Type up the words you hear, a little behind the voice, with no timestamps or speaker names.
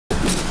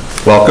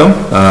Welcome.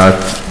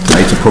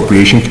 Tonight's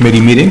Appropriation Committee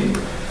meeting.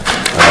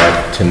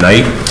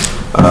 Tonight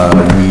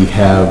we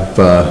have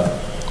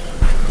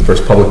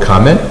first public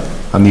comment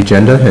on the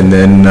agenda, and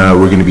then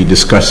we're going to be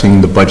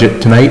discussing the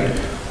budget tonight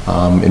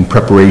in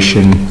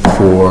preparation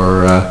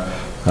for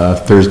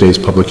Thursday's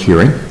public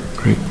hearing.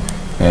 Great.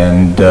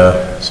 And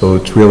so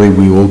it's really,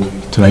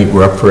 tonight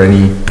we're up for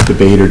any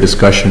debate or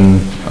discussion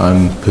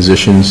on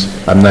positions.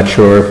 I'm not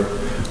sure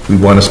if we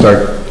want to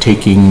start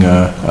taking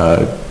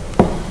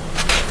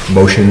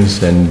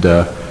motions and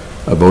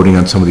voting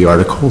on some of the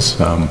articles.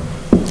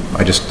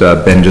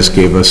 Ben just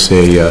gave us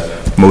a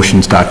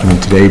motions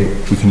document today.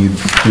 We can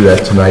either do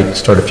that tonight,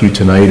 start a few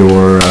tonight,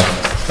 or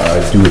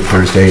do it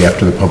Thursday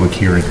after the public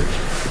hearing.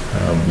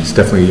 It's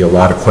definitely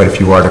quite a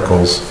few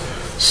articles,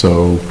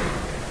 so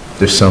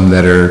there's some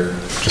that are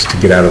just to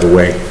get out of the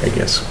way, I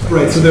guess.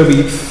 Right, so there'll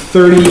be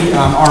 30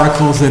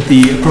 articles that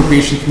the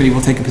Appropriation Committee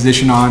will take a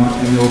position on,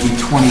 and there will be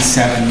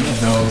 27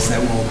 of those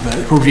that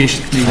the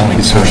Appropriation Committee will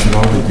make the motion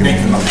on.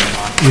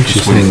 We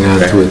just hang on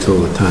to it till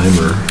the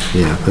timer.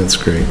 Yeah, that's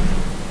great.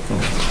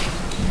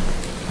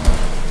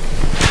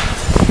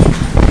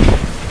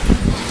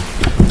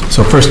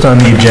 So first on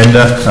the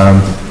agenda,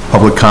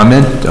 public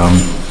comment.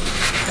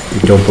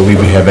 We don't believe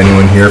we have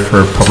anyone here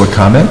for public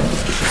comment.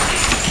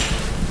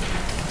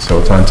 So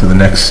it's on to the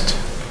next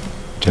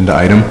agenda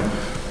item.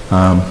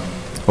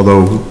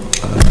 Although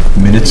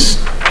minutes,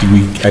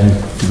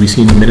 did we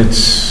see any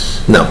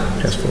minutes? No.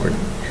 Pass forward.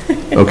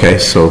 Okay,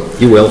 so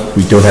you will.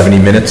 We don't have any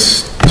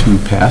minutes to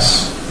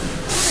pass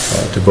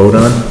to vote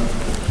on.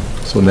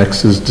 So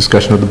next is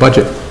discussion of the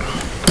budget.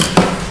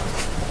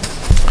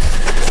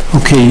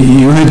 Okay,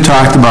 you had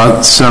talked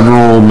about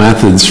several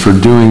methods for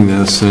doing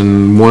this,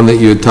 and one that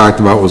you had talked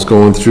about was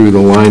going through the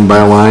line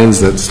by lines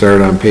that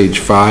start on page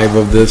 5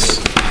 of this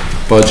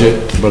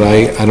budget, but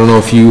I don't know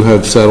if you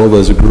have settled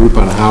as a group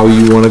on how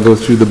you want to go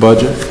through the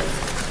budget.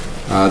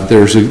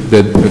 There's a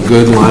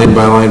good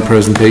line-by-line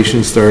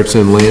presentation starts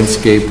in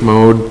landscape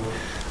mode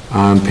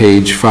on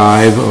page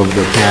 5 of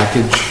the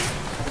package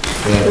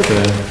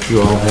that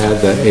you all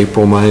had, that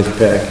April 9th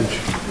package.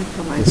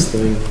 This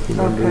thing,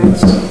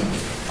 okay.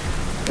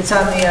 It's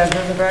on the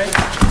Google Drive?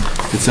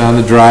 It's on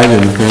the drive,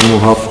 and Ben will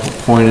help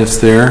point us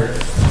there.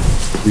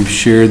 We've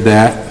shared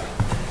that.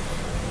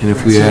 And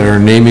if we had our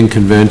naming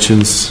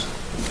conventions,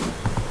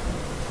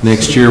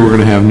 next year we're going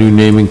to have new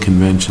naming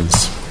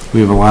conventions. We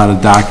have a lot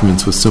of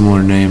documents with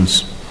similar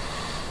names.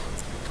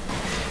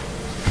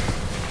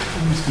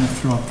 I'm just going to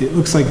throw up it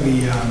looks like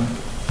the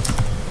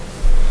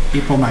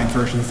April 9th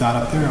version is not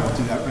up there. I'll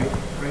do that right.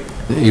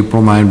 The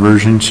April 9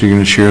 version, so you're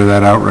going to share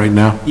that out right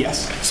now?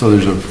 Yes. So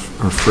there's a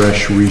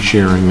fresh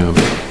resharing of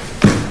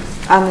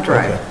it. On the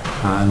drive.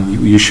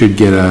 Okay. You should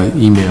get an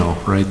email,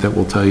 right, that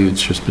will tell you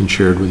it's just been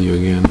shared with you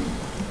again.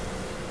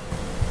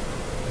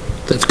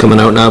 That's coming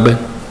out now, Ben?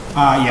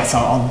 Yes,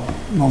 I'll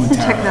momentarily.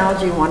 Isn't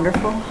technology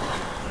wonderful?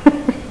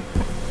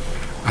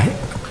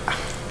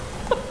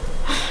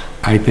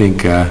 I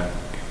think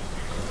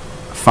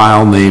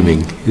file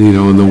naming,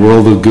 in the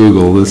world of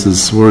Google,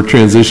 we're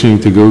transitioning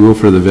to Google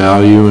for the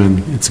value,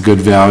 and it's a good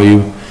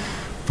value,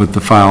 but the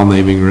file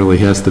naming really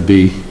has to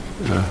be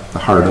the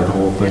heart of the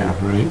whole thing, yeah.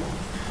 Right?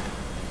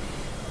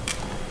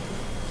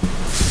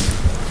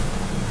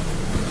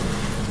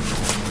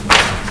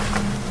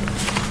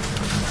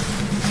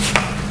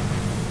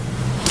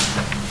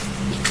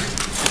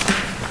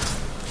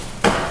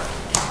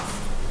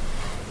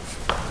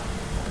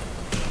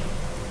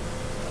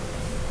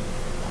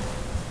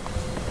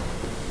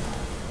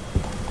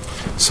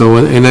 So,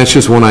 and that's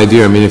just one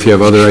idea. I mean, if you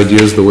have other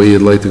ideas, the way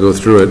you'd like to go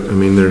through it, I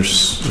mean,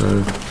 there's...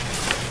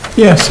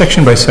 Yeah,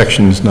 section by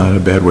section is not a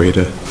bad way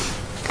to do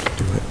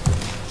it.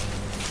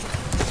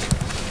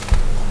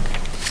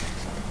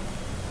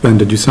 Ben,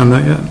 did you send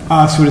that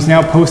yet? So it is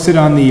now posted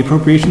on the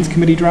Appropriations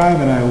Committee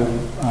drive, and I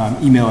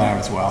will email it out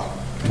as well.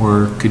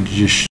 Or could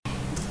you just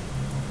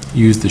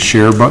use the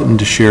share button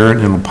to share it,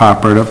 and it'll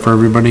pop right up for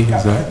everybody? Yeah,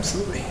 is that,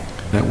 absolutely.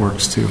 That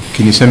works too.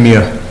 Can you send me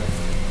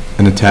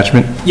an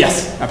attachment?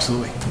 Yes,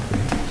 absolutely.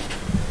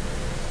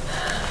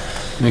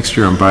 Next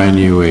year I'm buying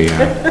you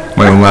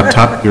my own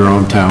laptop? Your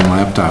own town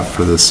laptop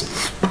for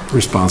this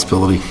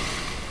responsibility.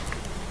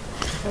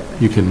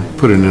 You can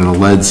put it in a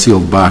lead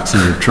sealed box in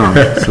your trunk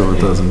so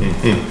it doesn't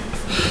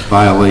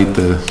violate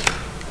the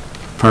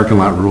parking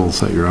lot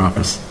rules at your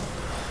office.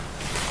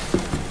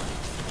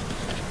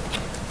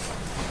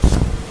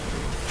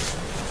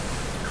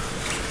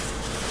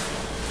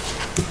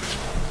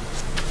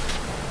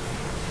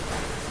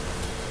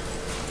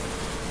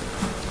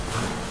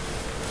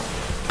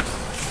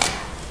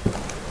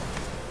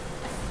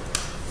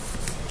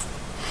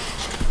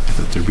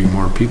 There'd be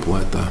more people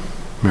at the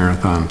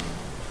marathon.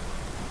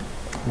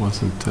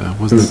 Wasn't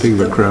a big of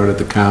a crowd at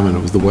the Common.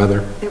 It was the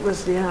weather. It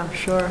was, yeah, I'm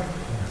sure.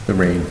 The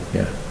rain,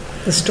 yeah.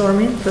 The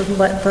storming, the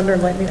thunder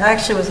and lightning. I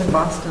actually was in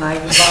Boston.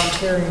 I was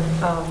volunteering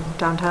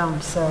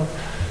downtown, so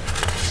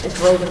it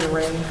drove in the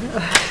rain.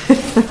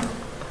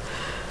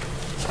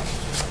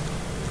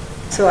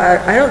 So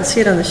I don't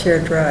see it on the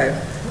shared drive.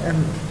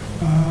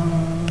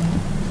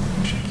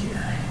 Check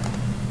here.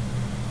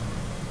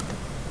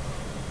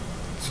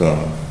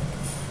 So,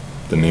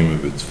 the name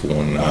of it's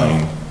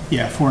 4-9.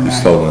 Yeah, 4-9.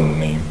 Just stolen the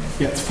name.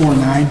 Yeah, it's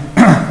 4-9.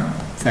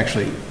 It's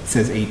actually, it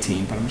says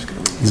 18, but I'm just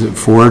going to read it. Is it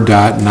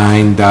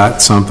 4.9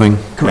 dot something?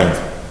 Correct.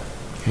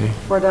 Okay.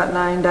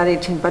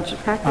 4.9.18 budget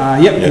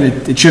packet? Yep, and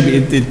it should be,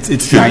 it's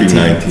Should be 19,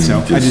 19, so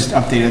I just- just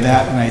updated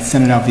that, and I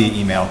sent it out via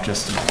email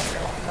just a minute ago.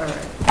 All right.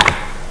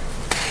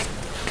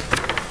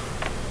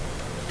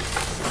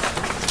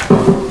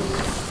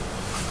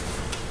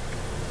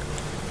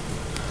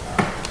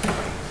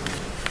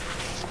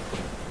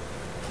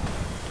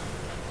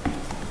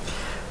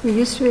 We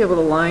used to be able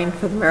to line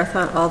for the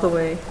marathon all the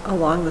way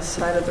along the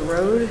side of the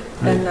road,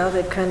 and now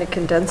they've kind of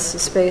condensed the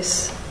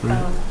space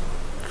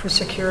for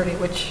security,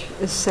 which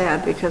is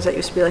sad, because that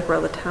used to be like where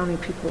all the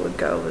townie people would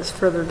go, is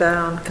further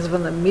down, because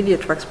when the media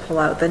trucks pull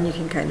out, then you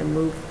can kind of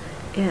move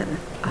in.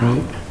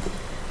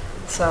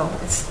 So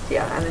it's,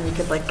 yeah, and then you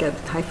could like get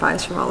high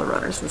fives from all the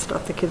runners and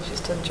stuff. The kids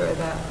used to enjoy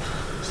that.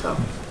 So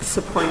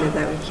disappointed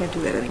that we can't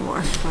do that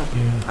anymore, but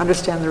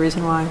understand the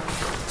reason why.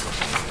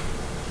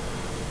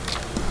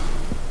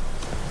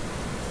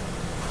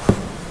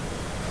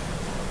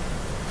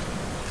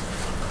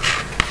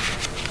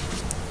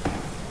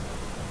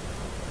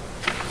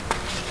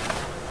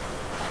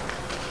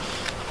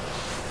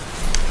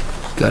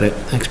 Got it.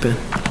 Thanks, Ben.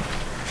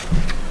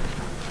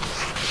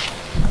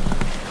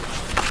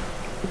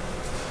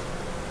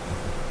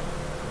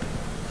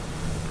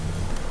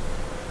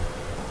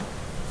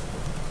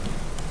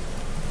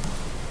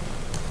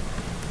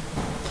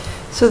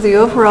 So the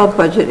overall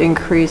budget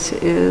increase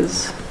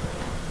is,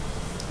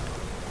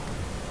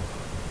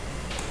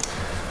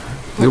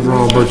 The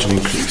overall budget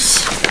increase.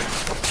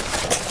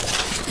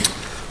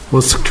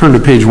 Let's turn to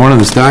page 1 of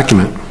this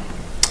document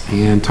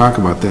and talk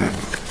about that.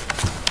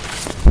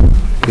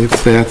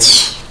 If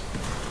that's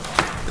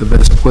the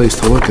best place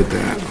to look at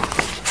that.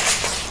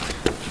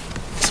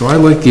 So I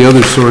like the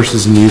other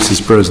sources and uses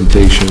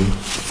presentation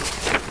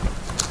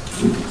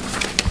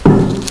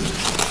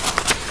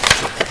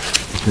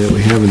that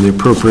we have in the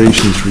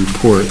appropriations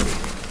report.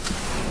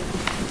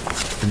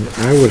 And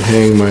I would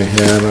hang my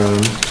hat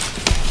on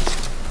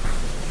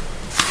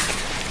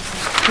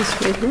this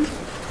right here,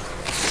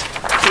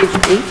 page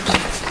 8.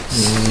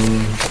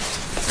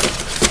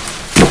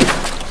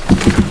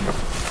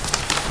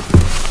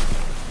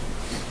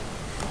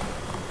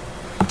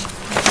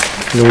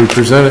 You know, we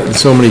present it in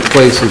so many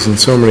places, in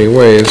so many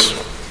ways.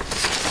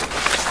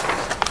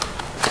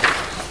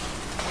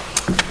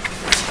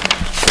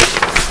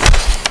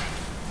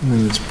 And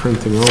then it's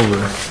printing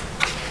over.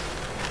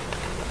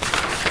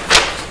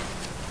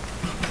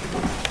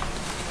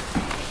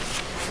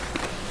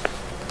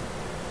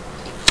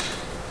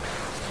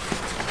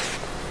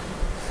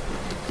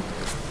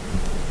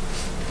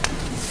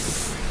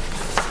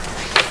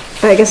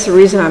 I guess the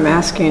reason I'm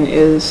asking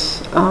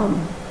is,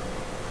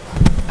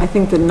 I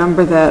think the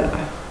number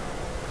that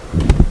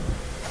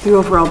the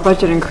overall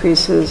budget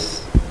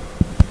increases,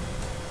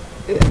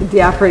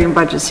 the operating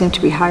budget seemed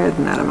to be higher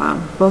than that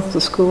amount, both the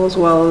school as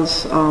well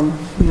as,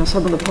 you know,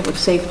 some of the public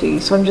safety.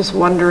 So I'm just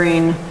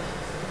wondering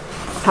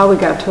how we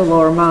got to a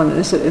lower amount.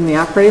 Is it in the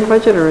operating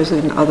budget or is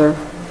it in other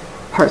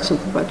parts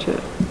of the budget?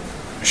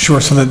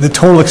 Sure, so the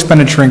total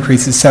expenditure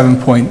increase is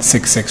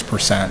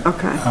 7.66%.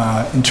 Okay.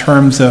 In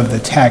terms of the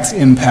tax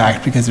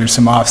impact, because there's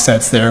some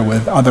offsets there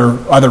with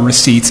other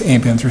receipts,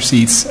 ambulance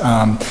receipts,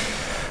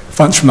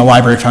 funds from the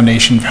Library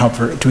Foundation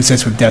to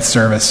assist with debt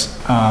service.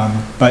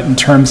 But in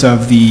terms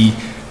of the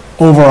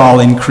overall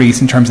increase,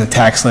 in terms of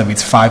tax levy,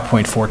 it's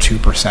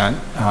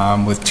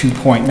 5.42%, with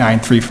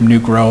 2.93 from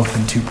new growth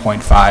and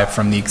 2.5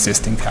 from the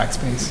existing tax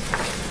base.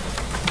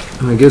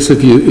 I guess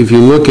if you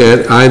look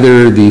at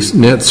either the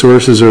net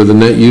sources or the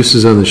net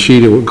uses on the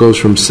sheet, it goes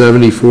from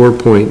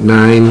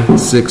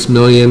 74.96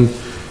 million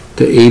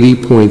to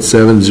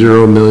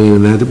 80.70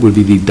 million, and that would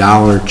be the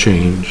dollar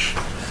change.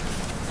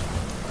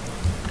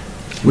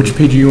 Which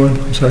page are you on?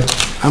 I'm sorry.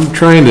 I'm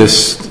trying to,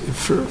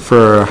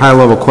 for a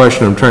high-level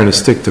question, I'm trying to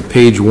stick to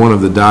page 1 of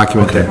the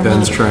document that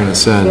Ben's trying to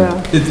send.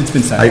 Yeah. It's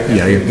been sent.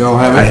 You all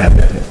have it? I have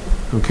it.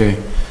 Okay.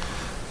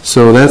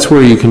 So that's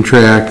where you can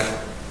track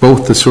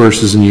both the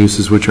sources and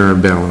uses, which are in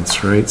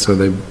balance, right? So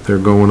they're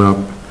going up,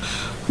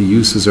 the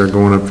uses are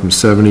going up from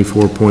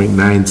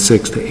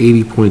 74.96 to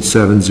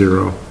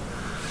 80.70,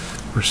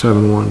 or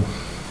 71.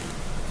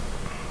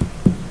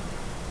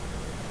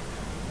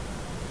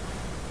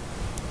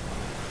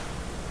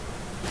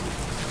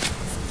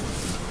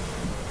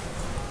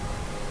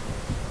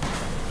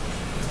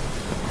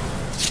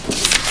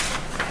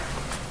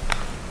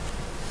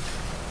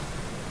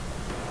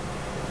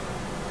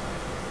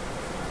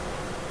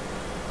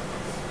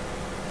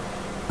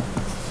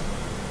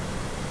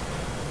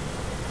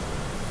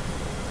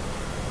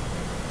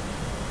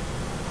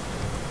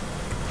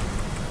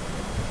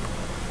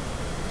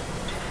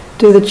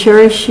 Do the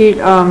cherry sheet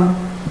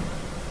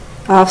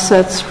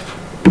offsets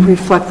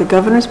reflect the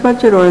governor's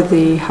budget or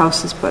the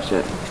House's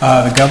budget?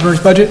 The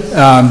governor's budget,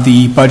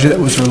 the budget that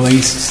was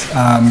released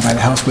by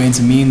the House Ways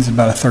and Means,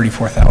 about a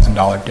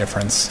 $34,000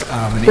 difference,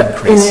 an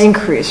increase. An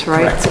increase,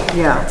 right? Correct.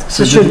 Yeah. Correct.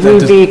 So So should that we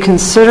does- be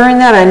considering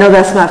that? I know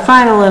that's not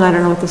final, and I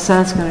don't know what the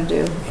Senate's going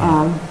to do.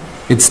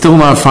 It's still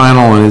not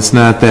final, and it's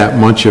not that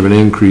much of an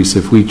increase.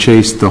 If we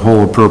chased the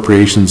whole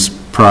appropriations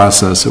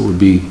process, it would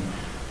be,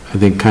 I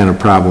think, kind of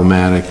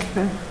problematic.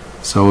 Okay.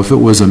 So if it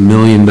was $1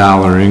 million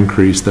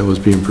increase that was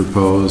being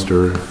proposed,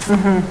 or...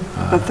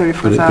 About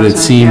 34,000. But it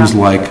seems yeah.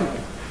 like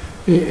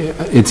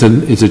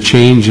it's a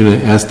change in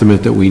an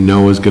estimate that we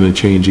know is going to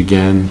change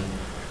again.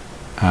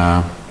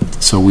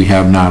 So we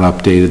have not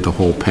updated the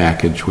whole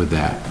package with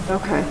that.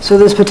 Okay, so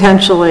this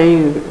potentially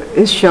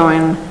is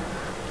showing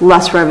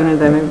less revenue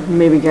than we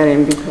may be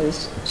getting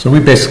because, So we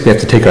basically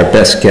have to take our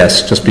best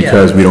guess, just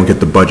because we don't get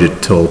the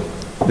budget till,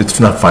 it's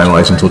not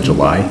finalized until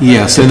July.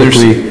 Yes, and there's-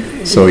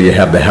 Typically, so you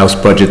have the House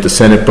budget, the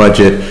Senate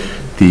budget,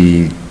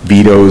 the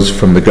vetoes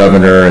from the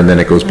governor, and then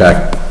it goes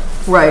back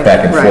right,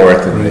 and right.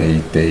 forth,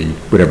 and they,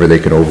 whatever they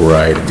can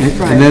override.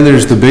 And then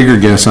there's the bigger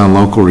guess on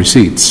local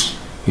receipts,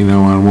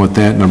 on what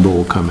that number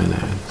will come in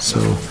at.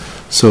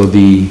 So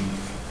the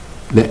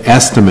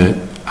estimate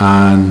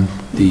on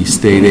the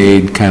state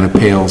aid kind of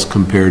pales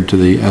compared to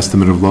the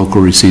estimate of local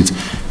receipts.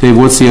 Dave,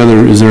 what's the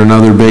other, is there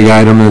another big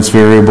item that's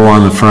variable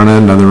on the front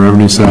end, on the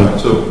revenue side?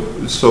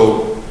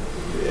 So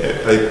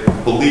I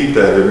believe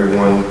that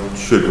everyone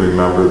should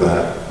remember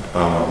that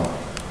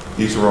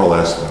these are all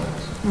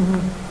estimates.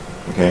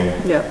 Okay?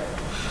 Yep.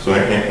 So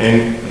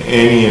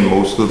any and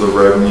most of the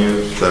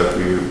revenues that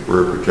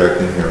we're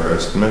projecting here are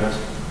estimates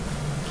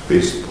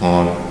based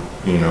upon,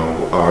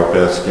 our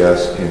best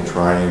guess in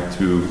trying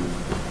to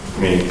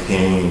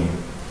maintain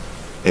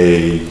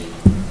a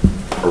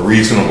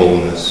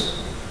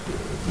reasonableness,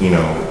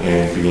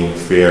 and being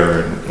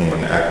fair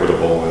and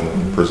equitable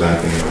and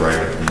presenting the right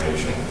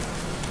information.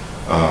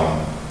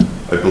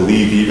 I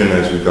believe even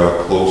as we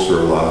got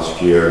closer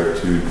last year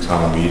to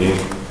town meeting,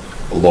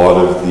 a lot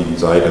of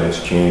these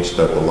items changed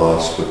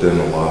within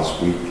the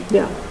last week.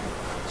 Yeah.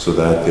 So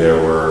that there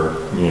were,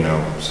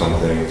 some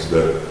things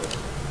that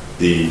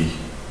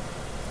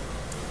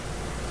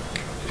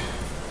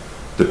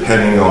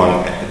depending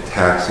on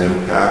tax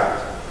impact,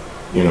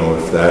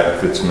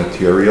 if it's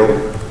material,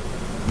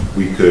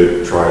 we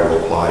could try to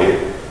apply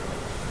it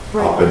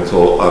right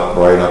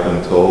up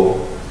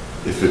until,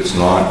 if it's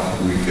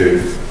not, we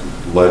could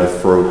let it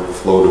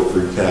flow to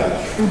free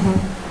cash,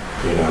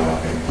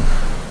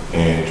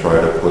 and try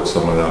to put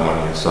some of that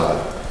money aside.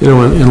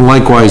 And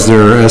likewise,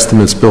 there are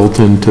estimates built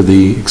into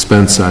the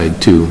expense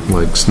side too,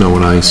 like snow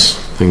and ice,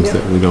 things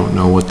that we don't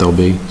know what they'll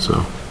be,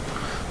 so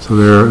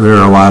there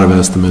are a lot of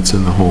estimates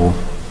in the whole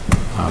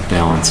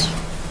balance.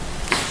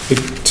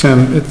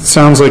 Tim, it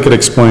sounds like it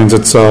explains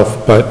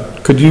itself,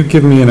 but could you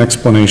give me an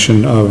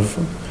explanation of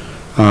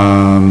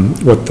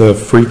what the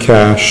free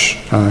cash,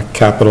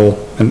 capital,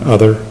 and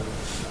other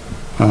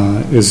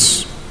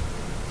is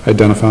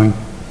identifying?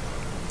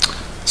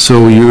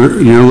 So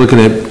you're looking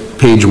at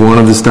page 1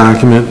 of this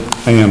document?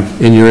 I am.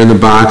 And you're in the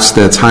box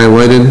that's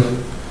highlighted?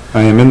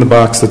 I am in the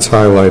box that's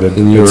highlighted.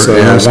 And you're It's,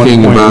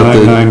 asking about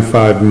the...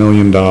 $1.995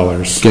 million.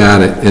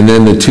 Got it. And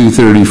then the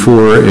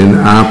 234 in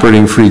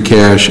operating free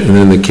cash, and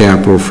then the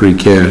capital free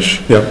cash.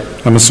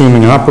 Yep. I'm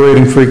assuming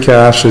operating free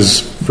cash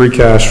is free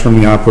cash from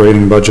the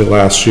operating budget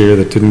last year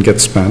that didn't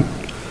get spent.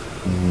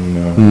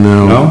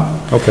 No.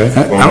 No? Okay.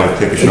 Want to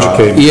take a shot?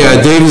 Educate.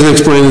 Yeah, Dave has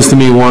explained this to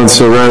me once,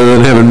 so rather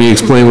than having me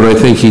explain what I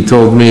think he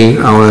told me,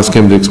 I'll ask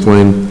him to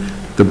explain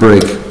the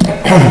break.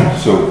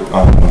 So,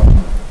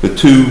 the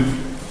two,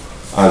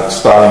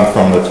 starting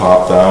from the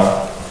top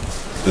down,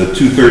 the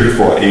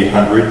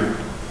 234,800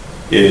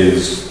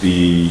 is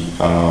the,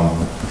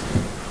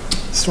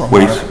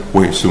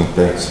 wait, soon,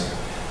 thanks.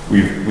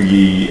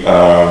 We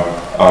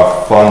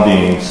are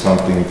funding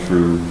something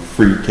through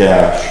free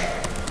cash,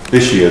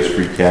 this year's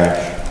free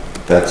cash,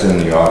 that's in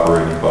the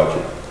operating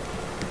budget.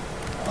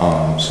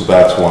 So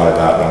that's why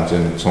that one's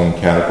in its own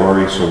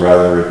category. So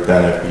rather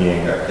than it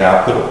being a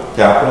capital,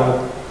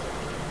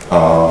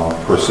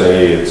 per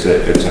se, it's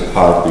a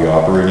part of the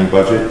operating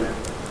budget.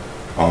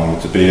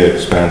 It's a big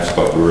expense,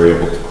 but we were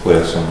able to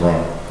clear some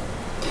room.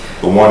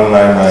 The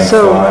 1995.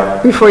 So,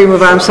 before you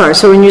move on, I'm sorry,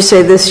 so when you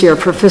say this year,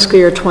 for fiscal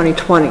year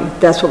 2020,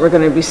 that's what we're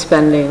going to be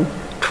spending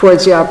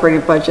towards the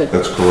operating budget?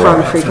 That's correct.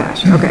 From free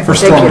cash, okay. For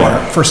thank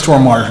you.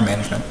 stormwater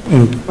management.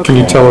 And can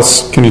you tell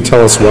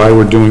us why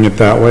we're doing it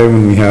that way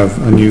when we have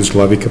unused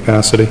levy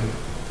capacity?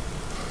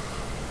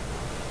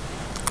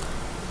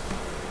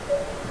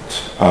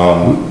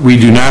 We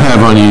do not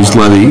have unused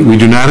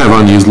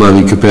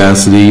levy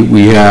capacity.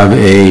 We have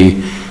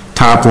a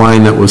top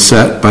line that was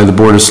set by the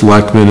Board of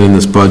Selectmen, and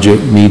this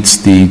budget meets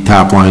the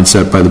top line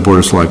set by the Board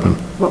of Selectmen.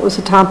 What was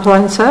the top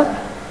line set?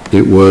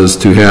 It was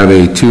to have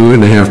a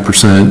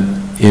 2.5%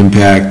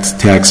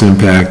 tax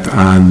impact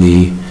on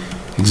the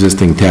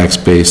existing tax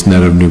base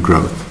net of new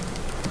growth.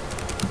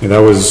 Yeah, that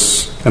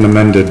was an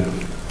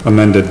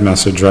amended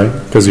message, right?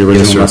 Because the Yes,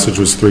 original sir. message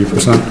was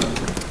 3%.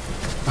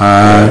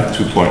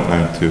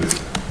 2.92.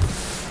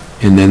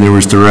 And then there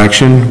was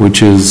direction,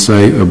 which is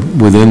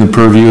within the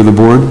purview of the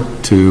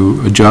board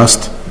to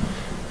adjust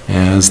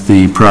as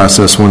the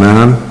process went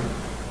on,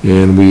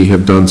 and we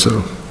have done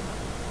so.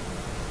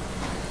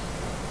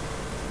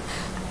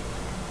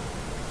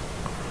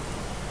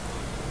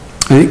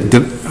 Did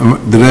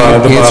I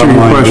The answer bottom your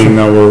line being question?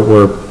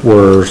 that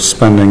we're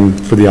spending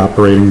for the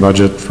operating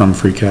budget from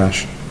free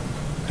cash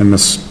in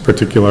this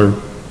particular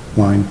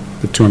line,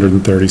 the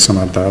 230 some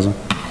odd thousand.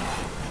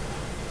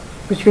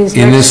 Which means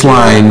In this next year,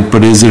 line,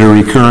 but is it a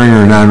recurring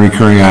or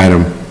non-recurring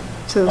item?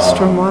 so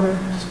stormwater.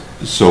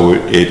 So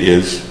it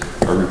is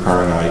a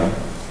recurring item.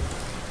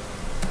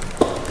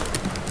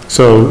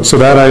 So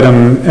that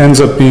item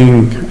ends up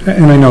being,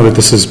 and I know that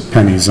this is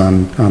pennies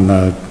on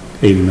the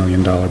 $80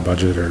 million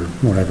budget or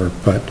whatever,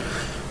 but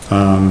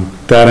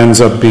that ends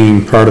up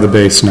being part of the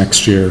base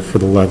next year for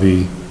the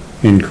levy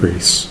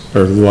increase,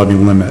 or levy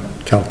limit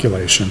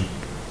calculation,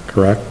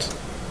 correct?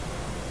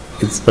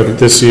 But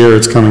this year,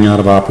 it's coming out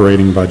of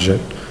operating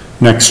budget.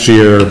 Next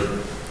year,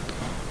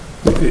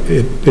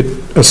 it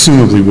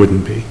assumably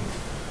wouldn't be.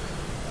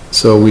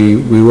 So we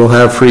will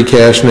have free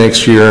cash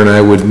next year, and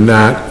I would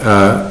not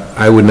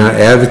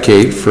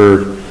advocate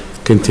for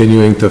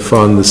continuing to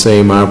fund the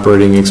same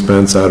operating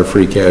expense out of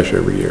free cash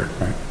every year.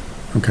 Right,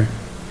 okay.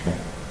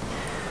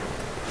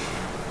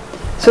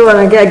 So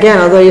and again,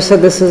 although you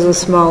said this is a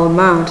small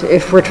amount,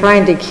 if we're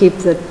trying to keep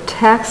the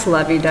tax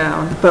levy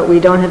down, but we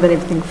don't have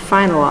anything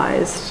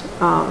finalized,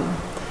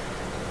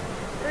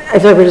 I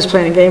feel like we're just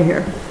playing a game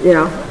here, you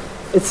know?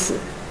 It's,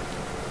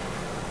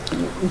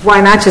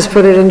 why not just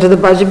put it into the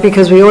budget?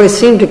 Because we always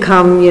seem to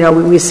come, you know,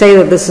 we say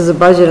that this is a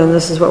budget and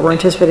this is what we're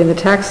anticipating the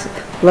tax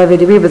levy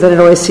to be, but then it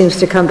always seems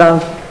to come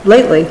down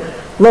lately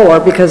lower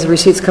because the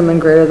receipts come in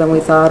greater than we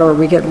thought, or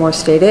we get more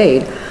state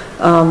aid.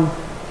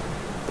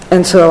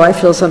 And so I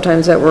feel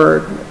sometimes that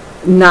we're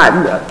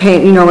not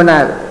paying, you know,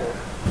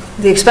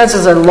 the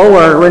expenses are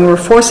lower when we're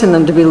forcing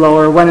them to be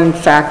lower, when in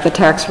fact the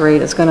tax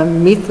rate is going to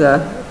meet the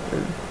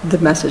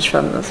message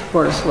from the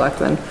Board of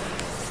Selectmen.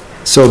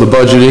 So the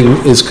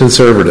budgeting is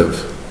conservative.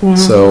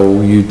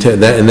 So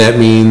that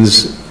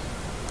means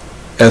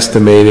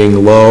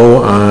estimating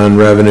low on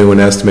revenue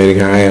and estimating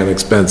high on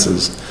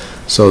expenses,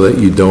 so that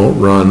you don't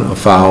run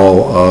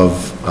afoul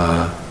of,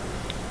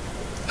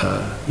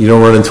 you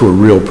don't run into a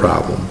real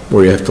problem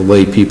where you have to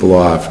lay people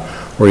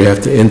off, or you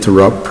have to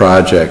interrupt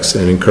projects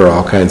and incur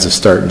all kinds of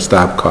start and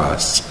stop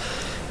costs.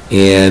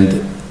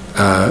 And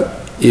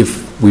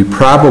if we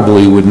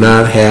probably would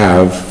not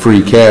have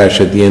free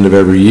cash at the end of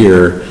every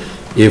year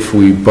if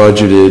we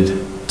budgeted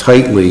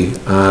tightly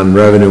on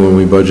revenue and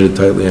we budgeted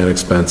tightly on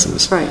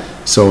expenses. Right.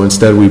 So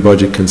instead we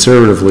budget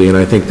conservatively, and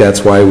I think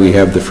that's why we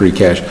have the free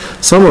cash.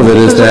 Some of it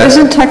is that...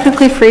 Isn't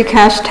technically free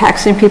cash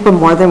taxing people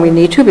more than we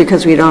need to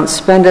because we don't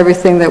spend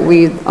everything that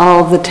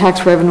all of the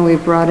tax revenue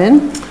we've brought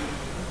in?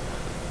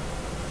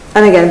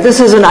 And again, this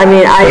isn't, I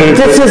mean,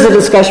 this is a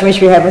discussion we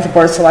should be having with the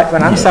Board of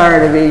Selectmen. I'm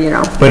sorry to be, you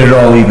know. But it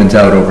all evens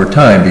out over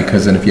time,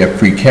 because then if you have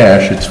free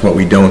cash, it's what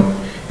we don't,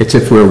 it's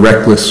if we're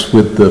reckless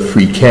with the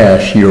free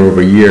cash year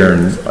over year,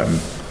 and I'm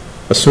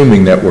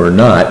assuming that we're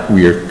not,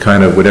 we are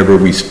kind of, whatever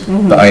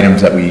the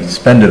items that we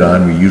spend it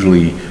on, we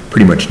usually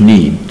pretty much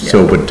need.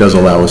 So, but it does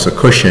allow us a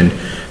cushion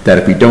that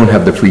if we don't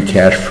have the free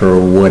cash for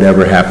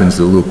whatever happens,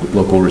 the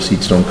local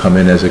receipts don't come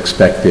in as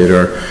expected,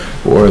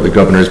 or the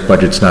governor's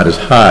budget's not as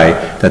high,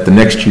 that the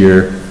next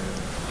year,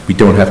 we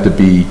don't have to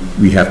be,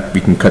 we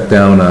can cut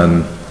down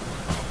on,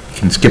 we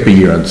can skip a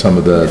year on some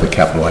of the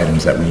capital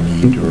items that we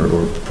need,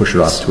 or push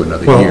it off to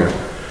another year.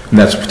 And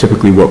that's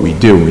typically what we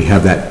do. We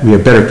have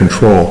better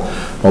control.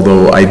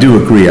 Although I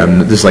do agree,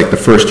 this is like the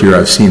first year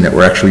I've seen that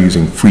we're actually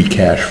using free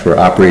cash for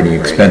operating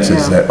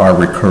expenses that are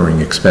recurring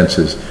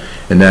expenses.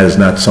 And that is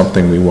not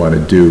something we want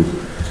to do.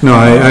 No,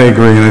 I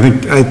agree, and I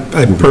think,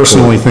 I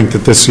personally think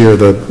that this year,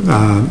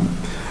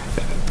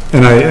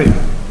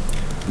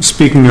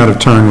 speaking out of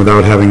turn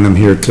without having them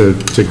here to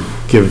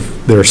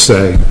give their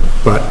say,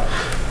 but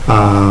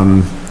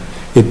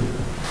it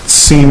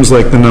seems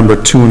like the number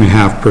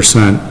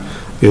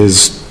 2.5%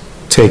 is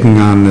taking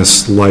on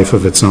this life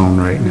of its own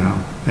right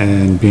now,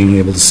 and being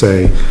able to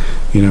say,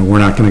 you know, we're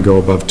not going to go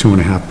above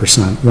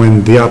 2.5%,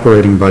 when the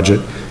operating budget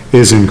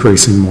is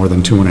increasing more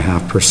than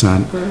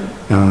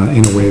 2.5%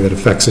 in a way that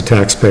affects the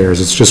taxpayers.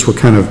 It's just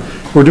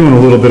we're doing a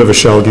little bit of a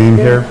shell game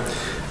here.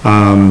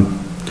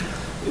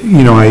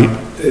 You know,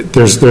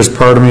 there's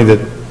part of me that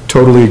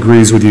totally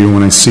agrees with you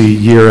when I see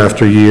year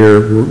after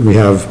year we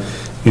have,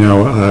 you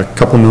know, a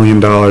couple $1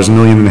 million, $1.5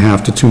 million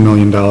to $2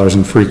 million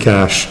in free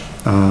cash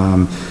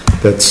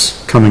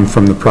that's coming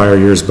from the prior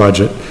year's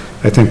budget.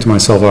 I think to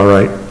myself, all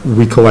right,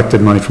 we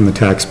collected money from the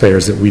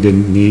taxpayers that we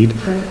didn't need.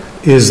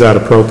 Is that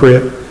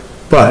appropriate?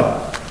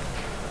 But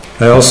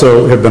I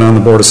also have been on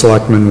the Board of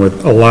Selectmen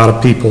with a lot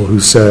of people who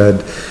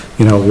said,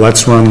 you know,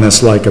 let's run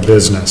this like a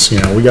business. You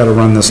know, we got to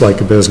run this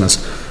like a business.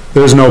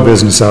 There's no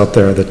business out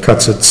there that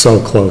cuts it so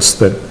close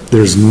that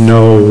there's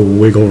no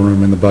wiggle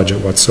room in the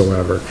budget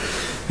whatsoever.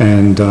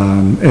 And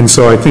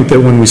so I think that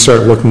when we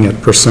start looking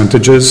at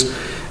percentages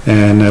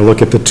and I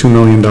look at the $2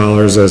 million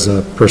as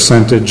a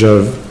percentage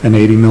of an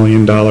 $80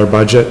 million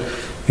budget,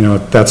 you know,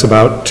 that's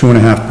about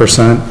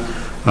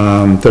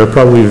 2.5%. There are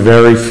probably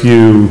very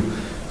few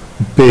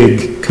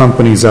big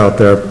companies out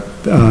there,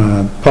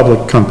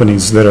 public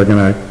companies, that are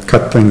going to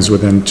cut things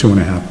within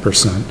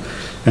 2.5%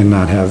 and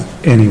not have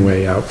any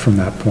way out from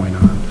that point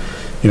on.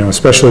 You know,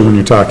 especially when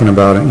you're talking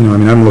about it, you know, I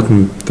mean, I'm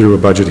looking through a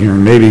budget here,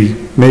 and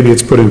maybe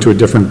it's put into a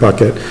different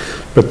bucket,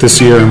 but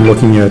this year I'm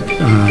looking at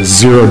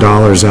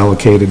 $0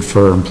 allocated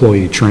for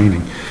employee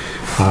training.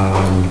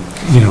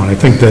 You know, and I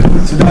think that...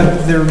 So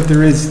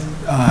there is...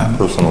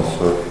 Personnel.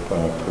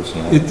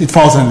 It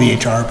falls under the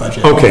HR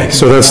budget. Okay,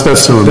 so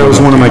that was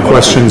one of my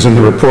questions in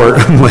the report.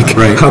 I'm like,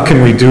 how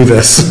can we do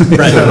this?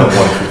 Right.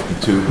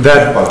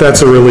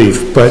 That's a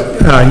relief, but,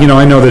 you know,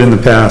 I know that in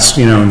the past,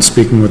 you know, in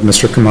speaking with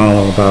Mr.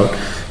 Kamalo about,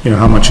 you know,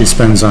 how much he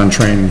spends on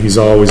training, he's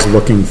always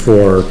looking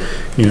for,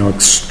 you know,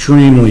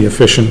 extremely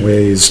efficient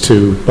ways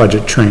to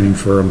budget training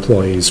for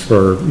employees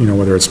for, you know,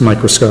 whether it's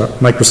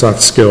Microsoft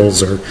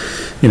skills or,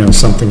 you know,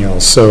 something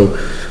else. So,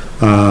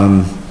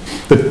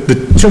 the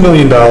 $2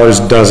 million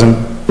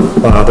doesn't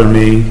bother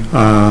me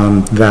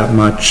that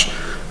much,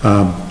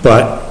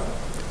 but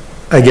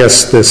I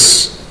guess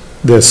this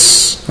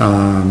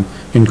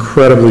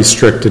incredibly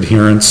strict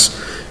adherence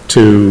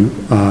to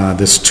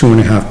this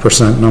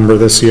 2.5% number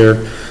this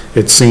year,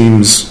 it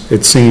seems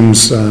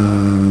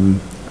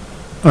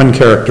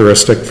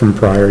uncharacteristic from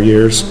prior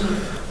years,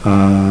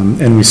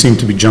 and we seem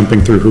to be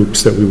jumping through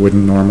hoops that we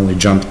wouldn't normally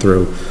jump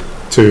through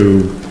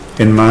to,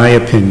 in my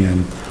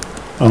opinion,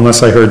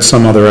 unless I heard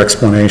some other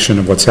explanation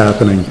of what's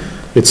happening,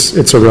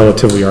 it's a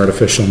relatively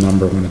artificial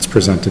number when it's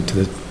presented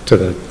to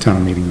the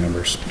town meeting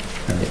members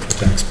and the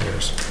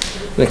taxpayers.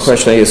 The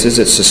question, I guess, is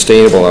it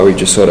sustainable? Are we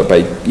just sort of,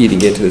 by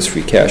eating into this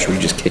free cash, are we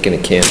just kicking a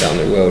can down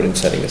the road and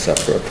setting us up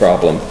for a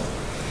problem?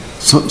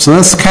 So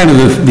that's kind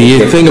of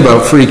the thing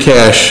about free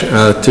cash,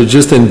 to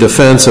just in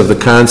defense of the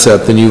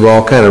concept, and you've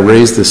all kind of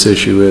raised this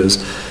issue,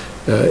 is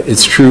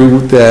it's true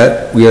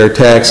that we are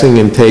taxing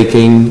and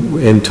taking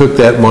and took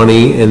that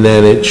money, and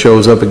then it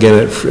shows up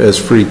again as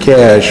free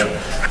cash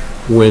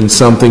when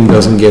something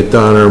doesn't get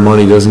done or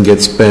money doesn't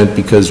get spent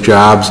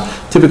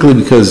typically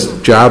because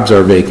jobs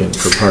are vacant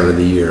for part of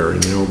the year.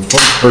 And, you know,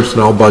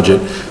 personnel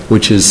budget,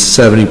 which is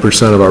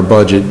 70% of our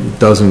budget,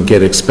 doesn't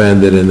get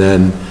expended, and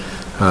then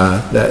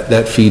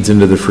that feeds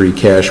into the free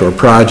cash, or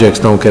projects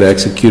don't get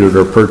executed,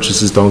 or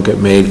purchases don't get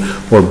made,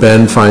 or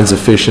Ben finds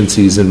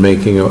efficiencies in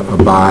making a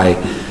buy.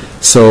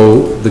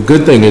 So the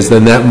good thing is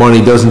then that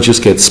money doesn't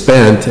just get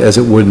spent as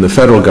it would in the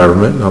federal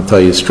government, and I'll tell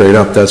you straight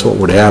up, that's what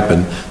would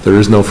happen. There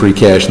is no free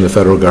cash in the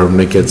federal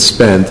government. It gets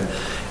spent,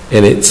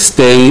 and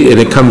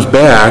it comes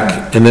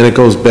back, and then it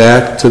goes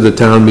back to the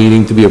town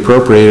meeting to be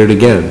appropriated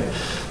again.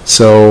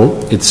 So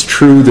it's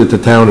true that the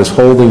town is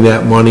holding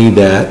that money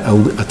that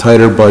a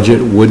tighter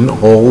budget wouldn't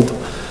hold,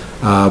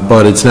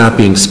 but it's not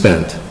being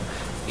spent,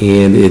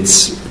 and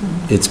it's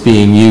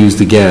being used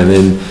again.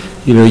 And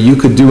you know, you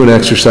could do an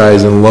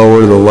exercise and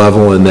lower the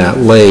level in that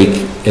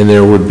lake, and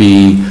there would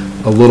be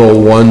a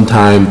little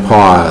one-time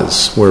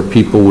pause where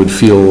people would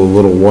feel a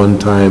little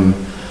one-time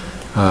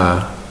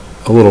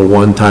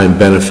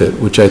benefit,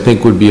 which I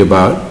think would be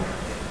about,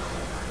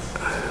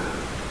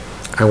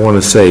 I want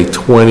to say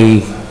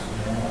 20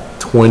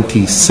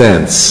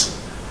 cents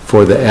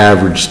for the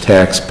average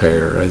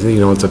taxpayer. I think, you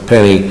know, it's a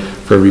penny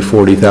for every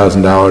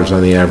 $40,000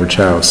 on the average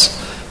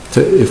house.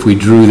 If we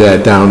drew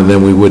that down, and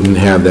then we wouldn't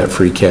have that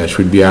free cash,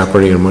 we'd be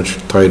operating in a much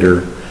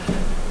tighter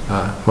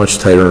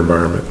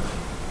environment.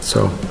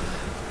 So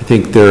I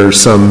think there's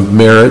some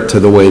merit to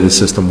the way the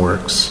system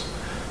works.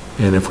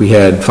 And if we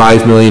had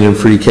 $5 million in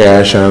free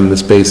cash on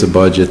this base of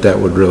budget, that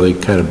would really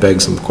kind of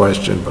beg some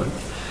question. But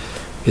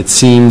it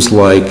seems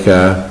like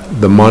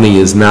the money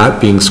is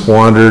not being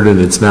squandered and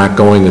it's not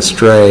going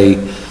astray.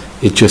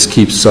 It just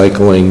keeps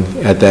cycling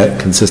at that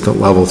consistent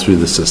level through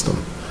the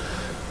system.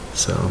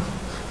 So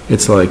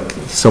it's like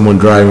someone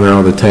driving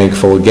around with a tank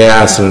full of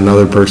gas and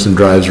another person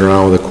drives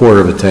around with a quarter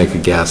of a tank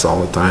of gas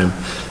all the time.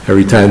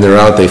 Every time they're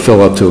out, they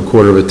fill up to a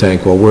quarter of a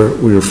tank. Well,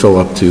 we fill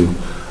up to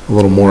a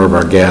little more of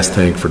our gas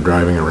tank for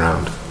driving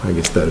around. I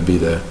guess that'd be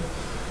the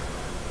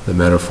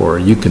metaphor.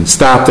 You can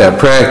stop that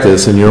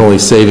practice and you're only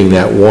saving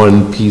that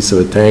one piece of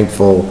a tank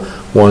full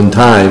one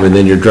time, and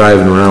then you're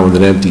driving around with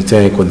an empty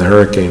tank when the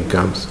hurricane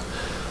comes.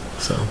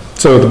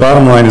 So the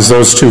bottom line is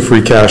those two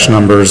free cash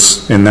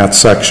numbers in that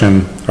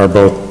section are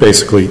both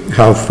basically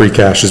how free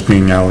cash is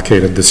being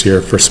allocated this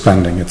year for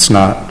spending. It's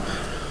not...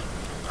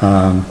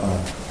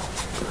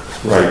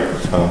 Right.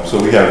 So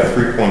we have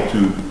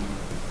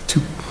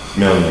 3.2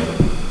 million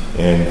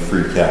in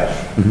free cash.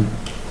 Mm-hmm.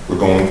 We're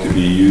going to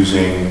be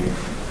using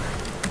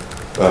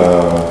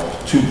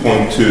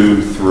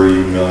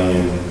 2.23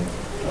 million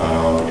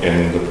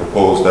in the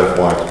proposed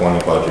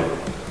FY20 budget.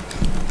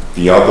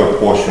 The other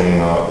portion,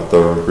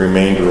 the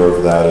remainder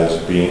of that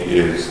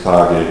is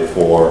targeted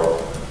for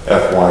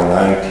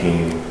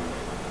FY19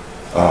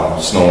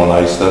 snow and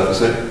ice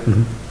deficit.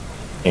 Mm-hmm.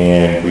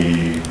 And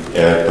we,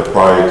 at the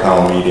prior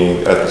town meeting,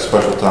 at the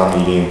special town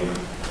meeting,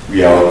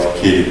 we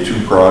allocated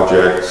 2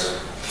 projects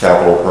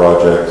capital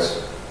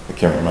projects. I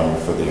can't remember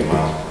for the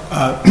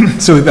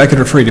amount. So I could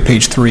refer you to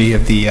page 3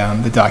 of the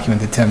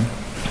document that Tim,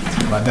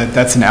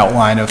 that's an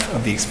outline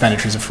of the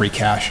expenditures of free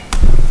cash.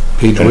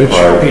 Page And which?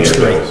 prior Page year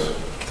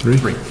 3.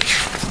 bills. 3.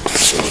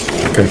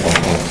 Okay.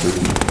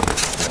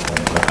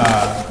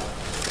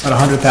 About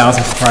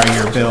 100,000 for prior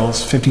year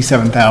bills,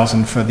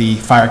 57,000 for the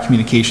fire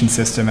communication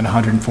system, and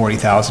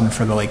 140,000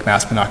 for the Lake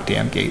Maspinock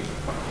Dam Gate.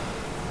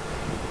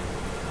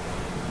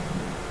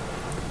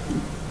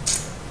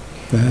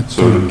 That's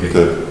So okay.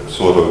 to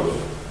sort of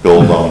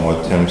build on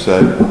what Tim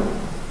said,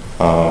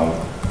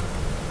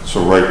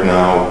 so right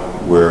now,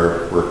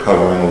 we're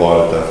covering a lot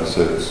of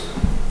deficits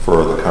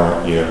for the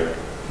current year,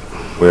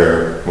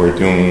 where we're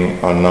doing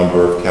a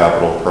number of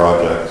capital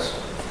projects.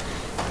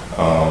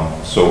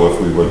 So if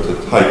we were to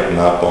tighten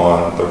up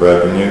on the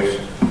revenues,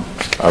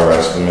 our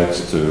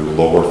estimates to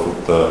lower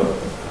the,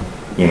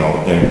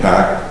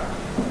 impact,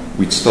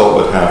 we still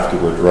would have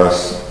to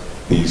address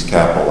these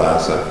capital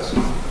assets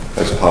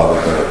as part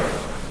of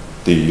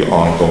the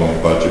ongoing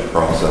budget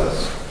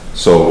process.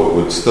 So it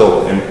would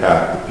still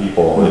impact the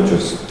people, it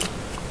just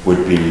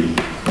would be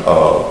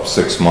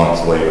 6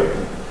 months later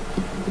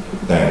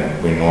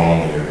than we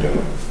normally are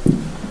doing.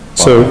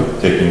 So- By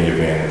taking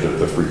advantage of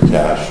the free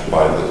cash,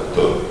 by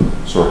the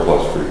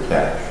surplus free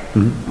cash.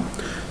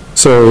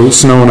 So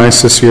snow and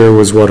ice this year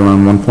was what,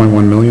 around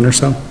 1.1 million or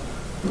so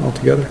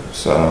altogether?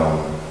 So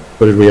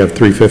What did we have,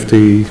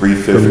 350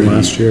 350. from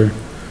last year?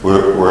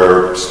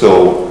 we're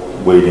still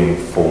waiting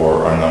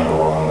for a number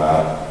on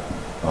that.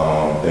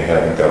 They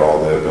haven't got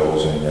all their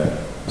bills in yet.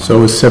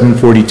 So is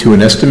 742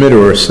 an estimate,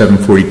 or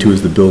 742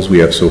 is the bills we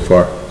have so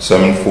far?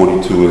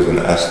 742 is an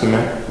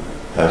estimate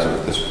as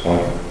of this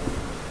point.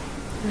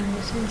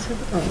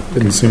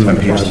 Didn't seem like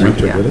a bad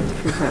winter, did it?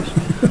 Free cash.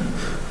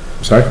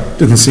 Sorry?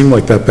 Didn't seem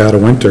like that bad a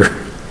winter.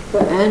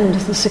 And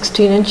the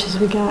 16 inches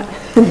we got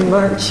in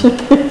March.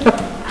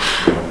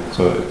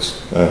 So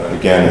it's,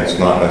 again, it's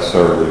not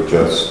necessarily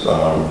just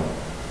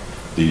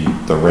the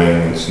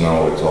rain and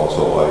snow, it's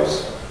also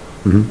ice.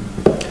 So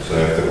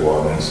they have to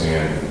go out and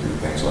sand and do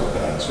things like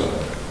that, so.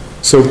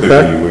 So Could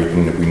back, be,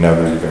 we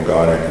never even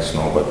got any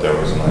snow, but there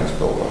was a nice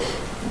buildup.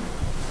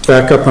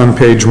 back up on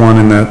page 1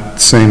 in that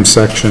same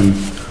section,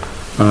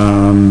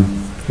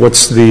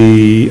 what's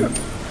the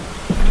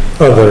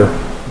other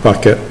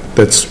bucket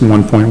that's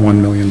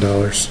 $1.1 million?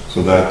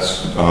 So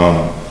that's,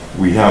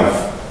 we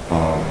have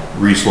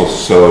resources,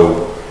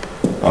 so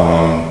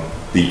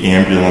the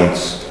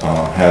ambulance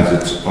has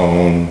its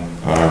own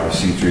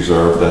receipts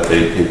reserve that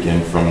they take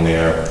in from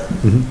there.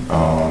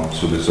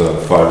 So there's a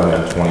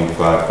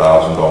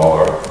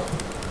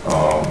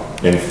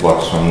 $525,000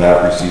 influx from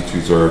that receipts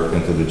reserve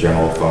into the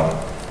general fund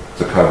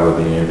to cover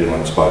the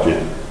ambulance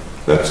budget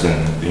that's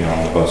in the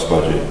omnibus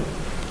budget.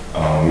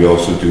 We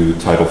also do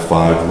Title V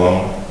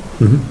loan.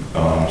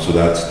 So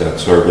that's that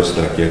service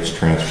that gets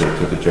transferred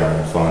to the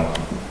general fund.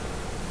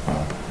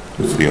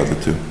 That's the other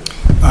two.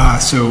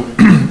 So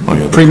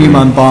yeah, premium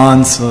on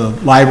bonds, the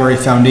library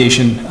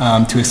foundation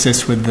to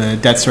assist with the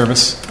debt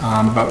service,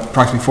 about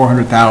approximately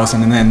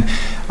 400,000, and then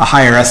a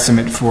higher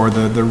estimate for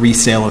the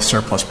resale of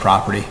surplus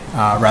property.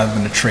 Rather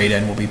than a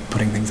trade-in, we'll be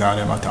putting things out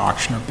to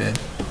auction or bid.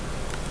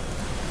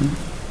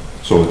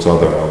 So it's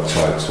other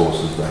outside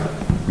sources that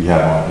we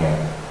have on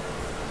hand.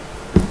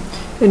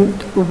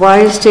 And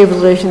why is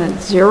stabilization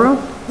at 0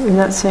 in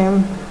that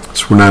same,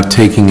 So we're not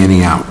taking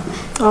any out.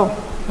 oh,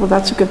 well,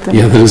 that's a good thing.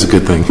 Yeah, that is a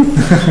good thing.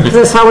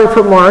 That's how we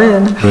put more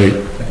in. Right.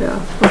 Yeah,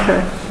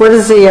 okay. What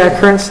is the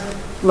current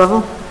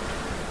level?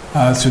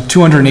 So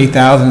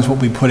 208,000 is what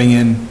we'll be putting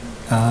in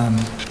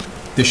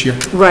this year.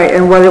 Right,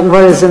 and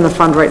what is in the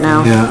fund right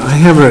now? Yeah, I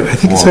have I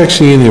think it's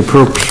actually in the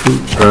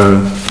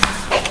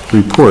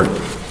report.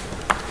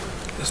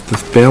 Is the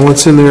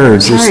balance in there, or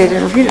is this? Sorry, I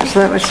didn't read it to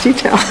that much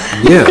detail.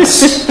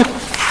 Yes.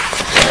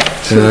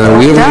 We have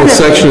a little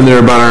section in there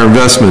about our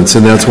investments,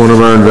 and that's one of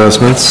our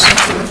investments.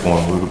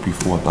 One would be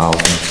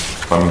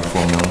 4,000, I mean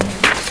 4 million.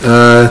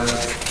 Yeah.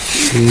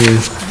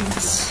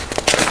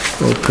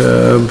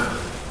 OPEB.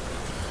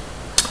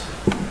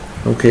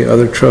 Okay,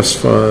 other trust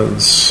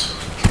funds.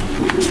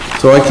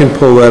 So I can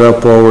pull that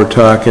up while we're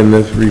talking,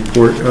 the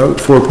report,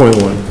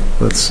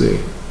 4.1, let's see.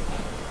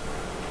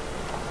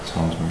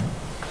 Sounds right.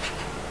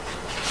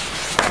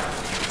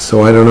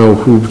 So I don't know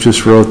who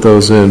just wrote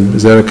those in.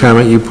 Is that a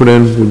comment you put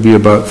in? Would be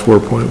about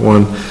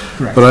 4.1.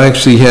 Correct. But I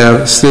actually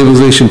have,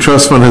 stabilization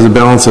trust fund has a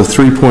balance of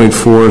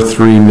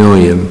 3.43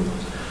 million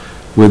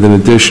with an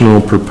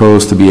additional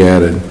proposed to be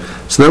added.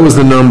 So that was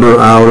the number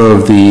out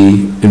of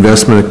the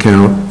investment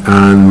account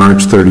on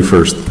March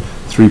 31st,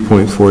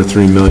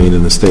 3.43 million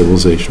in the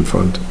stabilization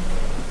fund.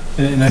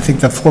 And I think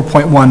the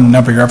 4.1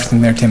 number you're referencing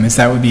there, Tim,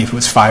 that would be if it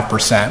was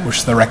 5%, which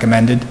is the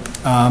recommended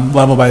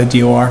level by the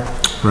DOR.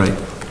 Right.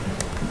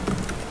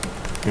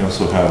 We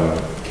also have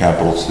a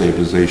capital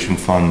stabilization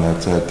fund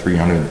that's at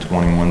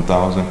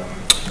 321,000.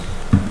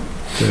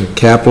 The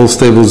capital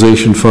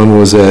stabilization fund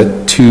was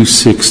at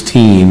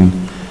 216,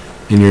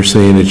 and you're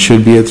saying it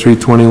should be at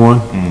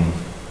 321?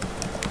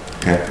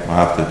 Okay,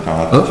 I'll have to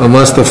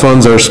Unless the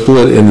funds are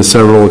split into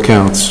several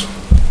accounts.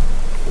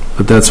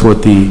 but that's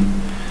what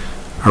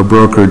our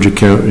brokerage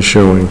account is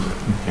showing.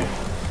 Okay.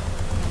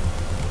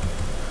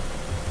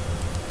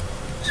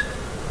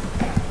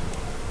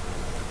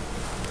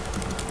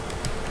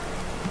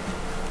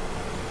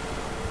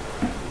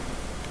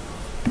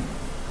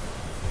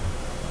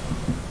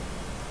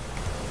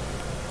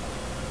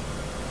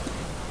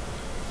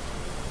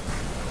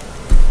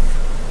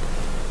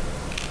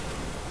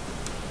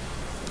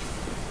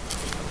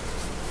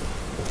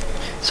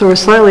 So we're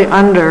slightly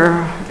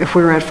under, if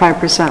we were at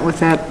 5%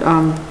 with that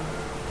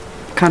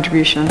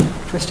contribution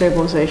for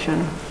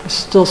stabilization. We're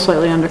still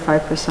slightly under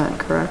 5%,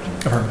 correct?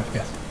 Affirmative,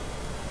 yes.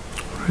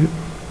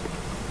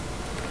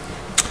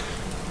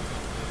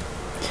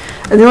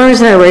 And the only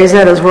reason I raise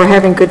that is we're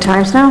having good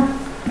times now.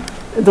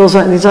 These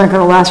aren't going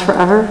to last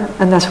forever,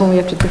 and that's when we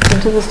have to dip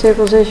into the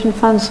stabilization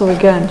fund. So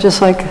again,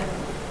 just like,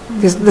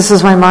 this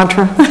is my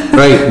mantra.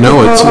 Right,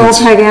 no, it's... We'll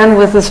peg in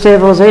with the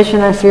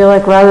stabilization. I feel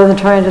like rather than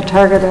trying to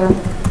target a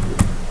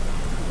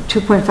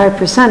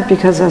 2.5%,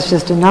 because that's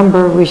just a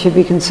number, we should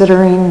be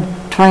considering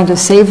trying to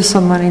save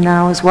some money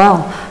now as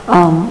well,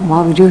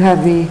 while we do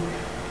have the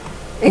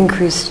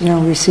increased,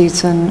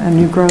 receipts and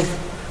new growth.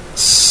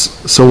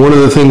 So one of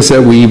the things that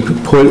we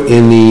put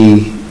in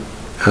the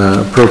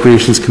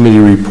Appropriations Committee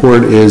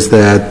report is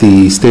that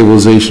the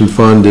stabilization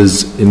fund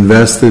is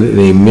invested in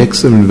a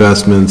mix of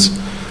investments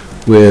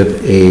with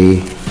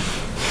a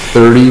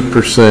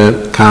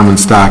 30% common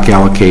stock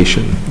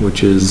allocation,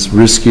 which is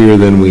riskier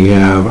than we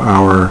have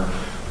our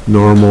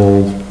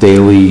normal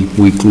daily,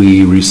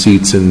 weekly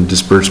receipts and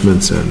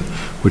disbursements in,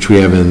 which we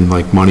have in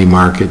like money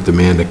market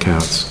demand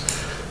accounts.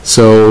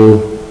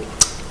 So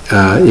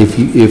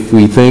if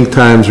we think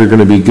times are going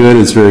to be good,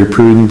 it's very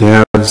prudent to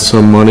have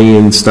some money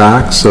in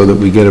stocks so that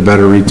we get a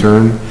better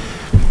return.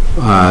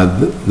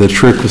 The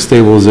trick with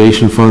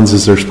stabilization funds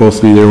is they're supposed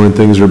to be there when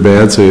things are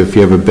bad. So if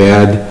you have a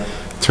bad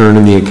turn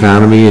in the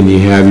economy and you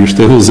have your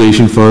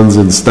stabilization funds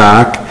in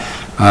stock,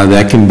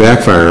 that can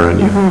backfire on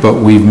you. But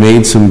we've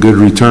made some good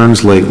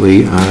returns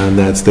lately on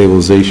that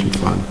stabilization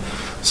fund.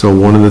 So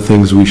one of the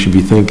things we should be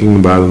thinking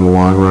about in the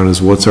long run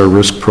is what's our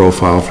risk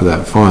profile for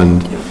that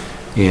fund?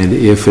 And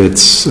if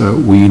it's,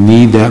 we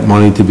need that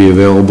money to be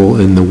available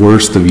in the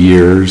worst of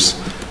years,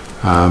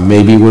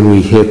 maybe when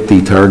we hit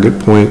the target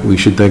point, we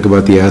should think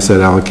about the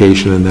asset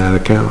allocation in that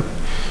account.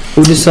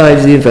 Who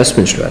decides the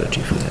investment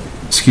strategy for that?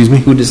 Excuse me?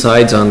 Who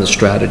decides on the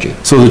strategy?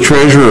 So the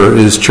treasurer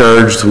is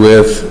charged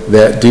with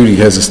that duty,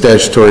 has a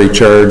statutory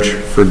charge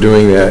for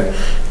doing that.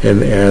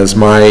 And as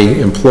my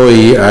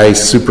employee, I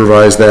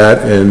supervise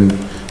that, and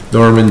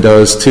Norman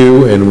does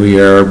too, and we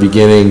are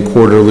beginning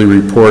quarterly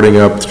reporting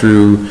up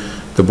through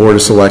the Board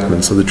of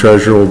Selectmen. So the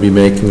treasurer will be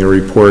making a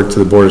report to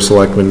the Board of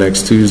Selectmen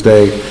next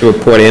Tuesday. The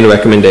report and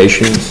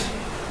recommendations?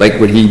 Like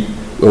would he,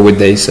 or would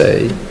they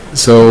say?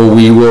 So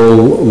we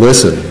will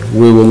listen.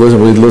 We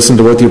listen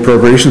to what the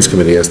Appropriations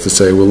Committee has to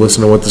say. We'll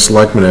listen to what the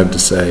Selectmen have to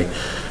say.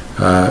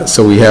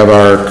 So we have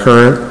our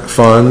current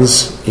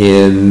funds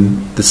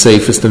in the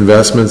safest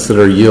investments that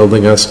are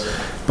yielding us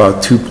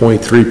about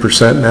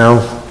 2.3%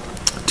 now,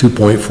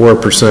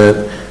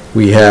 2.4%.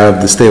 We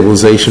have the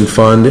stabilization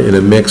fund in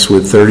a mix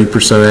with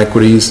 30%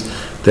 equities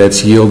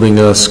that's yielding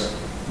us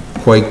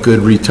quite good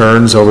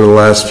returns over the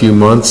last few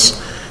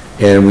months.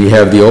 And we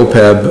have the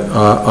OPEB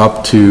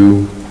up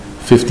to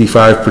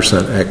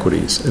 55%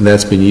 equities, and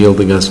that's been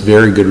yielding us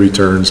very good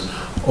returns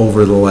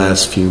over the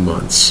last few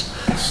months.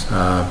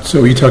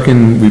 So are you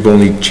talking, we've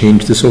only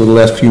changed this over the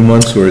last few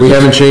months, or? We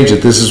haven't changed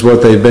it. This is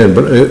what they've been,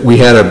 but we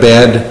had a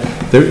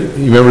bad,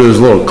 you remember there was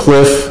a little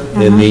cliff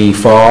in the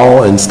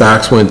fall and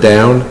stocks went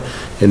down,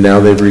 and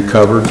now they've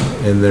recovered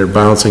and they're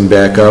bouncing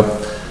back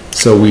up.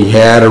 So we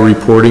had a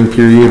reporting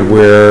period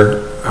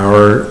where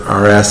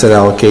our asset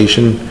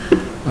allocation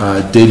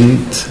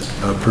didn't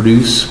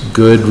produce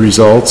good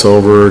results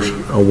over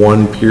a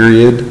one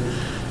period,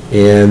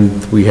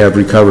 and we have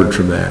recovered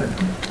from that.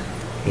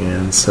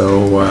 And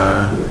so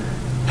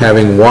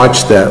having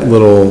watched that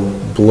little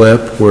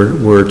blip,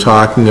 we're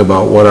talking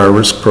about what our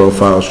risk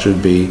profile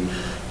should be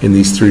in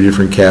these three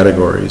different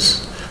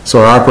categories. So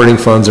our operating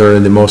funds are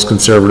in the most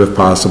conservative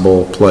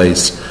possible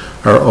place.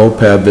 Our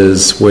OPEB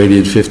is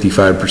weighted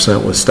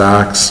 55% with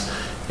stocks,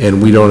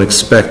 and we don't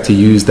expect to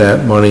use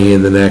that money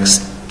in the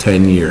next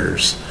 10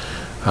 years.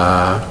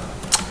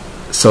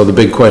 So the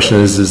big question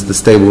is the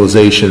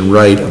stabilization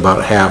right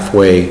about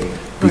halfway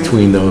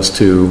between those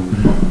two?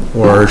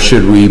 Or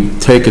should we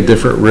take a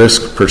different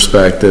risk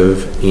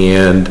perspective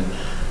and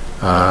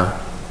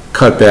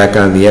cut back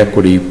on the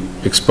equity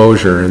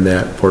exposure in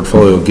that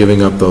portfolio,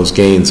 giving up those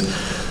gains?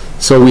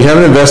 So we have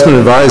an investment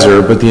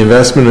advisor, but the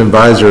investment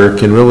advisor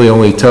can really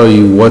only tell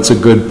you what's a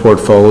good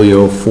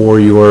portfolio for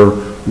your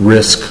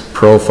risk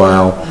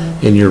profile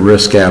and your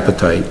risk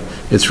appetite.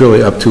 It's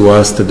really up to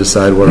us to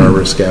decide what our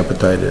risk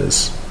appetite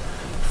is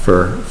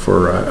for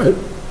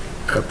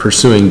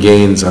pursuing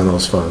gains on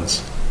those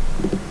funds.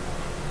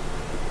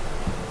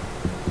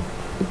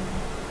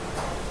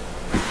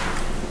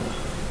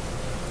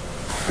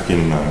 I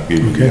can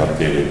give you the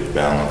updated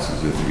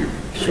balances if you.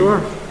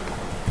 Sure.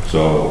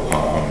 So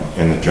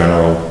in the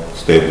general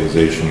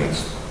stabilization,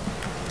 it's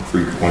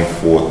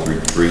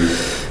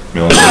 3.433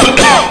 million.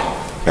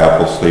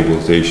 Capital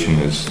stabilization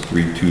is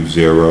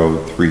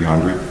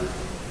 320,300.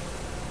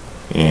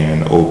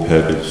 And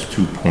OPEB is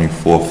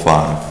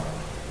 2.45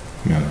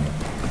 million.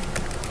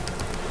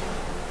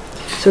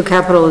 So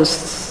capital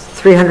is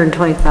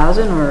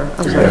 320,000 or,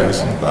 I'm sorry?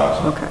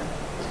 320,000. Okay,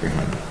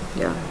 300.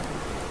 yeah.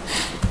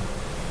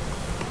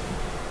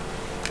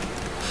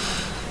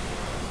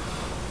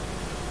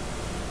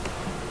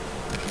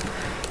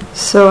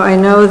 So I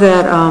know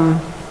that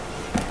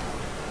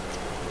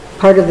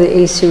part of the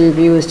AC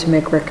review is to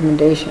make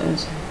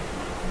recommendations.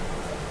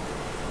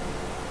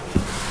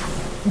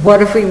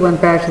 What if we went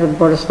back to the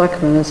Board of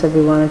Selectmen and said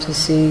we wanted to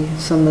see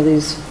some of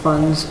these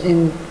funds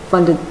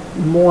funded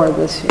more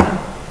this year?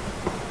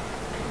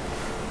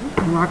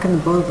 I'm rocking the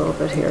boat a little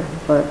bit here,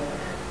 but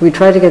we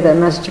tried to get that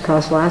message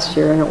across last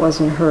year and it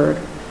wasn't heard.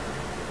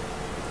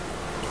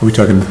 Are we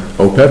talking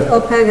OPEB?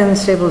 OPEB and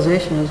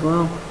stabilization as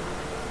well.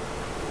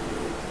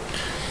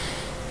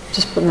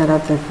 Just putting that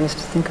out there for us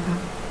to think about.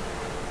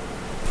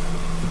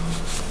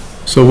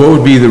 So what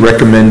would be the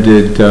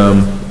recommended,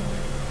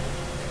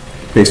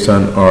 based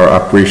on our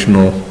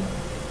operational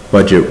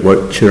budget,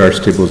 what should our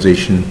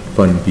stabilization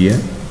fund be at?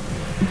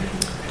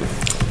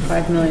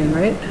 5 million,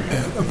 right?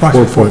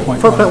 Approximately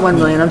 4.1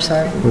 million, I'm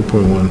sorry.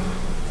 4.1.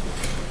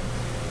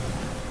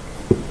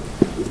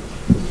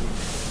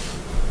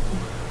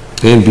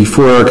 And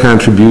before our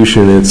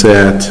contribution, it's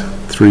at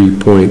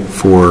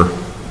 3.4.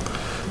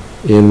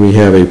 And we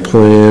have a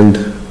planned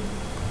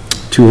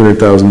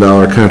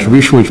 $200,000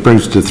 contribution, which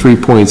brings it to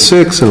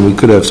 3.6, and we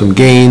could have some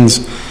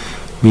gains. I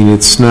mean,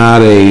 it's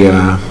not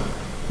a,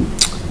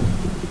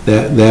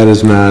 that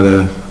is not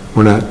a,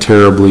 we're not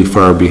terribly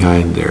far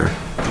behind there.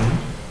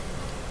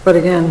 But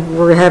again,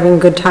 we're having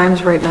good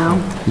times right now.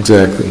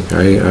 Exactly.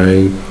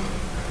 We're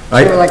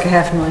like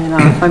 $500,000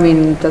 off. I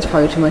mean, that's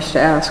probably too much to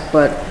ask,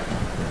 but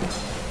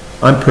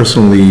I'm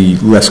personally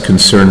less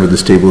concerned with the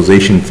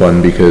stabilization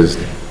fund because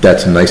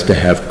that's a nice to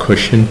have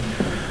cushion.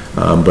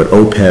 But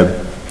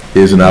OPEB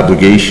is an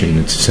obligation.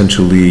 It's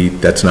essentially,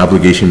 that's an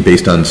obligation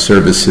based on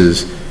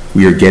services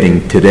we are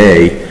getting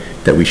today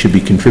that we should be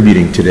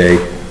contributing today,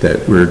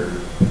 that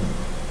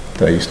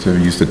I used to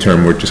use the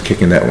term, we're just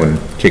kicking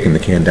the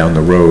can down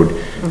the road.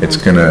 Mm-hmm. It's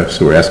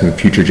so we're asking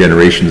future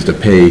generations to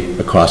pay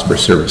a cost for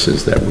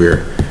services that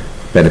we're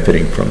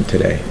benefiting from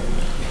today.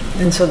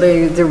 and so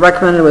the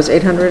recommended was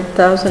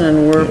 800,000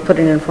 and we're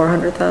putting in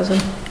 400,000?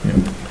 Yeah.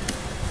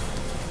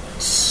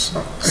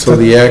 So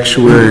the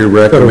actuary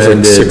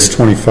recommended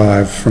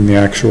 625 from the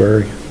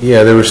actuary.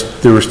 Yeah, there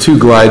was two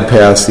glide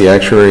paths the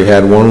actuary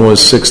had. One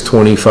was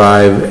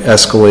 625,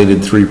 escalated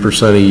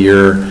 3% a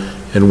year,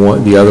 and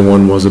the other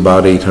one was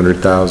about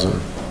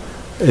 800,000.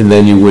 And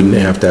then you wouldn't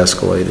have to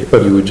escalate it.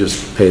 You would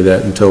just pay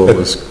that until it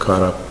was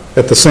caught up.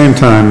 At the same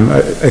time,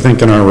 I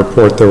think in our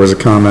report there was a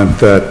comment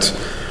that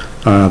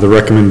the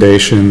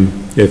recommendation,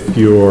 if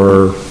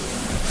we're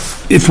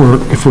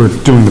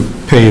doing the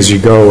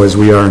pay-as-you-go as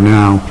we are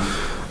now,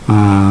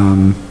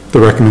 the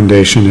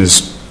recommendation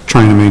is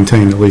trying to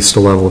maintain at least a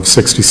level of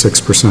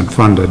 66%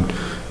 funded,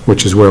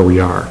 which is where we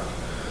are.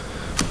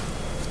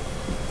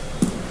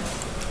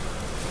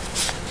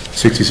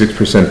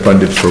 66%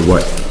 funded for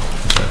what?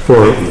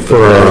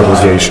 For our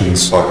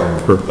obligations. Talking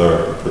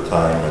the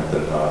retirement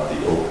and not the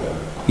OPEB.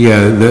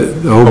 Yeah, the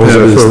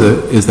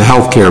OPEB is the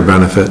healthcare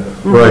benefit.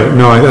 Right,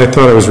 no, I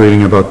thought I was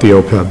reading about the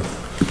OPEB.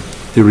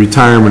 The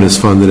retirement is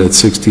funded at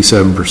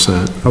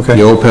 67%. Okay.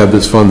 The OPEB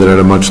is funded at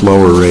a much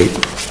lower rate.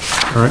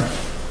 All right.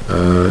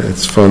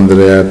 It's funded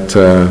at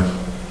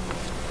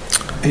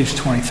Page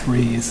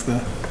 23 is the,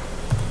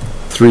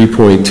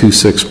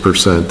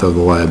 3.26% of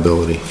the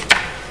liability.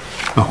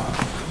 Oh,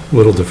 a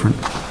little different.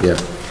 Yeah.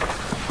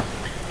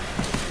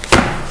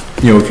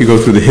 If you go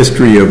through the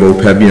history of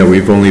OPEB,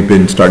 we've only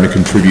been starting to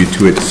contribute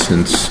to it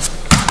since,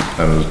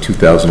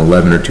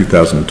 2011 or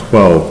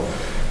 2012.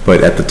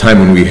 But at the time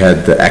when we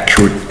had the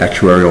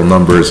actuarial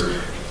numbers,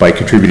 by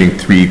contributing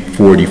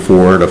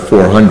 344 to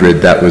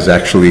 400, that was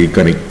actually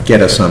going to get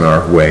us on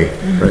our way.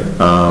 Right.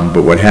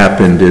 But what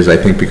happened is, I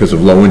think because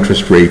of low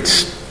interest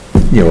rates,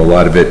 a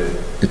lot of it's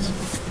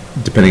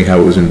depending how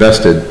it was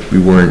invested, we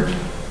weren't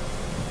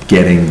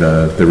getting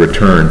the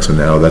return. So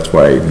now that's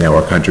why now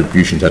our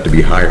contributions have to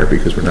be higher,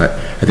 because we're not,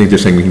 I think they're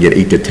saying we can get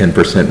 8 to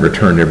 10%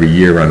 return every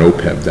year on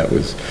OPEB. That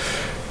was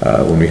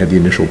when we had the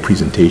initial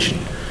presentation.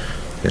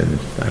 And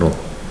I don't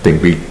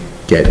think we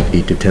get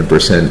 8 to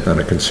 10% on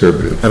a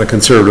conservative. On a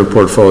conservative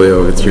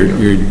portfolio,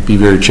 you'd be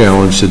very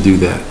challenged to do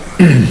that.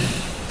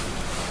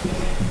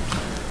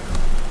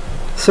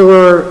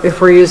 So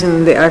if we're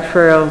using the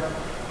actuarial,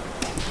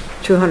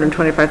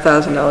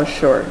 $225,000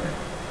 short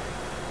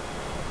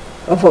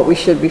of what we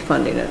should be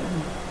funding it.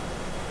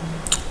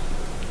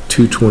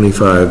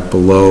 225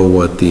 below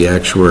what the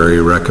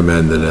actuary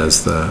recommended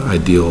as the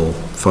ideal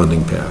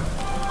funding path.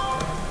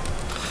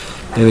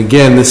 And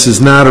again, this is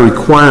not a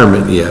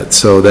requirement yet,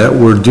 so that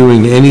we're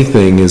doing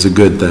anything is a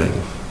good thing.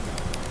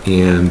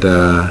 And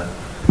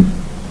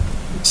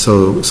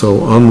so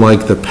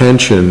unlike the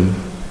pension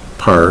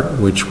part,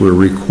 which we're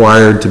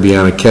required to be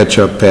on a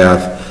catch-up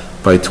path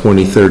by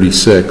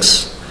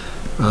 2036.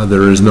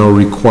 There is no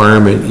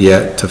requirement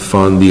yet to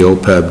fund the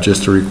OPEB,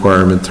 just a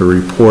requirement to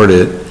report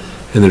it,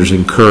 and there's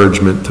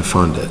encouragement to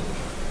fund it.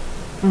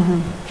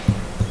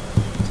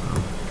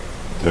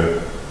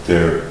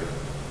 Their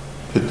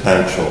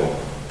potentially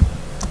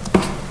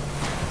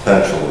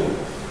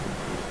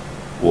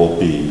will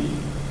be,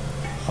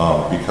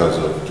 because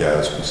of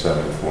GASB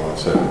 74 and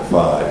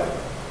 75,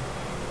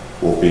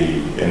 will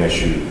be an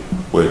issue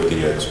with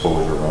the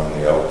exposure on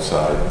the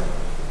outside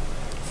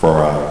for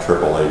our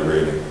AAA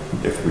rating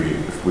if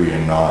we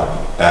are not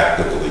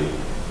actively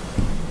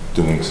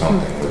doing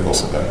something with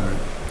OPEB.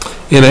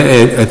 And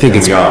I think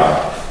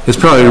it's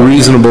probably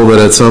reasonable that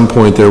at some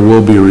point there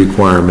will be a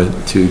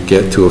requirement to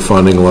get to a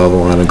funding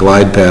level on a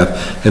glide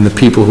path, and the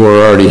people who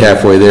are already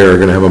halfway there are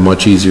going to have a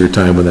much easier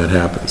time when that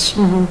happens.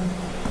 Well,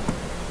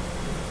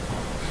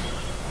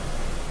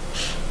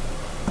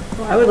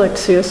 I would like to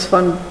see us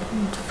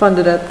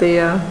funded at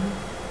the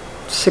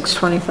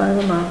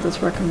 625 amount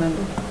that's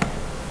recommended.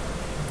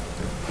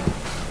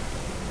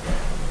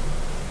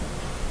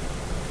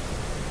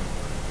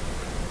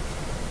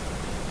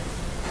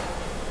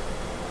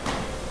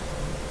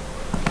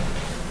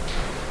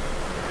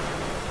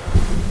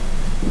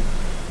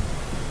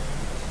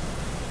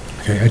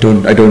 Okay, I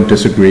don't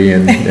disagree,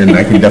 and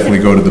I can definitely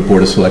go to the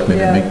Board of Selectmen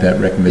and make that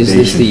recommendation.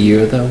 Is this the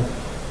year, though?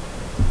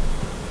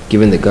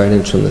 Given the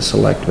guidance from the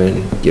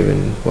selectmen,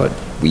 given what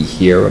we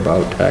hear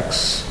about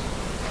tax,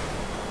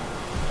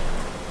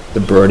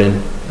 the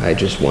burden, I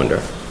just wonder.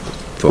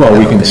 Well,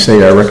 we can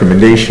say our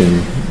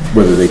recommendation,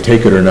 whether they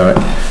take it or not,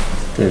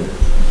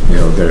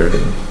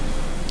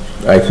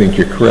 I think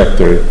you're correct,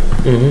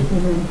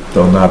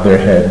 they'll nod their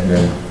head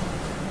and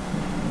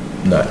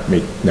not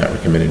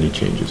recommend any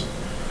changes.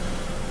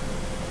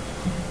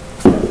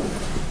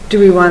 Do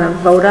we want to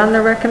vote on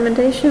the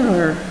recommendation,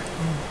 or,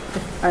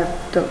 I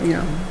don't,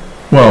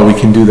 Well, we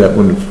can do that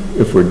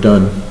if we're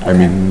done, I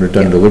mean, we're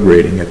done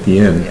deliberating at the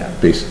end,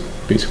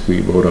 basically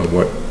vote on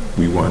what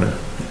we want to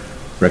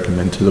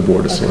recommend to the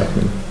Board of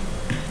Selectmen.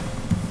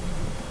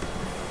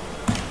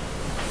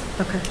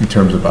 Okay. In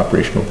terms of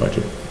operational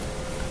budget.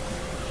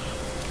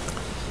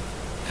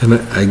 And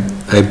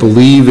I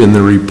believe in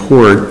the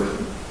report,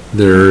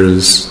 there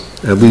is,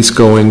 at least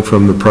going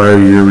from the prior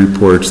year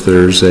reports,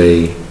 there's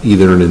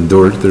either an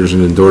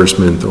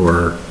endorsement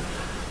or,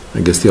 I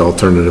guess, the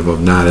alternative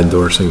of not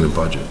endorsing the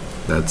budget.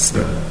 That's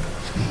the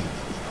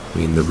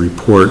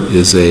report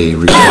is a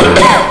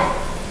requirement.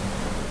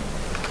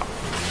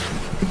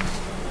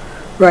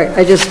 Right,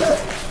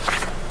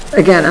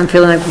 again, I'm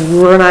feeling like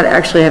we're not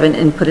actually having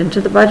input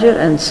into the budget,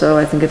 and so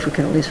I think if we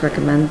can at least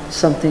recommend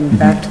something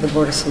back to the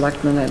Board of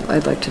Selectmen,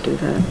 I'd like to do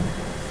that.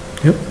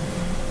 Yep.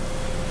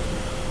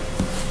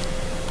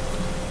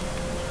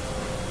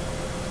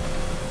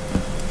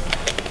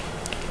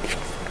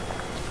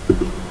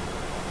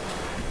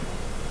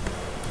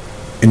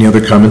 Any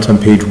other comments on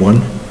page 1?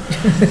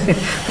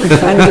 We're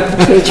trying to get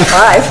to page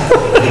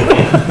 5.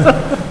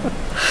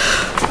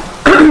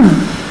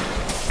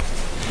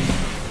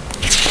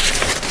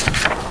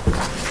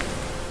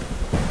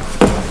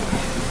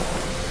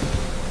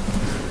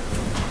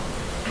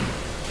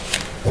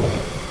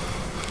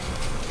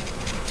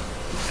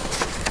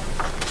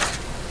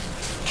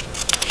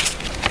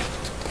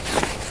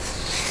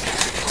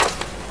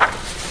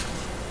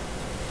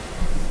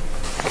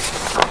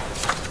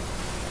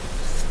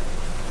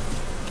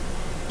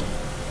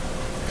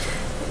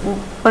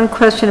 One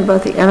question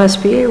about the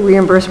MSBA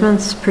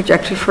reimbursements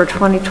projected for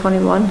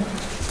 2021.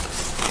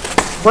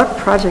 What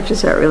project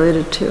is that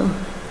related to?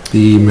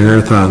 The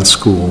Marathon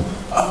School.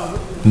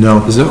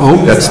 No. Is it?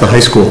 That's the high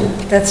school.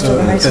 That's still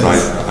the high school.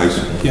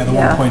 Yeah, the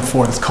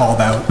 1.4 that's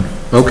called out.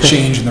 Okay.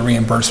 Change in the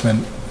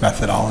reimbursement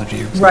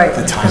methodology. Right,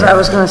 the because I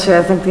was going to say,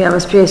 I think the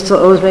MSBA still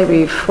owes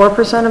maybe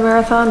 4% of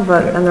Marathon,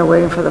 and they're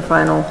waiting for the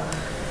final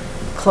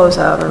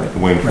closeout.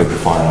 Waiting for the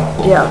final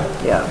close.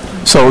 Yeah.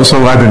 So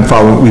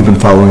we've been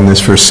following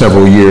this for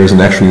several years, and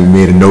actually we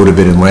made a note of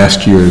it in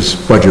last year's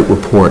budget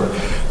report,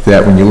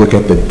 that when you look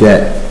at the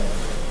debt,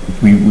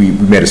 we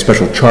made a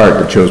special chart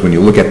that shows when you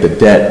look at the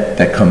debt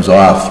that comes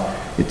off,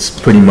 it's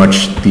pretty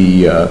much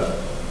the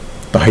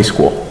high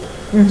school.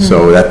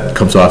 So that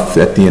comes off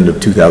at the end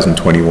of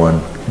 2021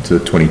 to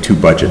the 22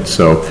 budget.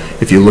 So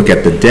if you look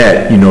at the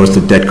debt, you notice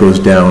the debt goes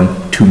down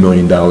 $2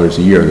 million a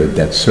year, the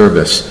debt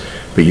service,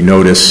 but you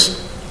notice,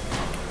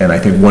 and I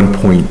think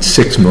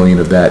 1.6 million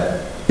of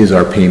that is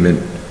our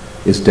payment,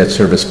 is debt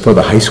service for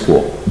the high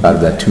school out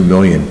of that 2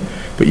 million.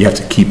 But you have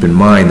to keep in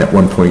mind that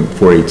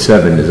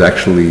 1.487 is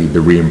actually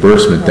the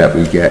reimbursement that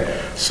we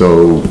get.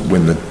 So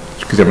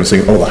because everyone's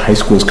saying, oh, the high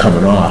school's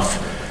coming off,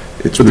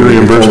 it's But the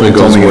reimbursement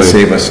goes only going to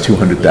away. save us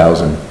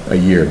 $200,000 a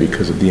year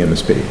because of the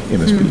MSB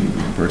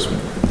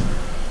reimbursement.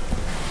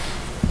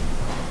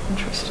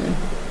 Interesting.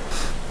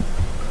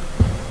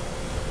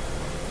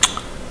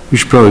 We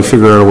should probably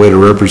figure out a way to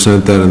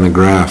represent that in the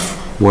graph.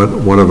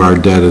 What of our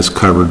debt is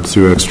covered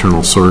through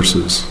external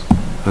sources?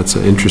 That's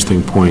an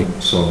interesting point.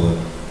 So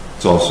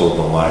it's also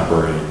the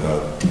library,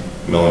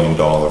 $1 million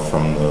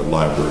from the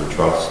library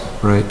trust.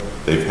 Right.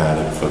 They've had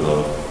it for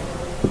the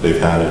but they've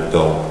had it,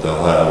 they'll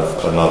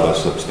have another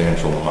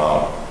substantial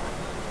amount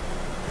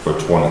for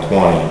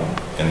 2020,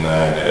 and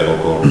then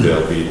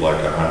there'll be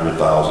like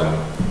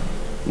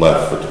 100,000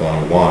 left for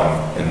 21,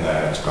 and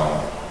then it's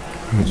gone.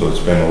 So it's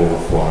been over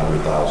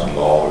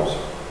 $400,000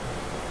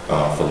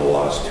 for the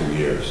last 2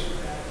 years,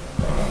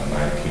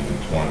 19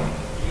 and 20.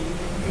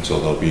 And so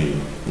there'll be,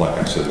 like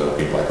I said, there'll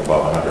be like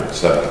about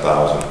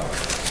 107,000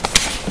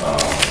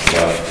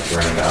 left to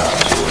bring down.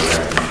 So we're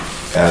going to be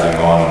adding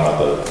on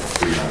another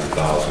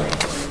 300,000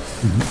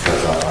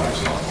 because that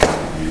money's not going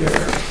to be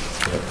there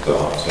to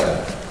offset.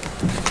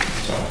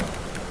 So.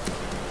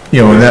 You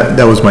know, and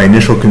that was my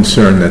initial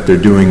concern, that they're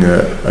doing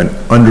an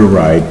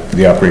underride to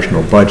the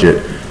operational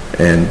budget.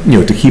 And, you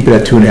know, to keep it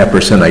at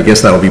 2.5%, I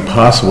guess that'll be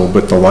possible,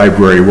 but the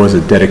library was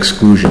a debt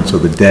exclusion, so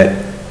the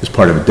debt is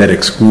part of a debt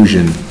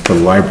exclusion for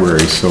the library,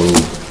 so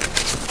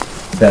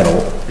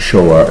that'll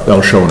show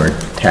in our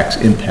tax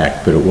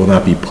impact, but it will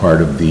not be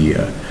part of the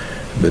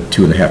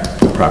 2.5,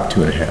 the Prop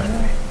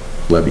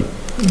 2.5 levy.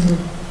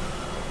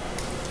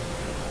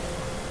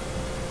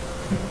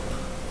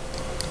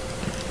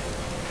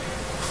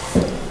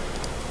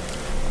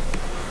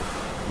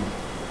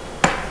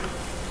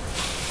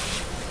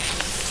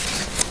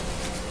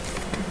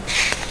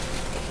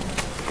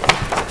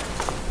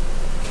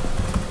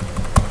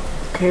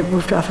 Okay,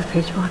 moved off of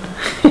page 1.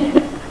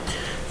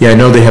 Yeah, I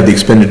know they have the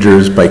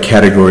expenditures by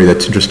category,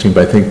 that's interesting,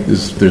 but I think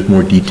there's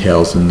more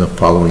details in the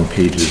following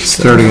pages.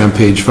 Starting on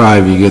page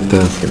 5, you get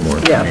More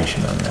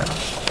information on that.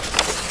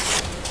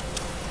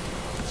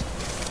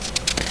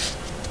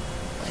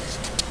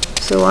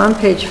 So on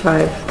page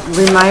 5,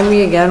 remind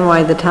me again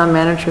why the town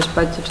manager's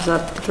budget is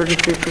up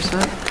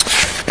 33%?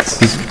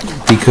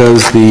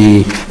 because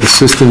the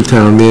assistant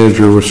town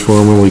manager was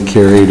formerly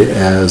carried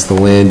as the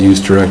land use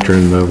director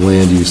in the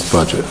land use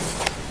budget.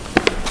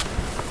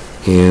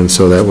 And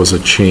so that was a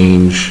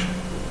change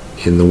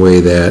in the way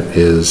that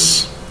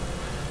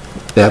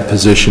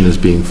position is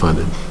being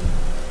funded.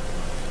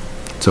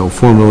 So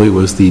formerly it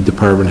was the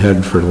department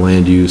head for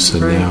land use,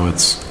 and Right. now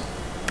it's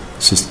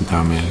assistant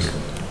town manager.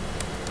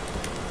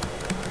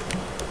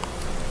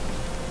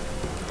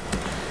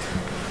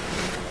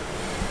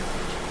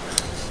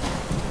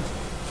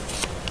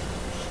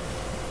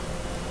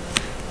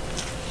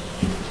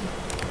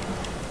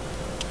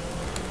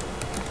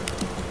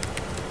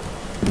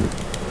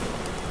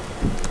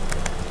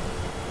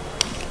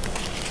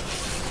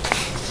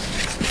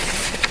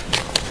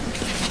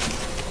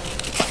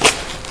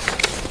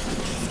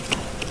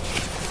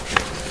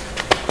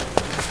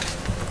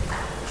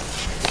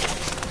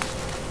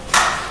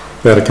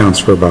 That accounts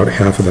for about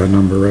half of that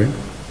number, right?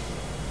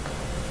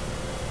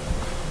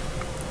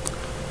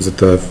 Is it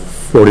the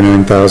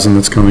 49,000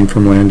 that's coming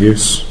from land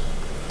use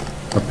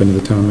up into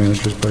the town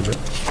manager's budget?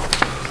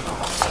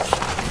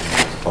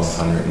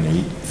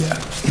 108. Yeah.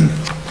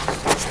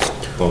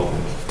 Well,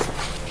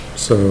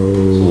 So,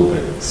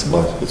 it's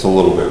a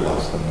little bit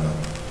less than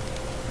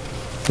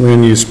that.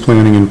 land use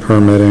planning and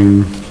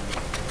permitting,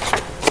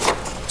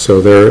 so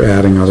they're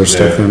adding other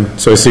stuff in.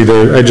 So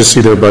I just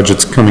see their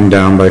budget's coming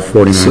down by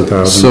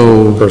 49,000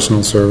 So- for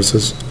personal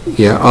services.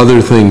 Yeah,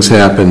 other things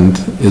happened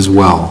as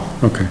well,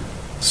 Okay,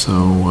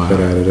 so, that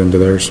added into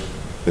theirs.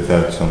 They've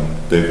had some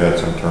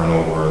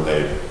turnover,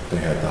 they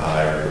had to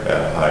hire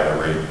at a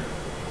higher rate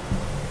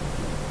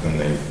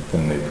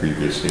than they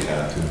previously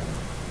had to.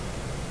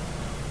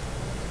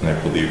 And I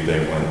believe they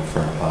went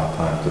from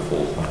part-time to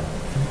full-time.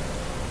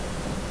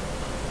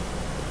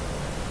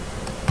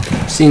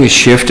 Seeing a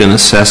shift in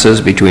assessors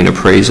between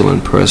appraisal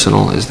and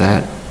personal, is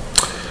that?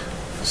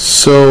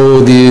 so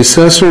the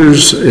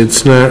assessors,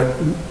 it's not,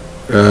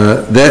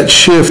 that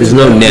shift. There's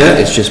no net, that-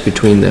 it's just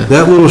between the,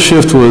 That little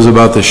shift was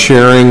about the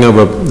sharing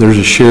of there's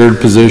a shared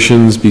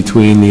positions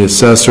between the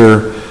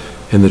assessor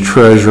and the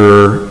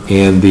treasurer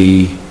and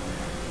the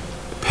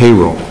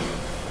payroll.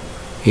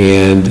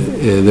 And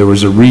there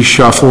was a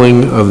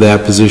reshuffling of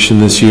that position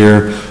this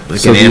year. Like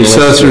So an the analyst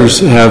or- assessors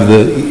have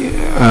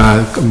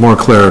the, more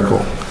clerical.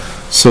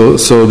 So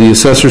the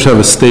assessors have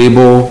a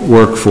stable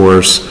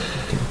workforce.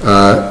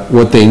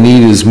 What they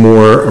need is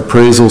more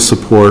appraisal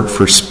support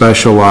for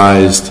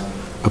specialized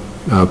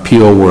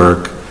appeal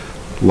work,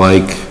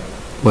 like,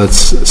 let's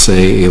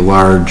say, a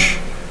large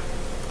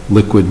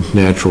liquid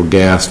natural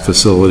gas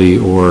facility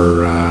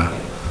or a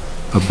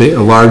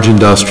large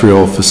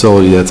industrial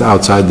facility that's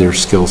outside their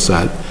skill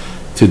set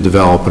to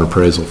develop an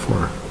appraisal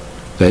for.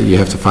 That you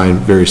have to find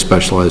very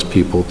specialized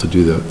people to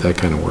do that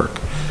kind of work.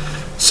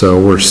 So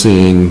we're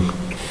seeing,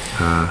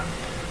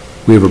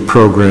 we have a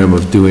program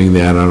of doing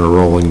that on a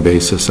rolling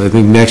basis. I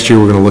think next year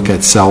we're going to look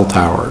at cell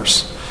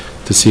towers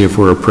to see if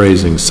we're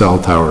appraising cell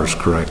towers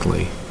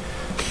correctly.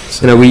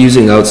 and are we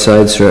using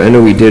outside, I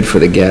know we did for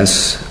the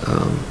gas,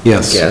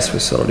 Yes. gas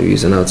facility, we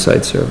use an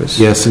outside service.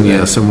 Yes and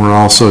yes, and we're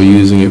also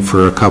using it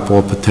for a couple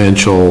of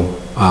potential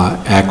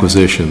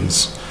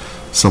acquisitions,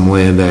 some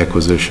land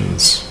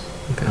acquisitions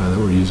that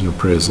we're using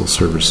appraisal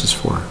services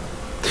for.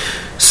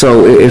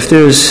 So if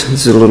there's,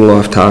 this is a little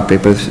off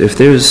topic, but if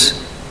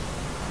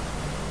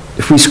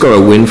we score a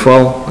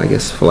windfall, I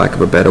guess for lack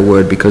of a better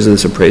word, because of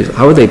this appraisal,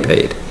 how are they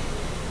paid?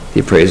 the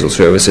appraisal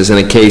services. In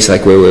a case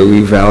like where we're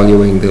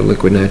revaluing the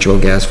liquid natural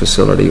gas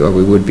facility, or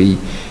we would be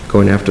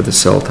going after the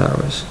cell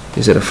towers?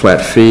 Is it a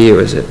flat fee, or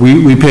is it?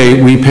 We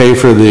pay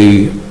for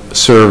the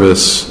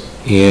service,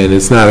 and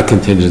it's not a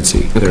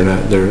contingency.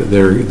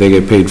 They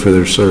get paid for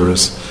their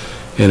service.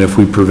 And if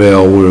we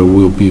prevail,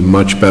 we'll be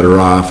much better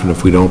off, and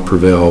if we don't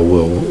prevail,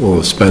 we'll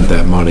have spent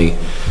that money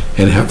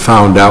and have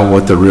found out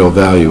what the real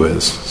value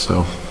is,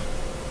 so.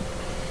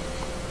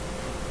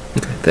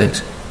 Okay,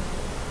 thanks.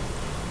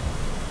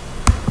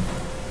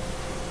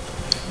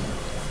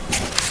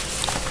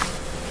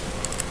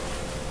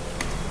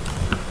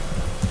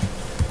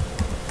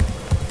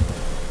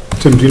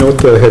 Tim, do you know what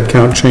the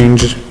headcount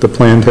change, the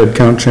planned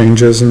headcount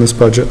change is in this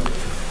budget?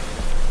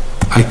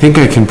 I think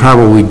I can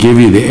probably give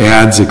you the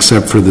ads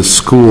except for the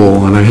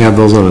school, and I have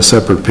those on a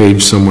separate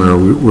page somewhere.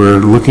 We're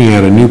looking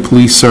at a new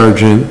police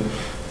sergeant,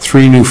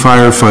 3 new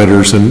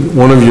firefighters, and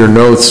one of your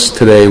notes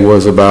today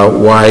was about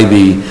why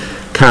the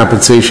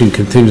compensation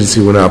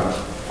contingency went up.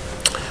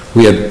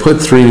 We had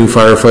put 3 new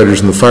firefighters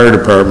in the fire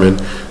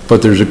department,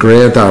 but there's a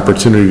grant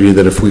opportunity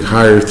that if we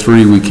hire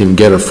 3, we can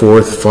get a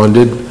 4th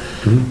funded.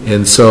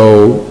 And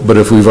so, but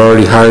if we've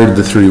already hired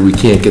the 3, we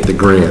can't get the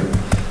grant.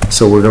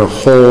 So we're going to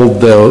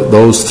hold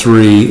those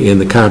 3 in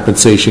the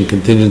compensation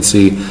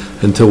contingency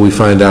until we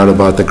find out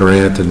about the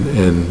grant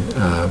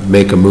and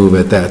make a move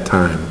at that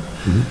time.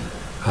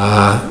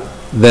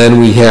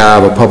 Then we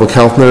have a public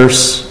health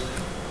nurse.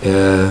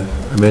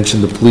 I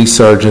mentioned the police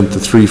sergeant, the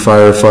 3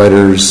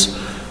 firefighters.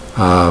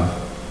 Half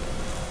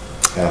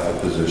a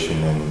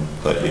position in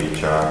the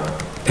HR.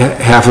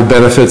 Half a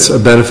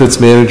benefits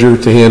manager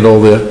to handle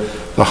the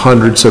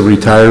hundreds of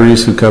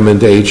retirees who come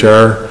into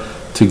HR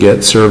to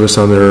get service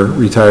on their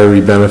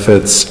retiree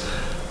benefits,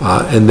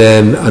 and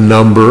then a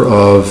number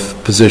of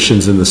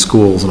positions in the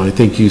schools. And I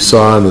think you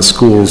saw in the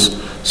schools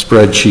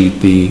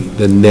spreadsheet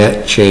the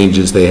net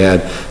changes they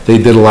had. They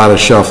did a lot of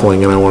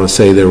shuffling, and I want to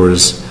say there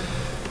was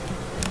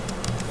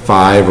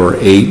 5 or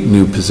 8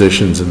 new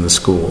positions in the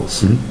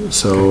schools.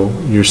 So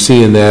you're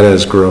seeing that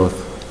as growth.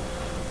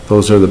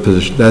 Those are the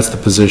position. That's the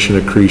position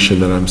accretion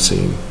that I'm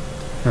seeing.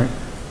 All right.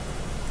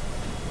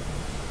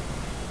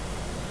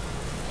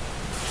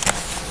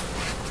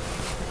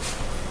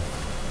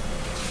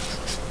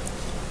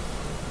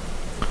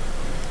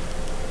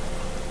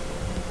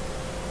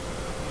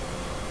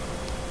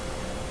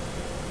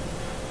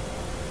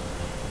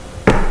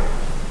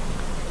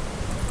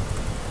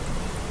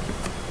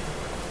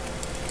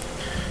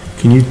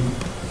 Can you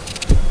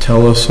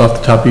tell us off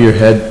the top of your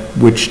head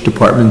which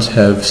departments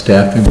have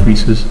staff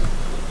increases?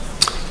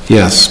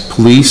 Yes,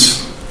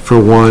 police for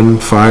 1,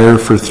 fire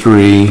for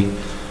 3,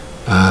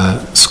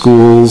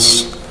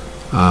 schools,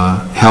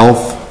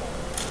 health,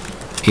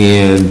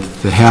 and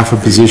the half a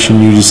position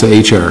you just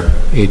said,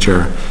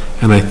 HR.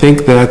 And I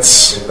think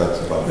that's, That's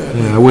about it.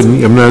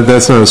 yeah,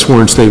 that's not a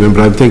sworn statement,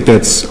 but I think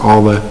that's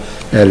all the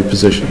added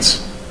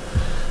positions.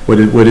 What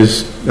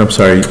is, I'm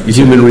sorry,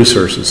 Human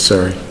resources,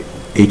 sorry.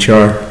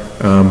 HR,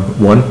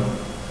 1,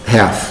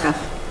 Half.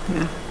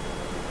 Yeah.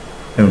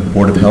 and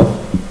Board of Health?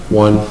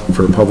 1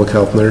 for a public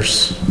health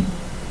nurse,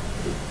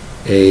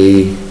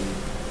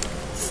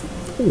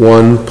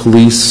 1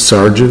 police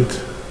sergeant,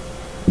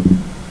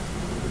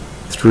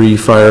 3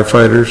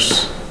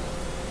 firefighters,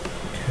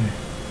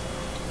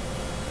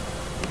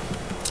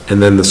 and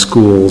then the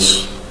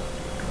schools.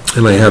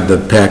 And I have the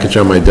package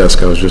on my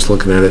desk, I was just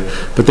looking at it.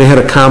 But they had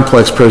a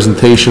complex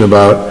presentation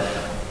about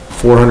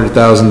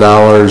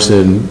 $400,000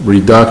 in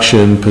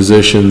reduction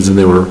positions, and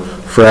they were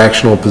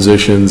fractional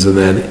positions, and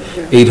then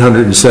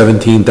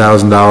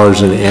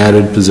 $817,000 in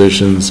added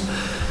positions.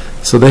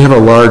 So they have a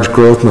large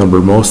growth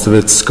number. Most of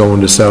it's going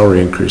to salary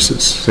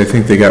increases. So I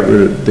think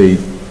they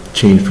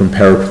changed from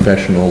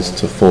paraprofessionals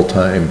to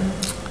full-time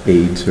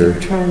aides, or?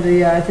 Trying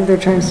to, I think they're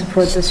trying to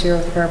support this year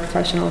with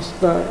paraprofessionals,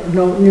 the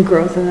new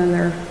growth, and then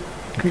they're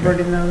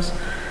converting those.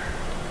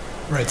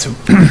 Right, so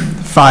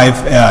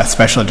 5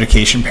 special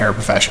education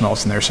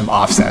paraprofessionals, and there's some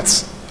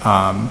offsets.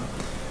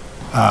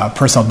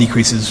 Personnel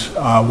decreases,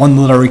 1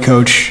 literary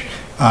coach,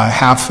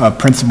 half a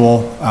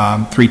principal,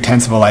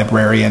 3/10 of a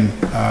librarian,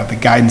 the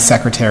guidance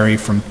secretary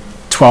from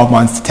 12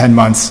 months to 10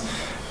 months,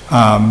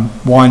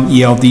 1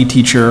 ELD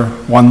teacher,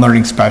 1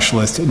 learning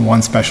specialist, and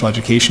 1 special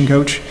education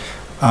coach.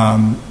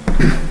 And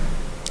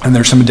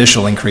there's some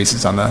additional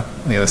increases on the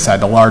other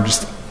side. The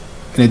largest,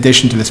 in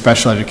addition to the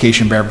special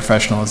education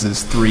paraprofessionals,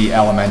 is 3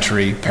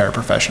 elementary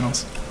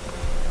paraprofessionals.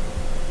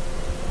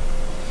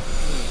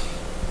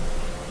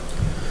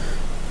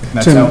 And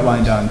that's Tim.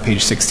 outlined on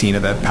page 16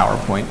 of the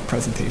PowerPoint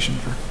presentation.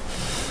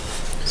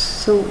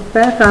 So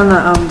back on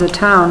the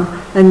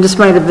town, and this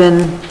might have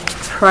been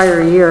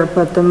prior year,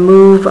 but the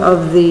move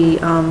of the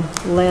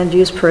land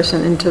use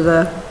person into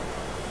the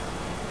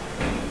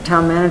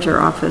town manager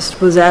office,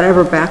 was that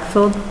ever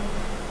backfilled?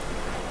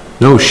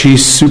 No, she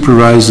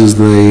supervises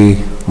the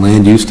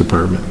land use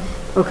department.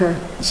 Okay.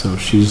 So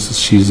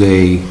she's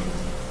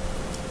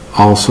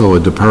also a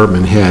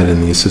department head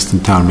and the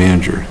assistant town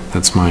manager.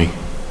 That's my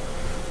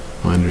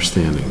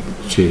understanding.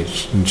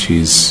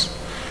 She's,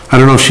 I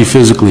don't know if she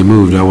physically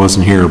moved, I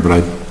wasn't here,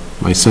 but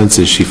My sense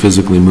is she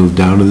physically moved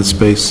down to the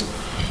space.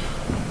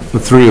 The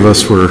three of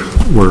us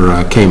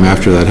came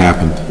after that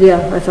happened. Yeah,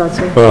 I thought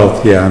so.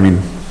 Well, yeah, I mean,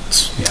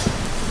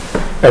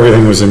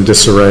 everything was in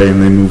disarray,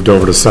 and they moved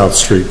over to South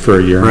Street for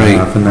a year and a Right,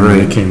 half, and then when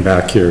right. they came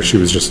back here, she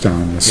was just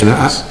down in this And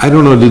space. I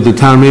don't know, did the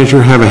town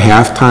manager have a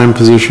half-time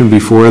position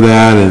before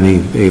that,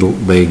 and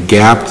they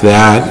gapped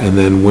that and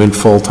then went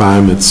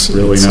full-time? It's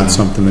Really not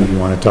something that you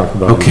want to talk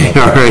about. Okay,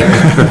 all right,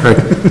 all right.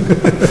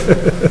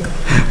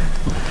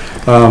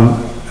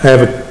 I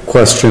have a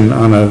question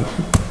on a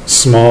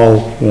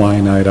small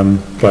line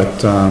item,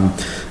 but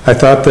I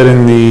thought that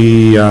in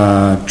the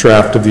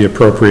draft of the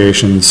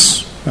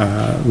appropriations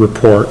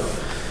report,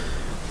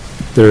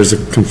 there's a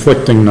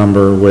conflicting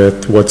number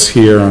with what's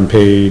here on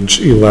page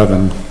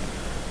 11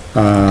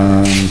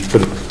 for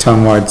the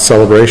townwide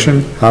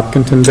celebration,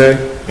 Hopkinton Day.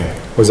 Yeah.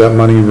 Was that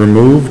money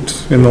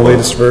removed in the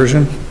latest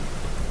version?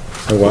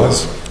 It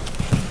was?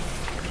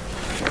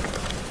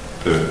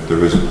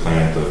 There is a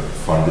plan to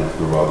fund it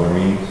through other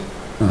means.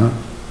 Uh-huh.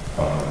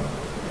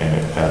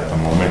 And at the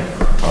moment,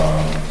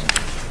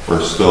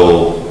 we're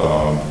still,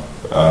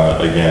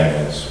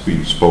 again, as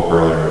we spoke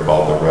earlier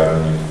about the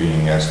revenues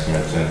being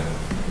estimates and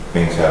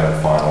things haven't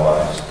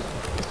finalized.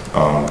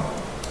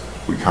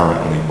 We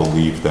currently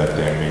believe that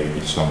there may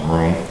be some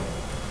room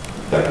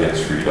that gets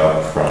freed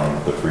up from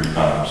the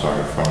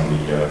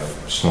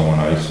snow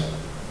and ice.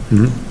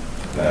 Mhm.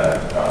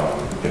 That,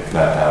 if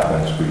that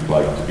happens, we'd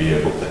like to be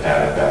able to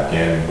add it back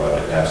in, but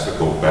it has to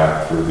go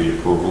back through the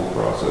approval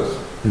process.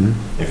 Mhm.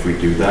 If we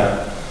do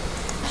that,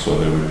 so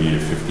there would be a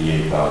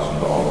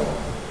 $58,000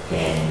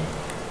 gain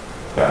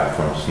back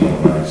from snow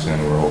and ice,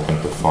 and we're hoping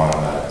to fund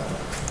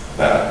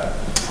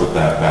put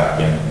that back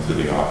into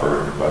the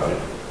operating budget.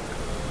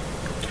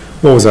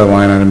 What was that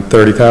line item,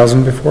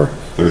 30,000 before?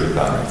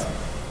 30,000,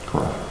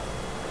 correct.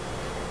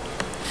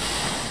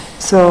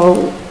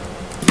 So,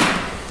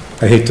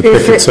 I hate to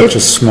If pick at it- such a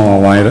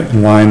small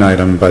line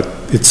item, but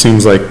it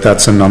seems like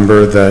that's a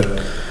number that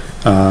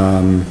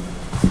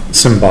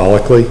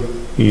symbolically,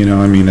 you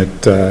know, I mean,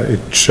 it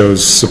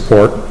shows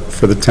support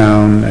for the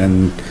town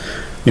and,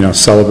 you know,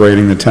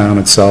 celebrating the town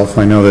itself.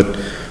 I know that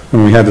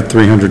when we had the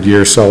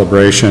 300-year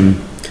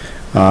celebration,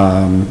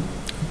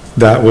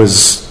 that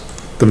was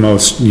the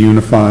most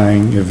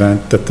unifying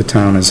event that the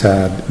town has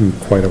had in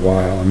quite a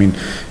while. I mean,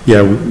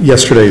 yeah,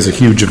 yesterday is a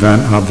huge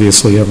event,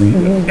 obviously, every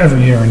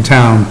year in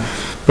town,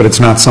 but it's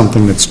not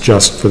something that's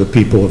just for the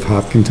people of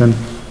Hopkinton.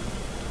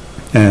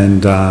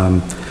 And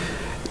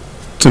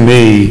to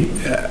me,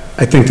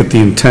 I think that the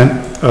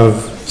intent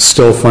of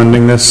still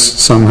funding this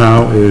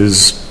somehow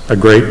is a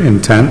great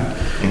intent,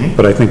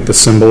 but I think the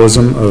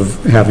symbolism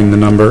of having the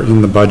number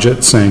in the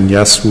budget saying,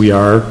 yes, we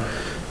are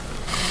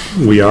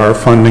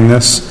funding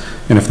this,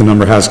 and if the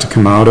number has to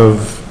come out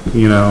of,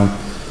 you know,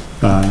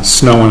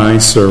 snow and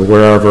ice or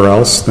wherever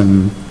else,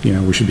 then, you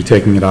know, we should be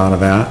taking it out of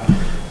that.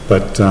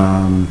 But,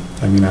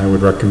 I mean, I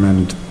would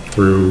recommend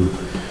through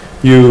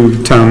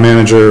you, town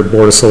manager,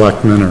 board of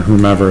selectmen, or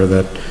whomever,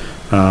 that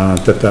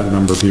that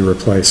number be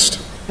replaced.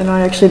 and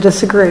I actually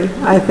disagree.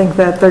 I think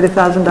that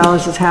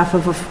 $30,000 is half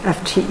of a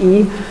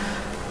FTE.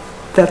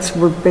 That's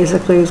where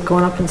basically is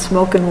going up in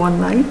smoke in one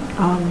night.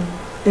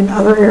 In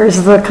other areas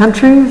of the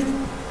country,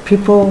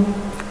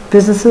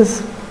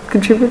 businesses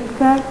contribute to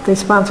that. They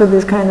sponsor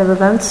these kind of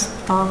events,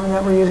 and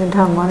that we're using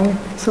town money,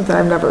 something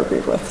I've never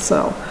agreed with.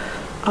 So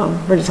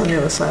we're just on the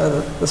other side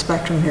of the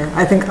spectrum here.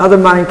 I think other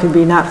money could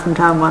be not from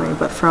town money,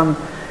 but from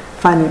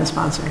finding a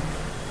sponsor.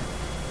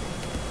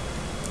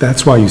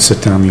 That's why you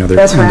sit down the other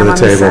That's why end of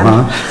the I'm on this table,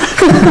 end.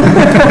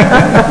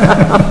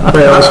 huh?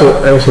 But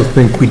I also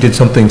think we did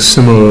something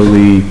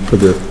similarly for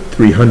the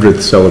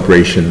 300th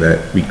celebration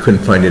that we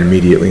couldn't find it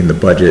immediately in the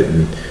budget,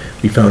 and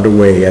we found a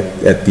way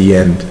at the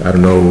end. I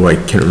don't know, I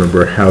can't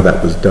remember how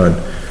that was done,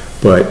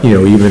 but, you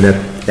know, even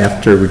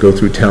after we go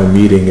through town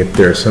meeting, if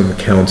there are some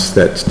accounts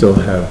that still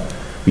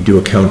we do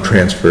account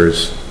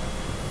transfers,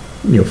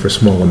 you know, for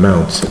small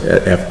amounts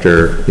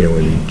after, you know,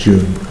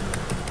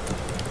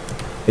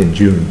 in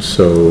June,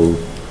 so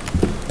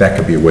that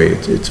could be a way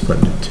it's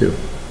funded too.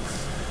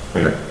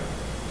 Right.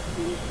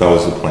 That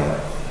was the plan.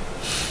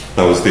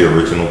 That was the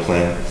original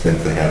plan,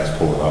 since they had to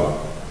pull it out.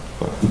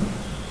 But-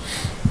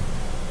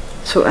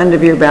 So end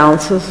of year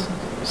balances,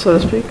 so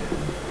to speak?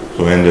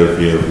 So end of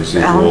year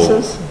residual.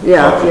 Balances?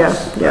 Yeah,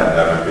 budgets yeah.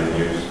 That haven't been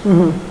used.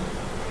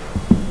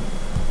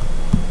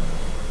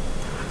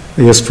 I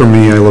guess for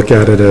me, I look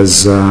at it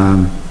as,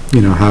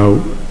 you know, how,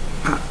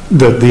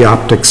 the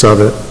optics of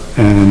it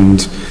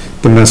and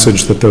the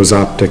message that those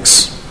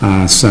optics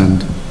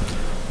send.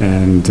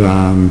 And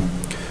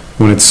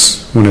when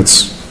it's,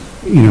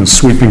 you know,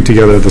 sweeping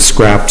together the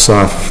scraps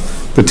off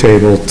the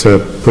table to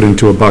put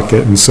into a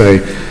bucket and say,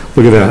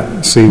 look at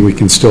that, see, we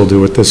can still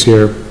do it this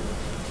year.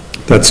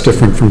 That's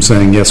different from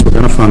saying, yes, we're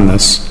going to fund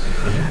this.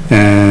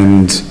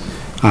 And,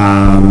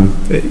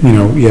 you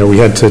know, yeah, we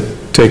had to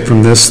take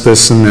from this,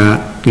 and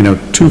that, you know,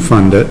 to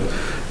fund it.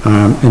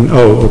 And,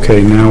 oh,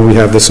 okay, now we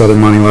have this other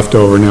money left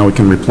over, now we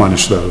can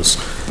replenish those.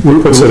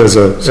 Puts it as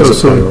a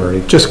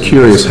priority. Just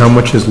curious, how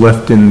much is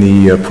left in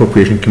the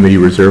Appropriation Committee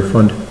Reserve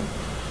Fund?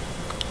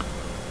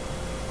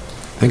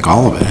 think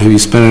all of it. Have you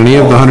spent any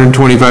of the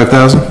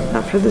 125,000?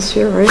 Not for this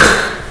year, right?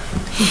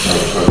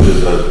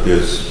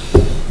 There's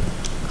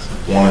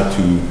one or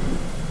two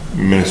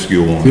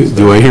minuscule ones.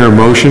 Do I hear a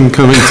motion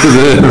coming to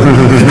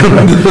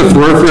the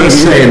forefront?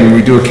 Just saying, when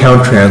we do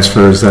account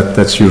transfers,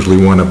 that's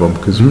usually one of them,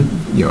 because,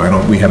 you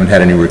know, we haven't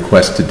had any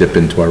requests to dip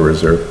into our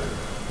reserve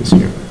this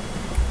year.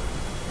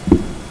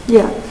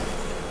 Yeah.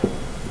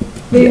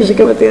 They usually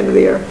come at the end of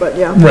the year, but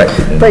yeah.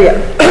 Right. But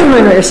yeah, I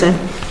know what you're saying.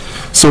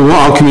 So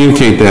I'll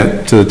communicate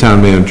that to the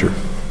town manager,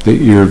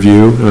 your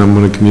view, and I'm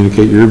going to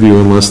communicate your view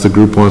unless the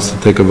group wants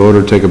to take a vote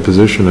or take a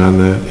position on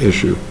that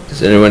issue.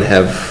 Does anyone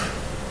have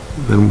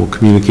Then we'll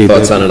communicate that.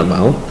 thoughts on an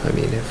amount? I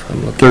mean, if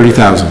I'm looking.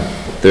 30,000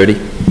 30?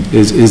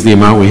 is the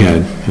amount we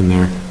had in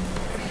there.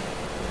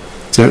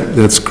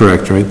 That's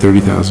correct, right?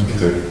 30,000?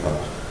 30,000.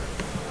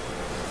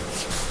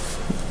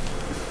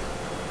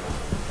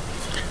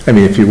 I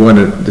mean, if you want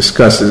to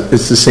discuss,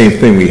 it's the same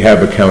thing, we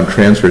have account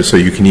transfers, so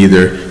you can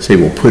either say,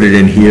 we'll put it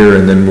in here,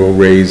 and then we'll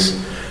raise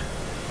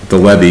the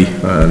levy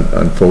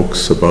on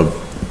folks above,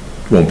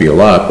 won't be a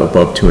lot,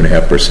 above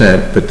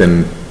 2.5%, but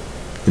then,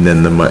 and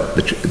then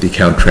the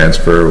account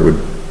transfer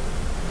would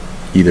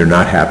either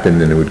not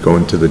happen, and it would go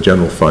into the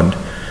general fund,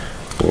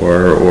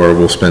 or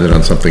we'll spend it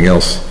on something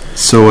else.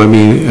 So, I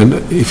mean, and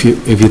if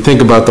you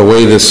think about the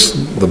way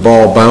the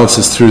ball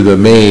bounces through the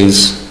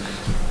maze,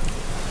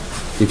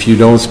 if you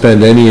don't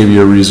spend any of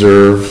your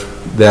reserve,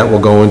 that will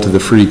go into the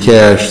free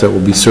cash that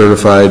will be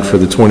certified for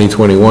the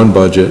 2021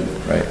 budget.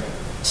 Right.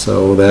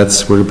 So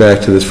we're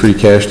back to this free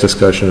cash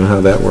discussion and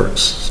how that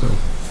works, so.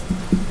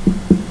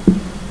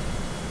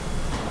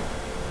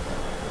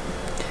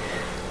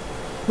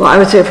 Well, I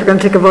would say if we're going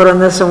to take a vote on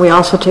this, and we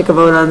also take a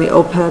vote on the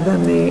OPEB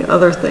and the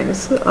other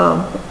things,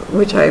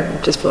 which I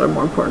just feel are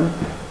more important,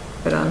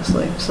 quite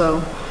honestly,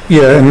 so.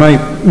 Yeah, and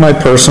my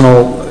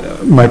personal,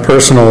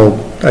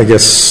 I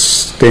guess,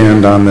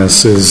 stand on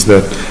this is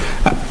that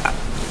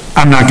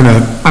I'm not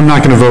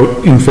gonna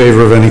vote in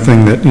favor of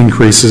anything that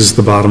increases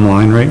the bottom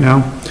line right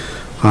now.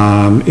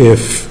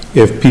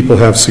 If people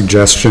have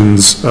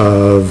suggestions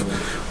of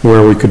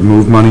where we could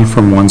move money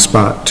from one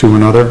spot to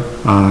another,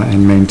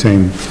 and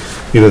maintain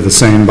either the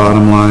same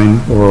bottom line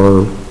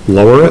or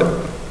lower it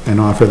and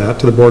offer that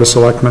to the Board of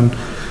Selectmen,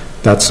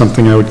 that's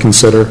something I would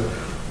consider.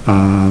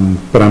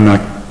 But I'm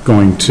not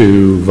going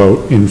to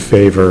vote in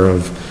favor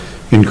of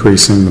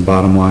increasing the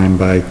bottom line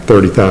by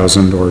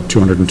 30,000 or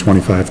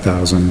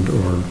 225,000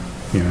 or,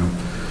 you know,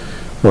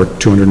 or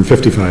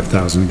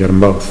 255,000, get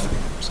them both,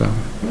 so.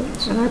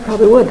 And I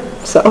probably would,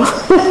 so.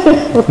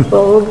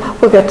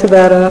 We'll get to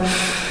that,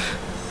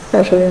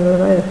 actually, the end of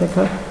the night, I think,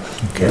 huh?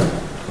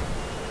 Okay.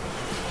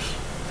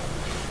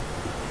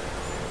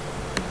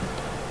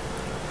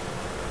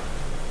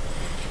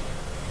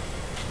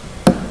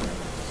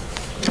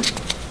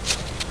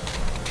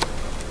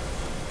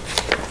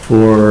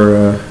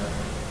 For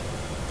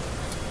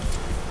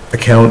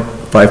account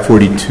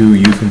 542,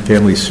 Youth and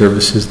Family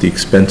Services, the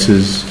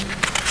expenses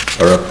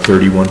are up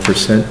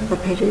 31%.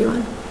 What page are you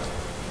on?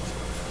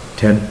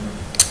 10.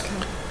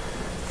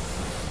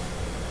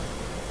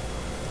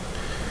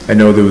 I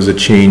know there was a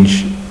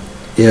change.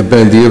 Yeah,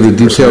 Ben, do you have the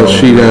detailed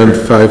sheet on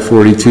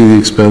 542, the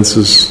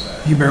expenses?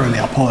 You bear with me,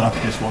 I'll pull it up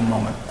in just one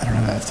moment. I don't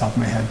have that off the top of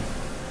my head.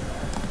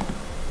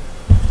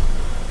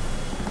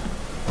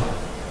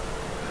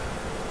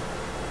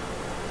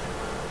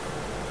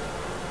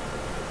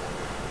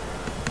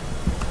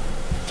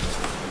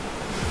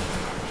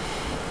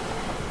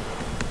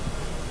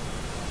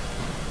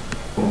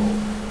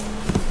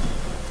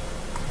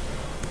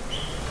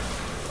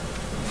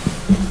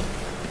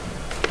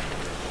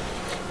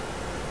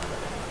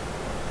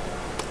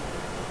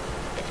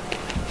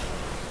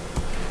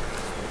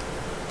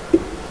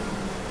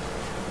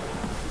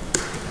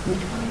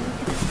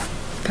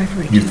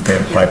 Youth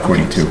Fam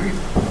 542.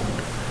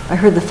 I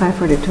heard the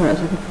 542, and I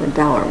was looking for a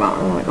dollar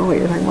amount. I'm like, oh, wait,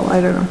 you're talking about,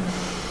 I don't know.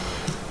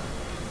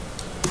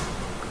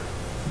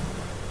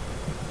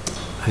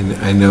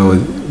 I know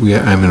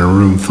I'm in a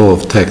room full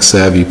of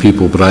tech-savvy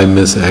people, but I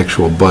miss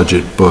actual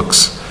budget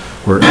books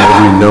where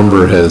every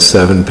number has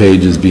 7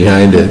 pages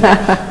behind it,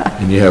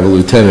 and you have a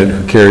lieutenant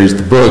who carries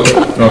the book.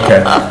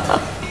 Okay.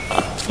 Oh.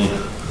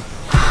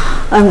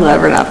 I'm glad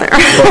we're not there.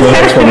 Well, the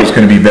next one is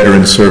going to be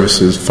Veteran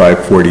Services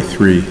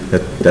 543.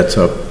 That's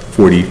up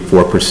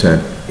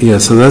 44%. Yeah,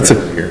 so that's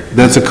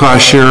a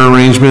cost share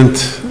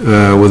arrangement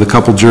with a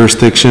couple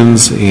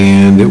jurisdictions,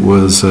 and it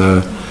was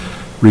a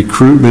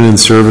recruitment and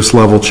service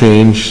level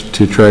change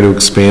to try to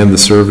expand the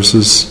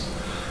services.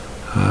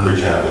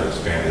 Which have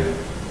expanded.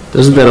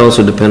 Doesn't that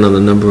also depend on the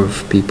number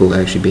of people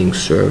actually being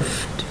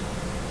served?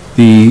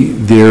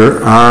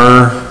 There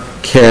are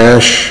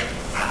cash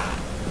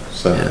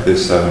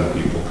There's 7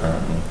 people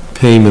currently.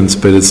 payments,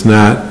 but it's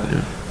not,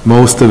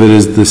 most of it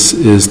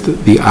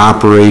is the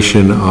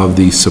operation of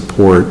the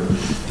support,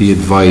 the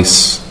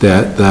advice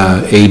that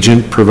the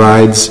agent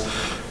provides,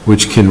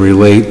 which can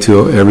relate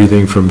to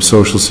everything from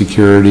Social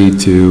Security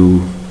to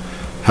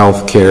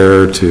health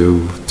care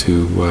to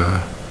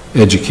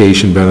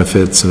education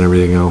benefits and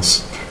everything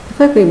else. If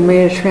feel like we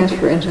made a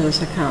transfer into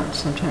this account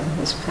sometime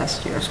this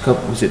past year.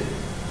 Was it,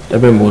 I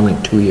remember one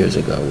like 2 years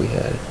ago we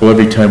had. Well,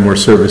 every time we're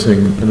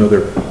servicing another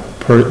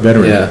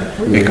veteran,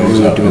 Yeah. it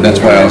goes up. And that's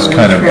why I was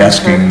kind of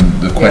asking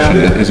the question,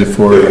 Yeah. is it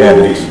for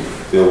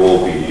There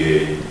will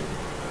be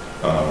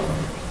a,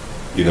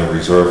 either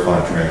reserve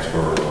fund transfer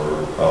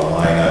or a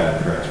line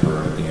item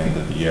transfer at the end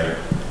of the year.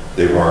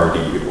 They've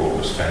already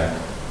overspent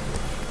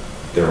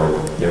their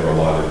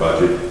allotted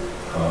budget.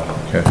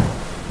 Okay.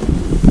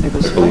 I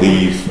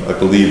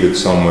believe it's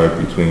somewhere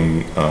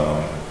between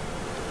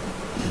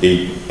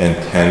 8 and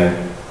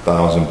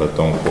 10,000, but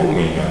don't quote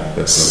me,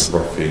 that's a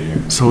rough figure.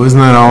 So isn't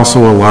that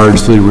also a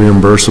largely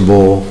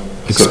reimbursable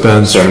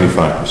expense?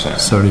 75%.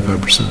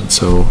 75%.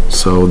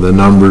 So the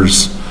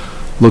numbers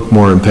look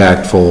more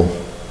impactful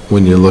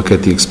when you look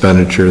at the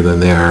expenditure than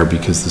they are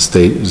because the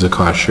state is a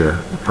cost share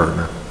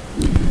partner.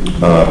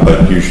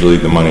 But usually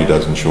the money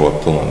doesn't show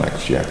up till the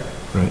next year.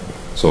 Right.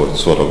 So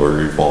it's sort of a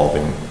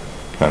revolving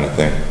kind of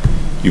thing.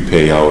 You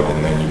pay out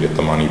and then you get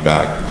the money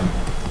back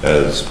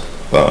as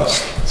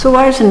bust. So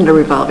why isn't it a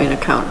revolving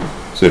account?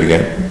 Say it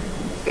again?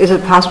 Is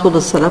it possible to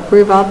set up a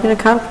revolving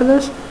account for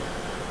this?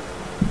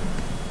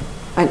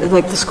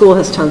 Like the school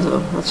has tons of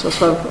them, that's just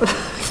what.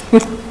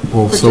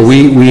 Well, so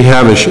we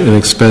have an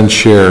expense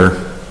share.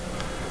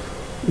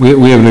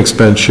 We have an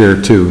expense share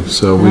too,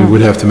 so we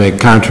would have to make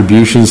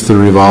contributions to the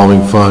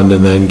revolving fund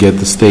and then get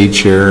the state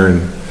share,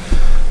 and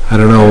I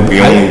don't know.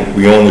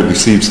 We only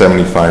receive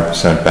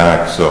 75%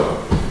 back, so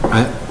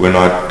we're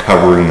not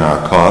covering our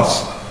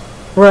costs.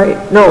 Right,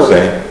 no.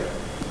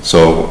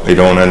 So I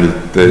don't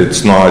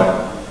it's not.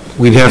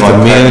 We'd have to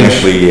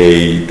manage.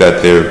 Technically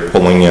that they're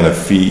pulling in a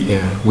fee.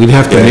 Yeah, we'd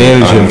have to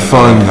manage and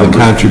fund the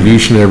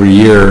contribution every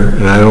year,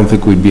 and I don't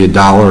think we'd be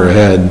 $1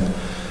 ahead.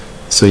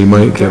 So you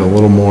might get a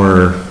little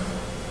more,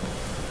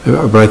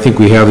 but I think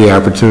we have the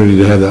opportunity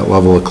to have that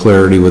level of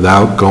clarity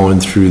without going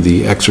through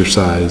the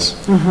exercise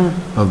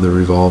of the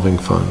revolving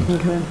fund.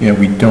 Okay. Yeah,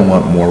 we don't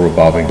want more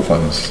revolving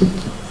funds.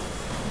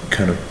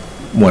 Kind of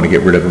want to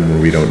get rid of them when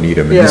we don't need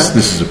them. And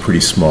this is a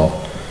pretty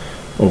small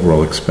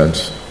overall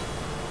expense.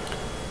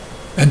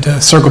 And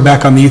to circle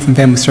back on the Youth and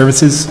Family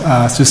Services,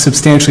 so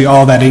substantially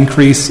all that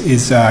increase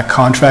is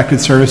contracted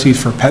services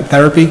for pet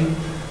therapy.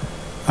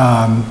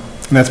 And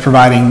that's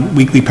providing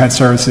weekly pet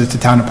services to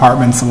town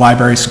departments, the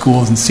library,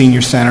 schools, and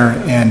senior center,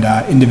 and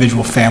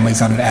individual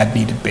families on an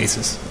as-needed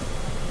basis.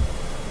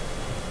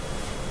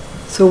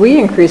 So we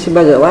increased the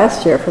budget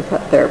last year for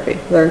pet therapy.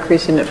 They're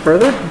increasing it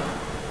further?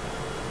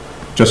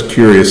 Just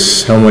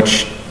curious, how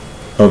much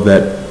of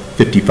that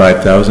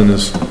 55,000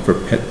 is for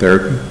pet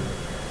therapy?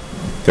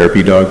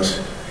 Therapy dogs,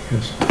 I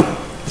guess?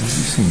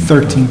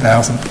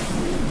 13,000. Yeah,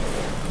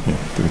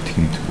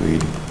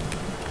 13,280.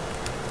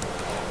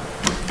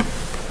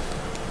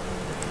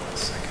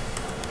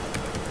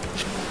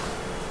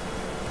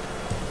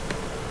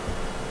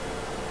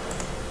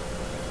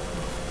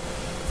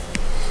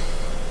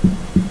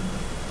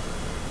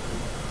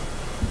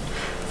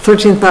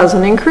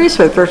 $13,000 increase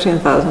or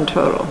 13,000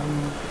 total?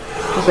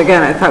 Because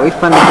again, I thought we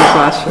funded this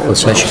last year.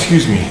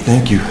 Excuse me,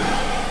 thank you.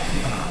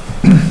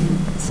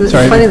 So it's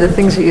Sorry. funny the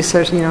things that you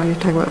said, you know, you're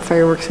talking about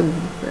fireworks and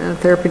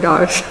therapy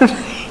dogs.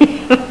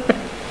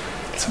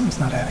 Something's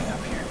not adding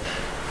up here.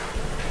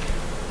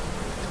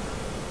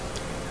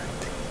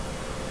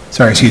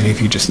 Sorry, excuse me,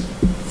 if you just,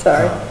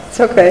 Sorry, it's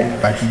okay.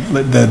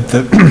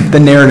 the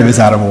narrative is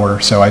out of order,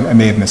 so I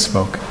may have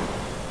misspoke.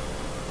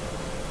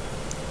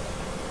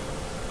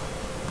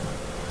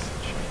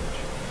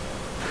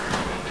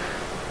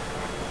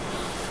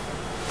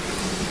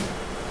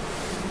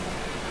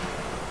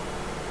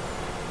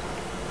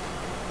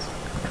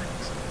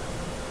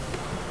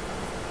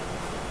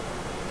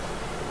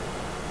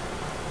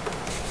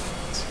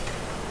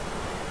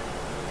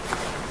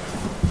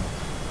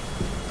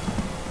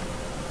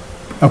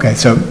 Okay,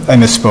 so I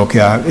misspoke.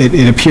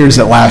 It appears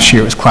that last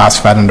year it was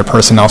classified under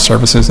personnel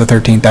services, the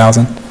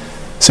 13,000.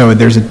 So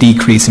there's a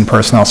decrease in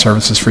personnel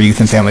services for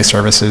youth and family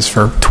services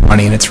for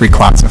 20, and it's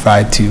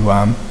reclassified to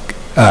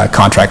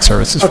contract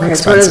services for Okay,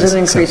 so expenses. it is an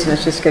increase and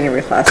it's just getting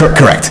reclassified?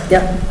 Correct.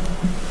 Yep.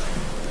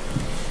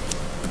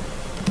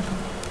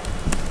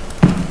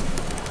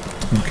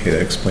 Okay,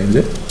 that explains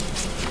it.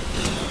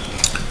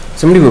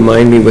 Somebody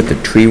remind me what the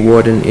tree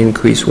warden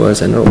increase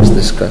was? I know it was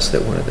discussed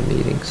at one of the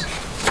meetings.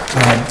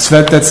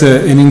 So that's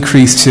an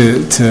increase to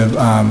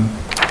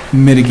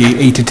mitigate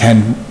 8 to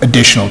 10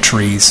 additional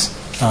trees.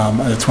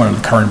 That's one of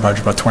the current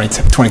budget, about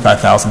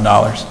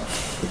 $25,000.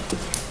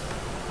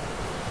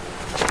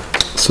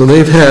 So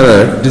they've had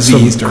a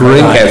Diseased or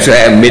great,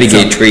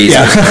 Mitigate trees.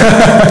 they've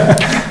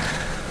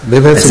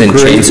had As some in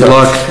great chainsaw?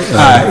 luck.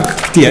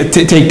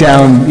 Take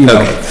down,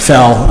 Okay.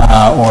 fell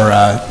or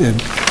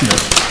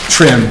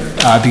trim,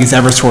 because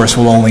Eversource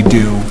will only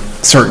do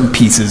certain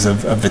pieces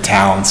of the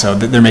town, so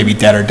there may be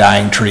dead or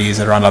dying trees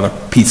that are on other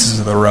pieces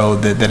of the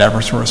road that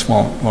Eversource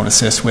won't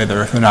assist with,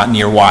 or if they're not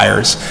near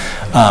wires,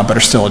 but are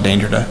still a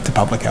danger to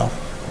public health.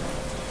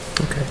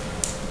 Okay.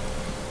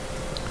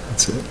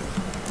 That's it.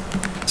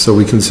 So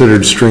we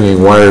considered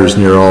stringing wires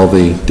near all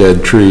the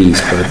dead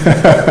trees, but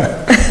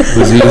it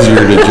was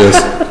easier to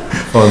just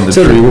on the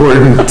tree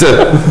warden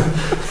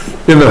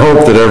in the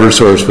hope that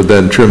Eversource would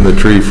then trim the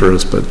tree for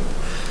us, but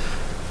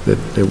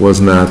it was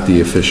not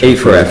the official A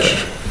for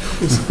approach.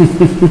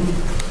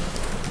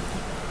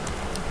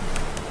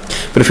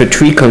 But if a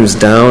tree comes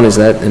down, is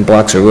that, and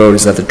blocks a road,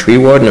 is that the tree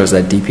warden or is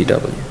that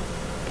DPW?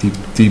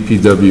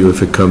 DPW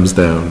if it comes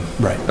down,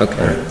 Right.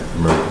 Okay.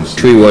 Emergency.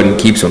 Tree warden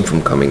keeps them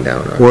from coming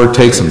down. or it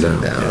takes them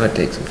down. Down, it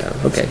takes them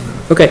down, okay.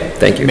 Okay,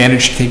 thank you.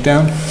 Managed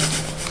takedown?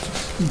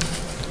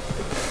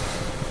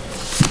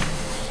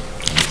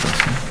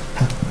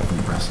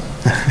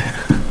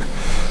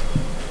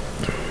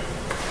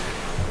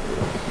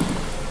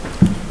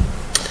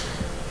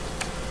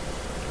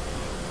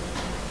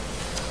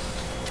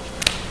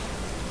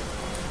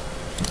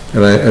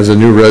 And as a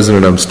new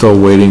resident, I'm still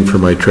waiting for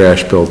my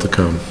trash bill to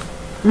come.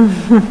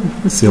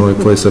 It's the only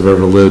place I've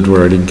ever lived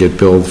where I didn't get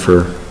billed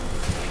for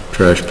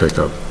trash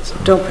pickup. So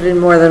Don't put in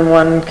more than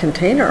one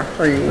container,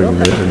 or you will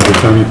have. Every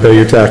time you pay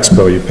your tax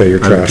bill, you pay your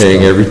I'm trash paying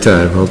bill. every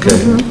time, okay.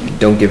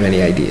 Don't give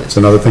any ideas. It's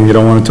another thing you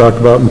don't want to talk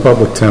about in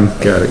public, Tim.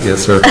 Got it,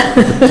 yes, sir.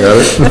 Got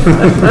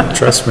it?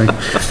 Trust me.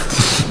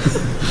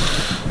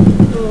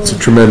 It's a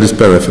tremendous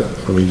benefit,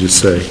 let me just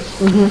say.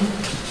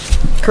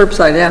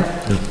 Curbside, yeah,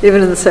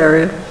 even in this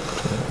area.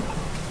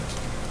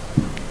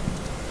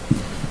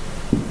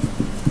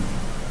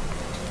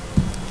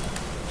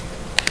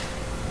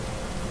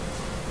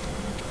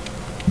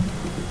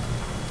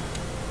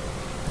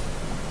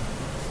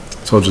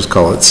 So I'll just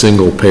call it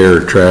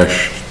single-payer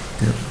trash.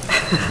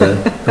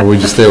 Or we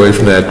just stay away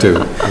from that, too?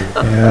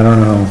 Yeah, I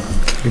don't know.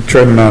 You're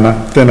treading on a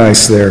thin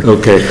ice there.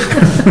 Okay.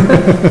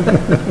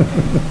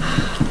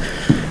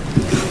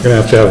 We're gonna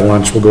have to have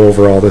lunch, we'll go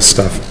over all this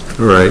stuff.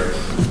 All right.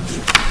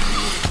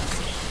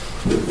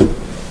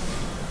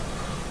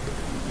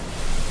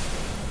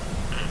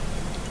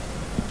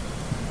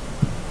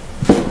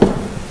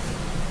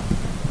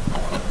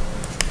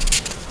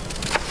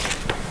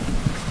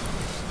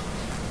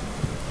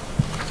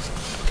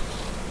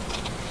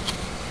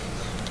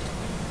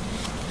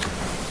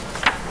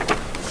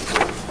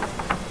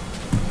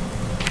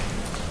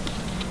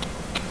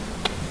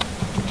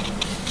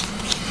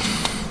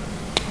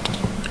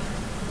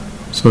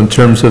 So in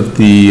terms of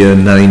the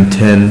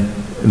 910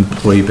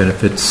 employee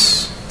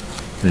benefits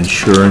and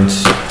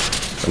insurance,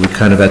 are we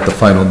kind of at the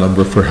final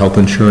number for health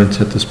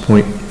insurance at this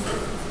point?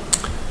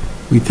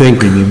 We think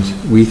Premiums?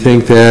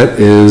 that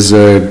is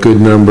a good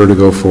number to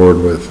go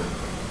forward with.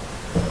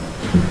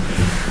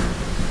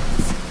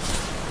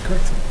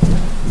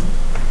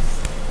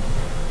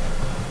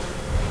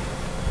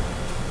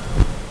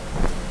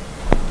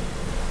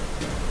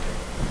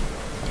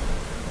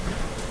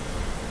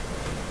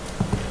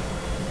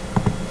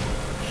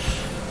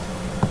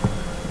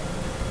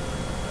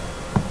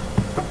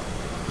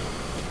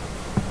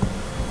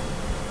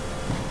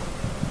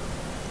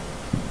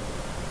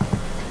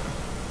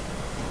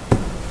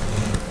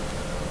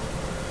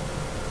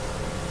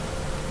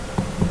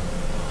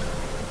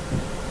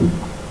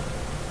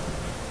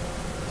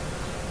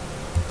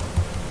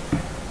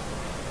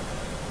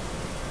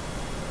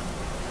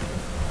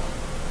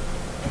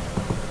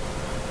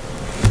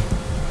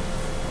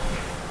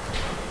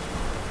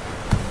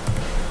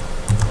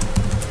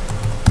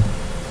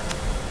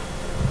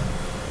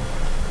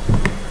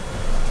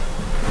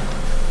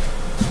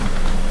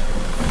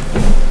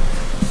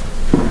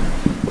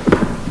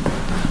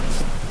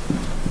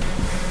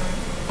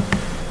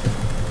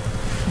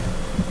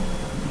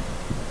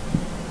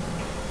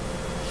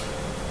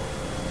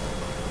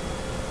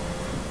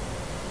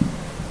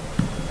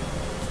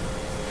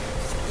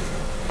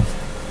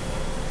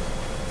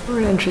 We're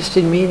an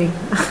interesting meeting.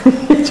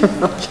 I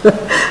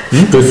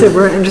said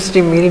we're an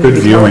interesting meeting. Good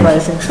to be viewing.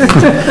 televising.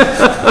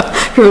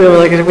 People were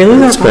like, did we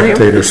lose that volume?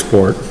 Spectator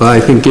sport. Well,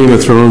 I think Game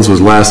of Thrones was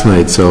last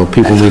night, so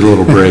people need a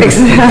little break.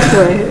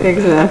 Exactly,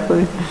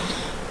 exactly.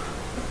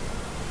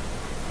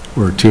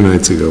 Or 2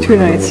 nights ago. 2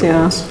 nights,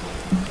 yeah.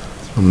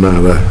 I'm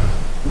not a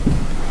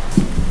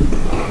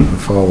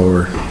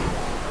follower.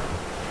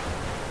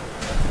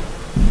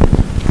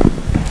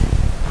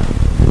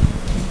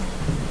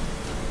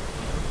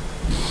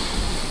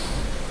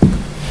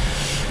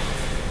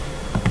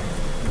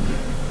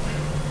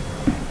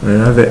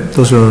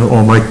 Those are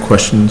all my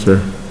questions,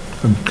 or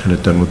I'm kind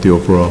of done with the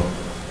overall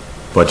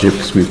budget,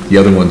 because the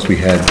other ones we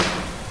had,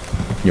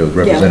 the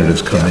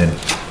representatives come in.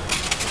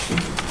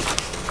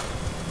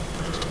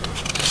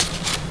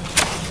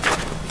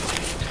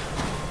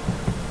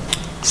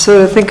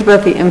 So to think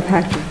about the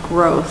impact of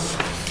growth,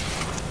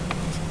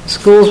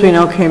 schools we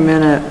know came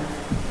in at,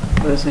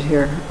 what is it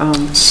here?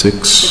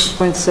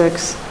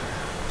 6.6.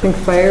 I think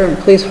fire and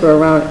police were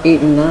around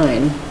 8 and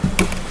 9.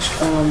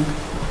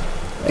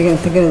 Again,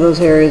 thinking of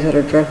those areas that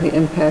are directly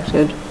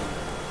impacted.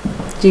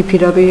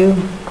 DPW,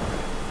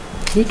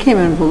 he came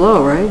in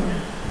below, right?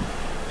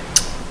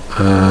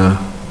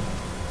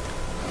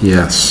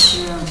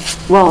 Yes.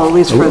 Well, at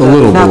least for A the,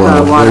 little not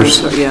below. the water, There's-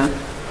 so, yeah.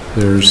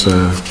 There's,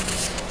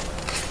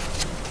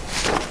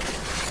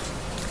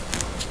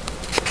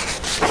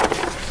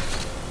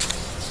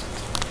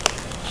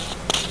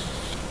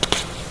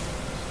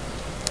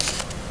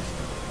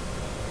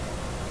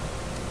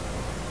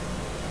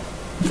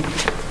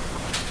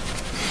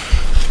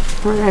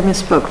 I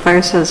misspoke.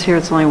 Fire says here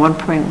it's only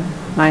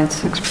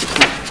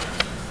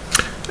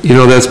 1.96%. You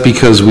know, that's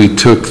because we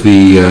took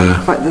the,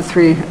 What, the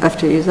 3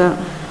 FTEs out?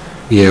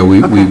 yeah,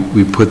 we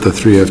Okay. put the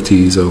 3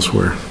 FTEs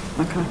elsewhere,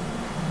 Okay.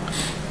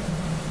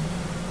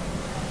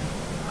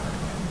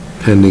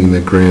 pending the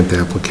grant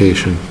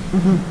application.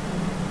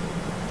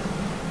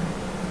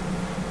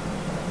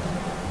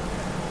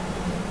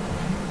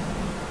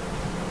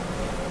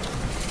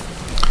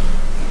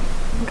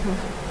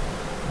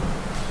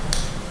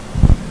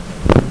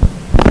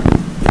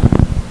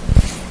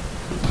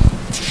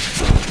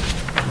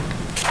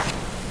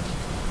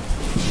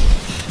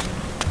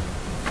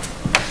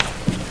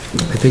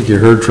 I think you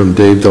heard from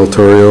Dave Del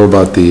Torrio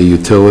about the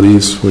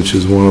utilities, which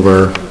is one of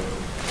our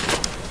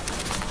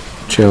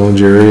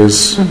challenge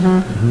areas.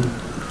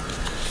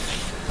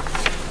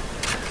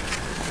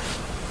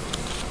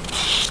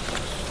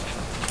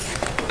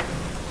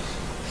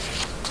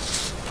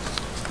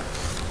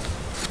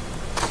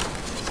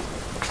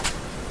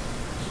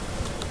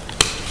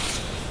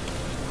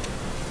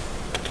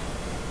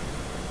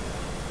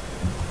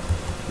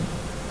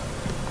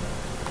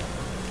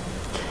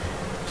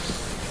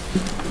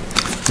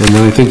 And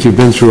then I think you've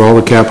been through all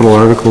the capital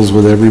articles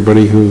with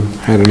everybody who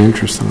had an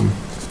interest in them.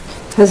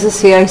 Has the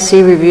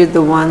CIC reviewed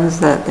the ones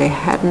that they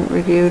hadn't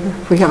reviewed?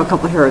 We have a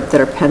couple here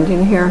that are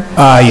pending here.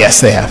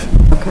 Yes, they have.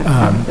 Okay.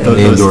 Those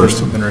endorsed.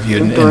 have been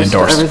reviewed and Endorsed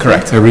endorsed, everything?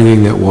 correct,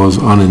 Everything that was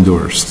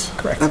unendorsed.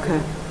 correct.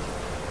 Okay.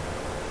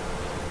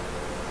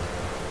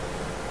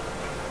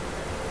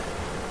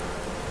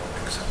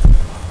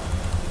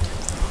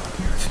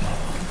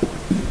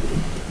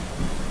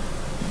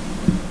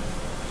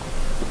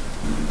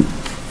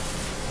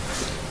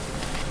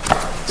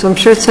 So I'm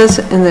sure it says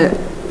in the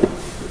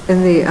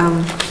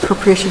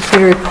appropriation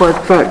committee report,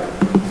 but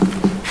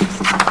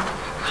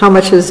how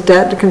much is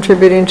debt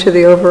contributing to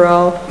the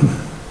overall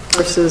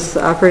versus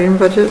the operating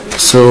budget?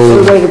 So,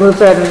 Everybody can move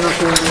that and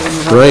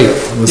not. right,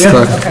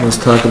 let's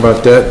talk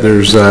about that.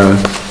 There's,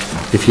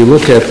 if you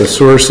look at the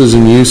sources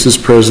and uses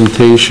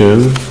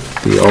presentation,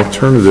 the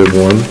alternative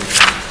one,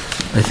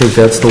 I think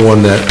that's the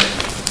one that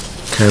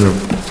kind of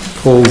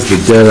pulls the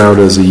debt out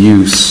as a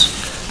use.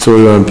 So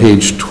we're on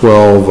page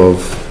 12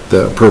 of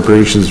the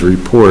appropriations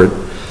report,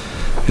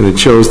 and it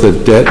shows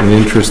that debt and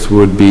interest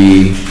would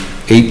be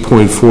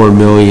 8.4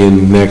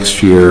 million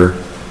next year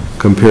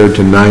compared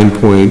to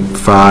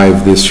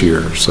 9.5 this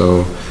year.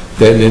 So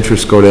debt and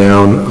interest go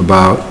down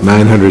about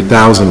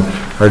 900,000.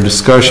 Our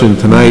discussion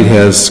tonight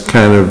has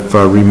kind of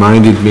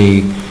reminded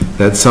me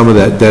that some of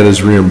that debt is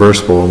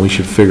reimbursable, and we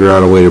should figure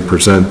out a way to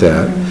present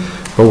that.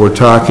 But we're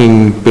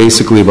talking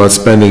basically about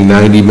spending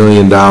 $90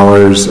 million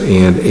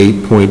and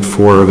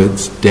 8.4 of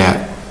it's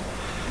debt.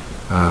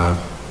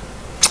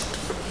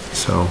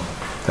 So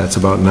that's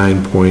about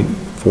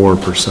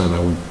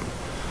 9.4%.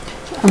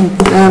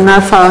 I'm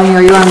not following you.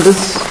 Are you on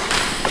this?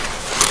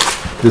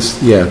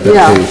 Yeah, that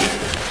Yeah. page.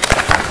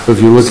 So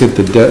if you look at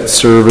the debt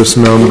service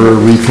number,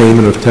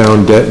 repayment of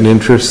town debt and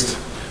interest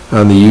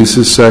on the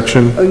uses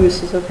section, Oh,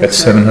 uses, okay. That's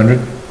sorry. 700?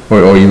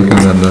 Or are you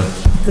looking on the,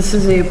 This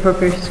is the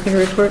appropriations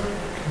committee report?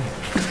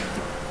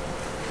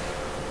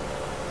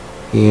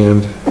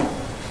 and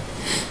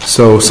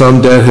so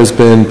some debt has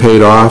been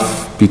paid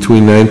off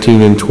between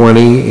 19 and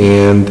 20,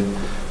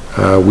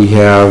 and we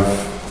have,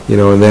 you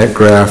know, and that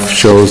graph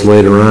shows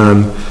later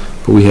on,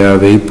 but we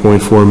have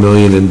 8.4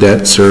 million in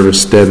debt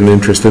service, debt and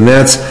interest, and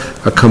that's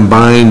a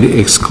combined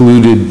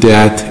excluded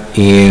debt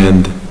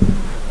and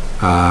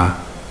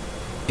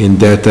in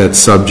debt that's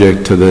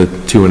subject to the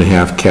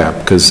 2.5 cap,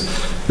 because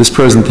this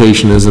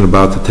presentation isn't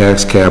about the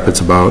tax cap, it's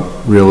about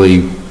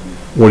really,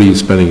 what are you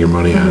spending your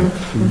money on?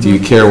 Do you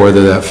care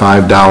whether that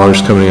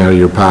 $5 coming out of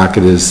your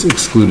pocket is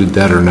excluded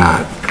debt or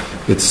not?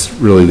 It's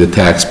really the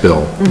tax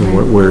bill,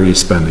 and where are you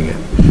spending it?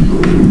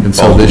 And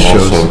so this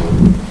shows...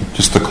 Also,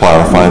 just to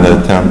clarify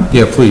that, Tim.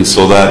 Yeah, please.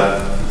 So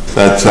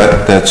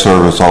that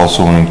service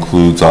also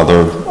includes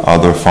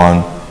other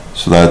fund,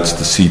 so that's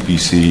the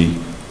CPC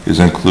is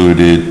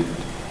included,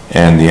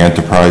 and the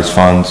enterprise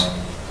funds.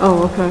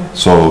 Oh, okay.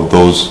 So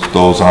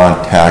those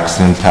aren't tax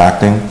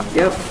impacting.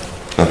 Yep.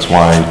 That's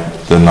why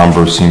the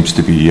number seems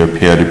to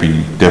appear to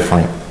be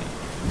different,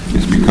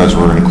 is because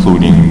we're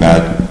including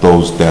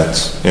those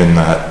debts in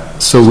that.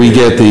 So we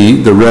get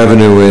the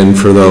revenue in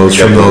for those,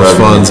 from those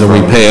funds, and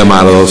we pay them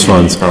out of those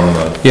funds.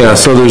 Yeah,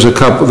 so there's a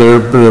couple, there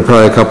are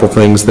probably a couple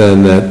things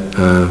then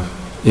that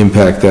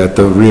impact that,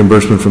 the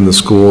reimbursement from the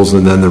schools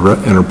and then the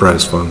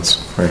enterprise funds.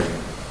 Right.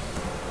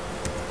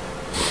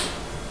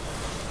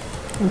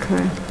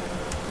 Okay.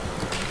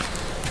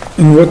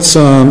 And what's,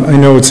 I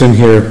know it's in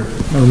here,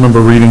 I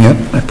remember reading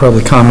it, I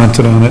probably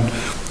commented on it.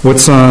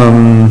 What's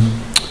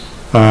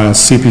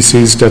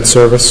CPC's debt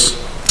service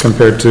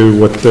compared to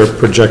what their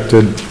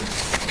projected?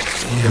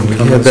 Yeah, we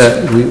had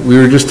that, we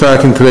were just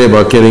talking today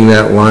about getting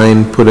that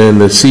line put in.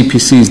 The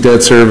CPC's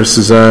debt service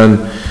is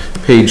on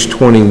page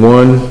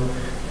 21,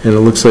 and it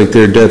looks like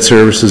their debt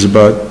service is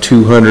about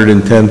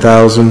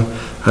 210,000.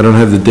 I don't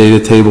have the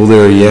data table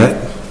there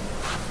yet.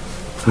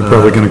 They're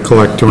probably gonna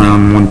collect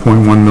around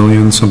 1.1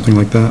 million, something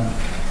like that.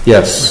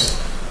 Yes.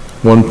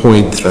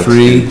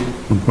 1.3,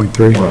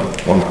 1.3?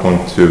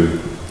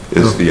 1.2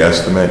 is the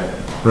estimate.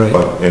 Right.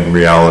 But in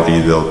reality,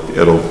 it'll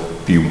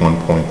be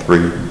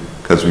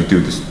 1.3, because we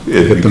do this, we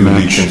the do be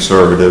match.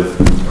 conservative.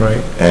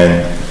 right?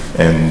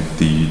 And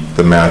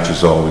the match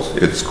is always,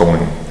 it's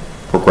going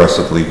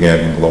progressively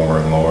getting lower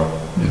and lower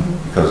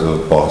because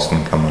of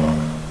Boston coming on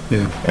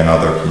Yeah. and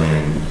other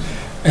communities.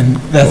 And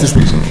that Most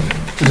recently.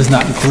 does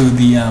not include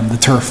the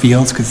turf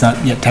fields, because it's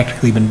not yet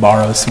technically been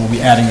borrowed, so we'll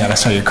be adding that, I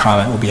saw your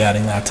comment, we'll be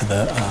adding that to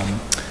the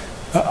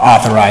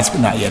authorized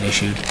but not yet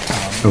issued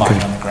line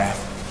Okay. on the graph.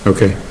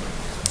 Okay.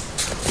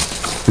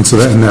 And so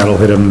that'll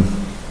hit them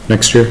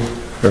next year?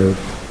 Or,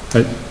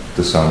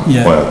 December.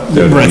 Yeah,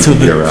 well, right, so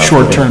year the after.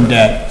 short-term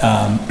debt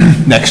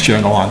next year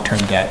and the long-term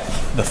debt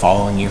the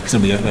following year, because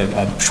it'll be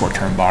a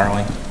short-term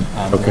borrowing.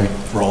 Okay.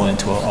 We'll roll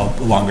into a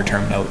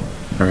longer-term note.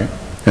 all right.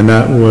 And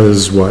that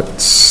was what,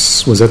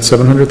 was that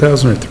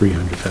 700,000 or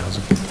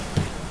 300,000?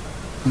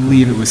 I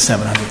believe it was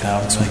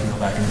 700,000, so I can go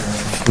back and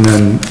verify. And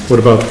then, what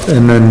about,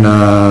 and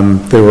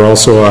then, they were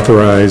also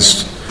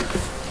authorized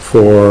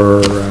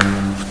for,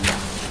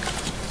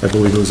 I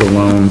believe it was a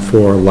loan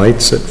for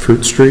lights at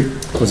Fruit Street.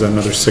 Was that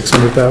another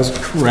 600,000?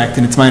 Correct,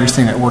 and it's my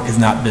understanding that work has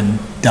not been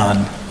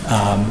done.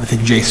 I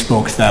think Jay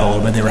spoke to that a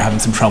little bit, they were having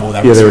some trouble with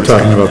that. Yeah, they were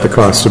talking about the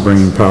cost of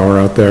bringing power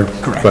out there.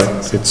 Correct.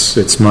 But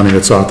it's money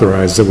that's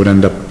authorized that would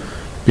end up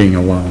being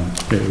a loan.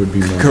 It would be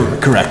more.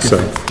 Correct, So,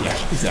 yeah,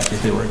 exactly,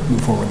 if they were moving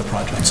forward with the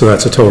project. so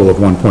that's a total of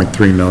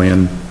 1.3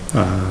 million,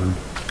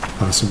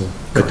 possible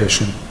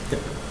addition. Yep.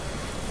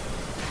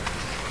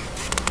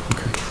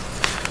 Okay.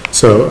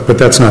 So, but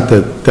that's not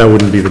that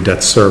wouldn't be the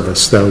debt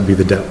service, that would be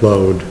the debt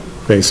load,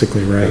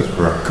 basically, right? That's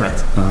correct.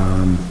 Correct.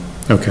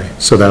 Okay,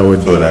 so that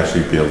would, So it'd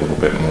actually be a little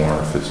bit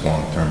more if it's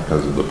long-term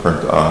because of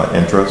the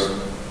interest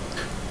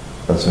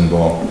that's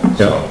involved.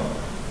 Yeah.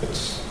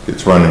 So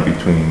it's running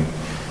between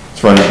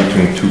 2.7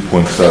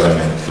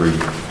 and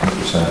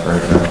 3%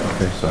 right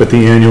now. So but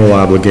the annual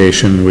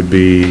obligation would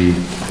be,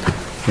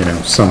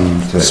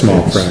 some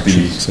small it's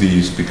fraction.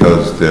 These,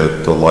 because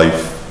the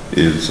life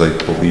is, I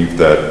believe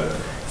that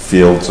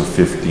fields of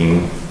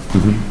 15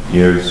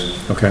 years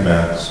Okay.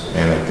 max,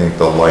 and I think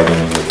the lighting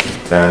would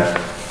be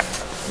 10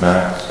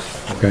 max.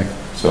 Okay,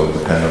 So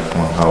depending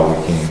on how we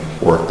can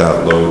work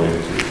that load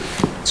into.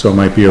 so it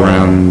might be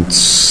around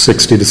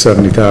 60 to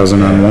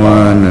 70,000 on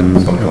one,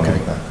 and, Something okay.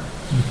 like that.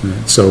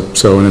 So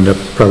it ended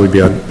up probably be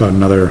about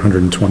another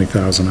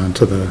 120,000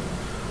 onto the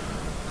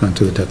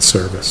debt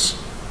service.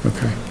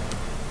 Okay.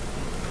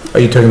 Are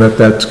you talking about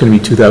that's going to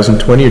be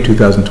 2020 or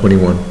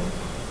 2021?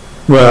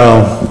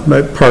 Well,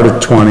 part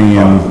of 20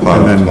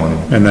 Part of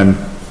 20. and then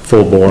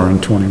full bore in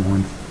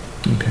 21.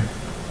 Okay.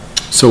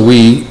 So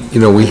we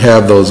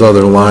have those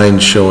other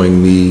lines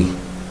showing the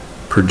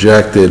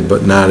projected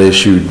but not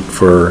issued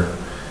for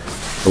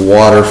the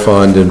water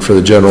fund and for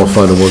the general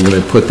fund, and we're going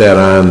to put that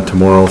on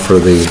tomorrow for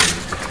the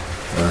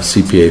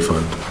CPA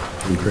fund.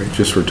 Great,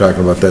 just we're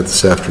talking about that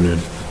this afternoon.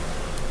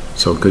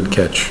 So good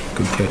catch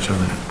on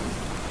that.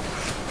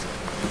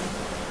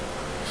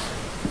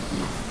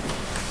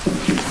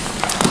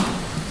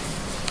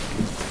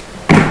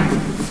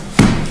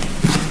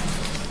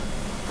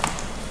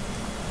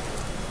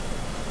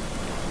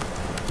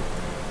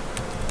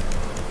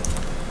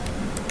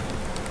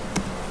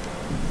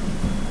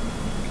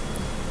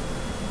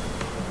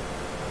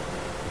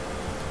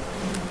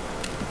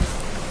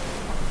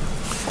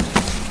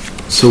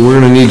 So we're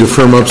going to need to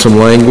firm up some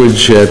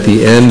language at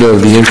the end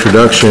of the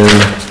introduction,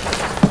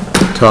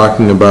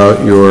 talking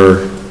about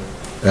your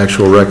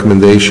actual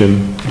recommendation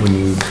when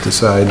you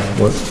decide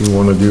what you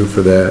want to do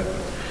for that.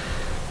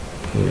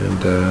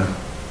 And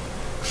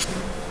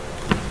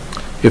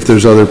if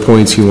there's other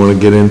points you want to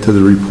get into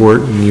the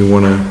report and you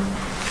want to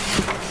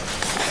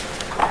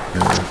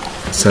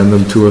send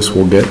them to us,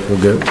 we'll get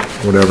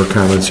whatever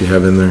comments you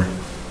have in there.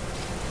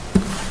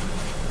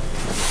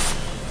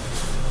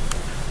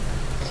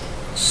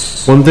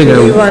 One thing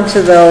Do you want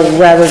to, though,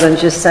 rather than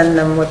just send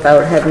them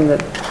without having the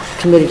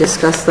committee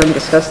discuss them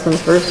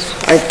first?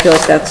 I feel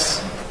like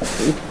that's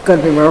going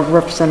to be more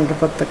representative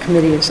of what the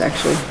committee is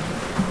actually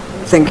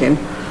thinking.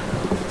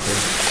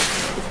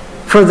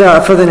 For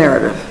the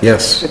narrative.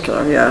 Yes. In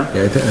particular, yeah.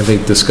 Yeah, I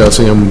think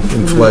discussing them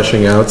and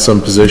fleshing out some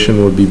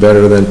position would be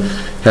better than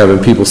having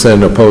people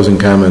send opposing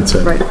comments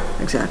in. Right,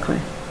 exactly.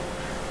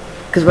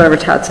 Because whatever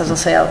Todd says, I'll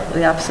say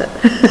the opposite.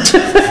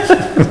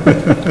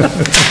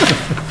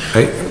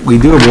 We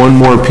do have one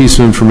more piece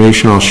of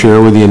information I'll share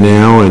with you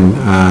now, and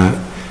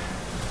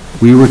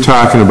we were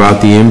talking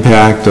about the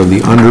impact of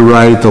the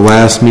underwrite at the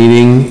last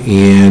meeting,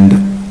 and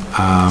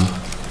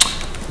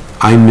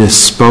I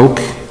misspoke,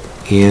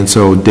 and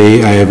so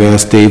I have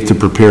asked Dave to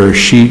prepare a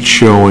sheet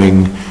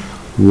showing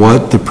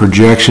what the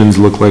projections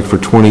look like for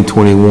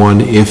 2021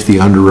 if the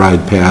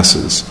underride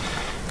passes.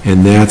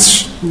 And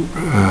that's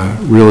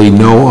really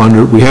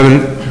we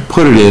haven't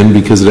put it in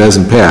because it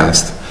hasn't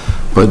passed,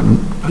 but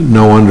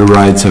no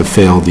underrides have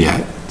failed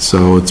yet.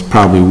 So it's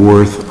probably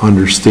worth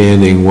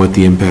understanding what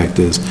the impact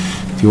is.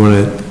 If you want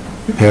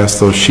to pass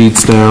those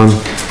sheets down,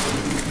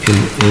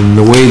 And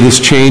the way this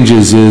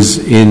changes is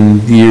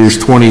in years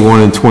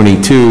 21 and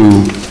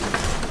 22,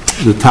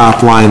 the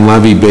top line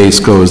levy base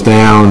goes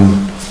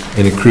down,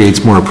 and it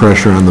creates more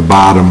pressure on the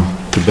bottom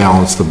to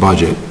balance the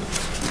budget.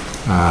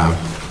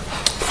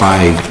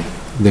 By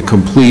the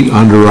complete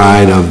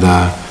underride of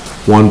the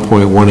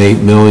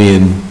 1.18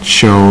 million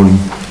shown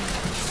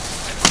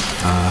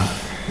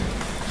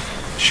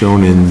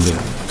in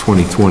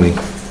 2020.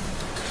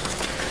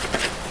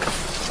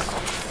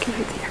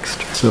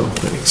 So,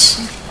 thanks.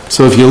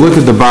 So if you look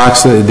at the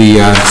box,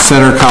 the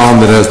center column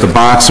that has the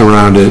box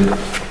around it,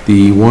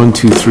 the 1,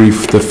 2, 3,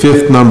 the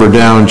fifth number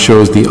down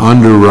shows the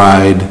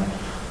underride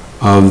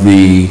of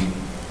the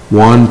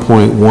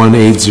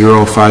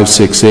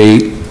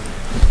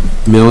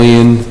 1.180568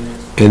 million,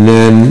 and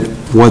then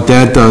what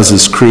that does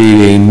is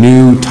create a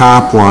new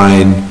top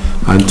line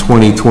on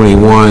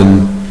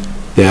 2021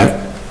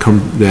 that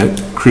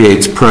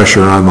creates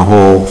pressure on the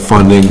whole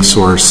funding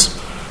source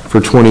for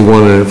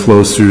 21, and it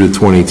flows through to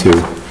 22.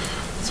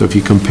 So if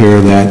you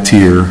compare that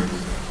to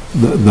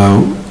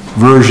the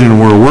version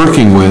we're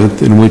working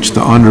with, in which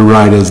the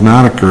underride has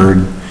not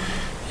occurred,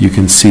 you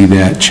can see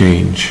that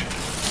change.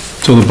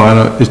 So the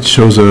bottom, it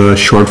shows a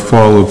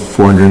shortfall of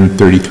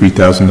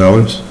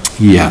 $433,000?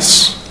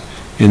 Yes.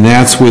 And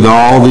that's with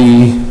all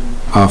the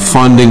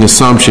funding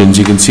assumptions.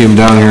 You can see them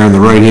down here on the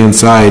right-hand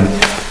side,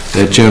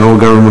 that general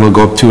government will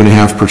go up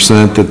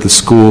 2.5%, that the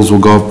schools will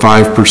go up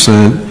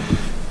 5%,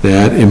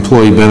 that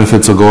employee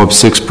benefits will go up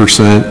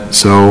 6%.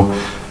 So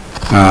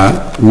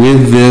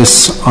with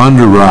this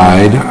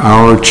underride,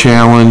 our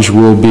challenge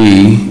will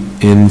be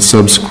in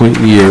subsequent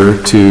year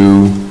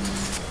to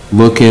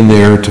look in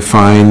there to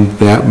find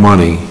that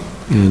money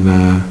and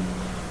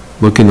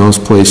look in those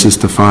places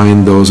to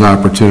find those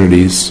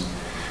opportunities,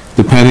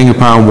 depending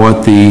upon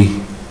what the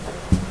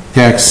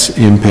tax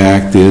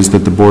impact is that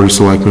the Board of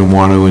Selectmen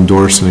want to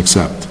endorse and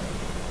accept.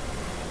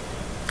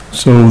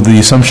 So the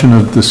assumption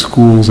of the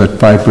schools at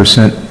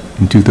 5%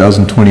 in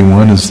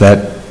 2021, is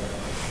that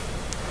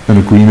an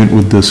agreement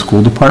with the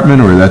school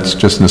department, or that's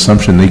just an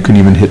assumption? They couldn't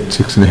even hit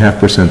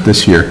 6.5%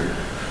 this year.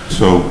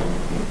 So,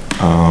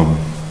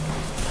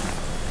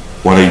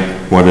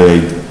 when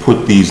I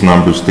put these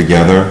numbers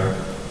together,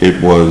 it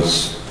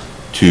was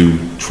to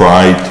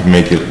try to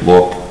make it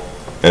look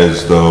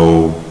as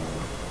though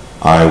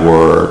I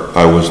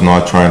was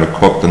not trying to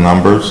cook the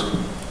numbers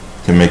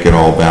to make it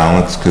all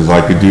balanced, because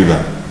I could do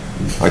that.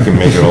 I can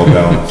make it all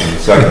balanced in a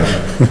second.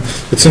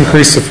 It's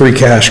increased the free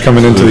cash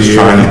coming into the year.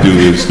 What I was trying to do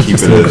is keep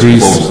it as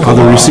close to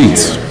other last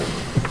receipts. year.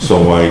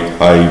 So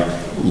I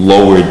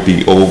lowered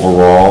the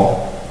overall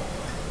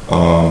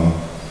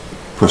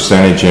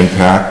percentage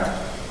impact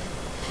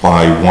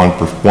by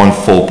 1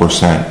 full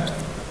percent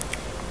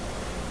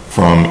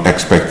from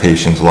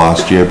expectations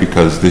last year,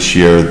 because this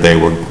year there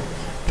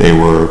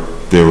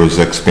was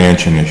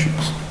expansion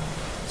issues.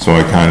 So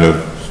I kind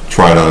of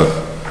try to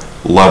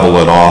level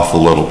it off a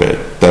little bit.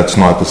 That's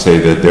not to say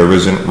that there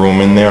isn't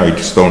room in there, I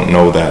just don't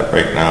know that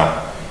right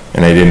now,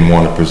 and I didn't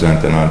want to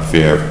present an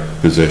unfair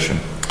position.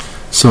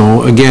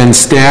 So again,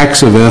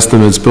 stacks of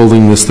estimates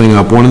building this thing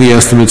up. One of the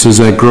estimates is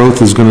that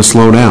growth is going to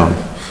slow down.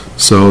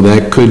 So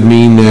that could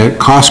mean that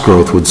cost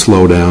growth would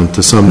slow down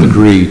to some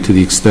degree, to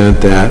the extent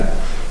that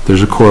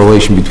there's a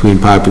correlation between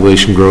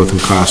population growth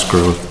and cost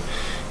growth.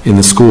 In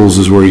the schools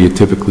is where you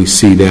typically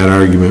see that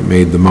argument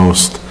made the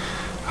most.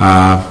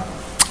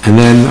 And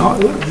then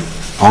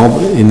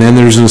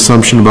there's an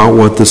assumption about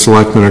what the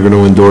selectmen are going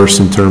to endorse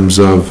in terms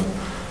of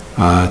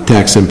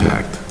tax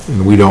impact.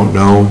 And we don't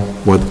know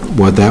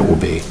what that will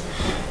be.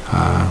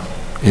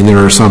 And there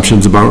are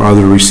assumptions about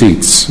other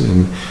receipts.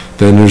 And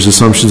then there's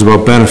assumptions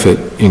about benefit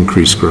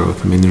increase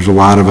growth. I mean, there's a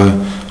lot of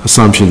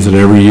assumptions, and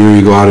every year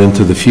you go out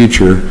into the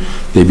future,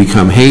 they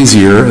become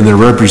hazier, and they're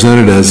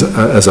represented as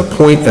a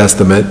point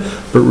estimate,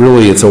 but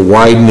really it's a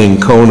widening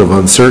cone of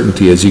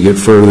uncertainty as you get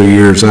further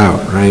years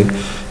out, right?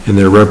 And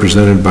they're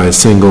represented by a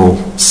single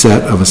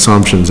set of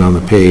assumptions on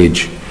the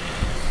page.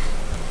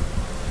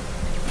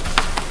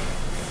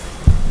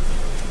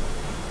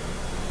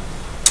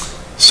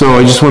 So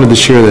I just wanted to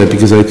share that,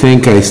 because I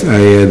think I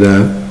had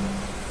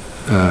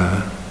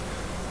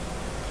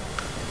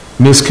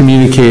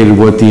miscommunicated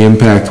what the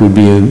impact would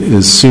be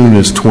as soon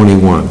as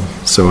 21.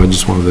 So I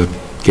just wanted to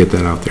get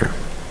that out there.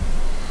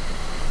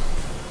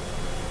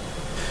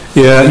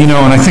 Yeah, and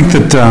I think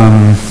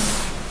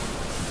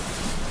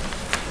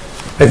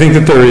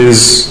that there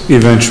is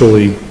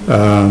eventually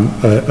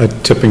a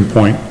tipping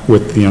point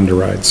with the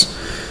underrides.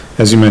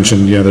 As you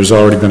mentioned, there's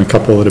already been a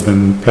couple that have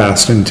been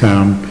passed in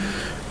town.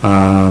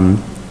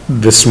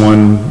 This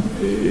one,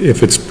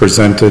 if it's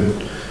presented,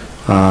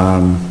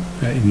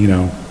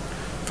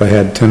 if I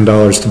had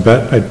 $10 to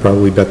bet, I'd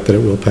probably bet that it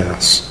will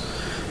pass.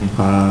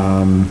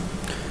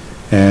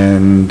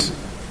 And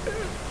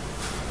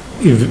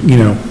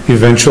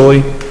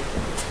eventually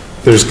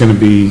there's going to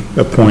be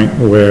a point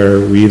where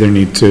we either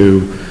need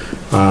to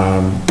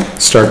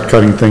start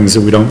cutting things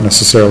that we don't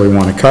necessarily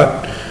want to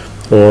cut,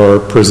 or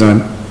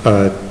present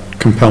a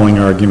compelling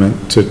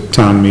argument to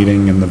town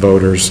meeting and the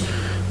voters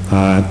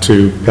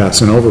to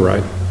pass an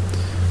override.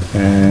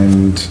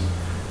 And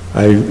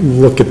I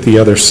look at the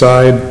other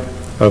side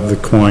of the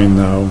coin,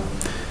 though,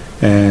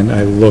 and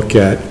I look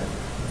at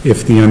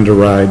if the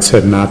underrides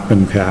had not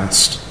been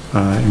passed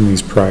in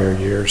these prior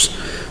years.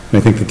 And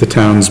I think that the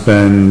town's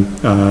been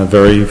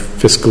very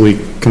fiscally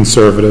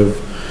conservative.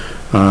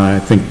 I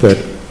think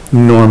that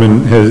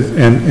Norman has,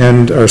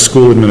 and our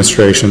school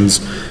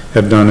administrations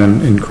have done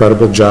an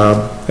incredible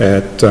job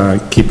at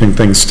keeping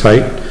things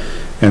tight,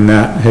 and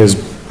that has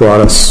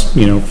brought us,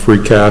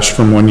 free cash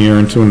from one year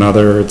into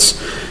another. It's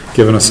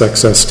given us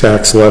excess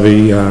tax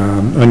levy,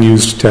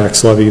 unused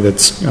tax levy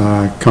that's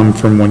come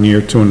from one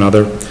year to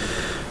another.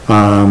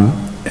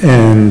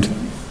 And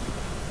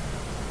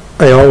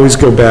I always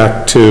go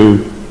back to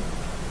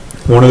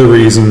one of the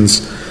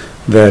reasons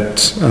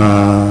that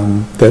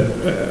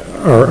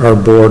our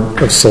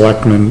Board of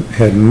Selectmen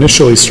had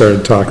initially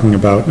started talking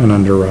about an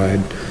underride,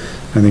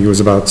 I think it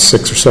was about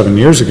 6 or 7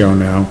 years ago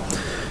now,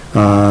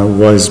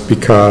 was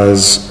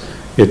because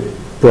it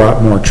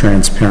brought more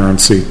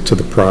transparency to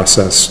the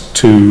process,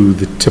 to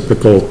the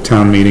typical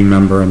town meeting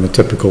member and the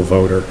typical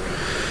voter.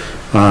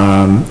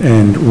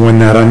 And when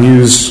that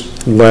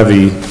unused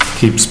levy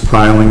keeps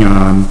piling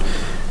on,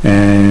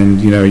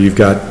 and you've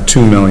got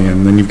 2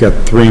 million, then you've got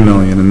 3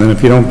 million, and then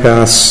if you don't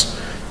pass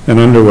an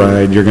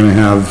underride, you're going to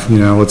have,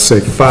 let's say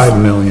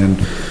 5 million.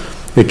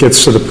 It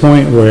gets to the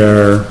point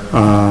where,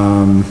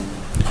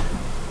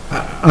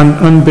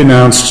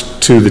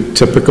 unbeknownst to the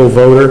typical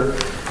voter,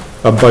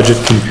 a budget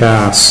can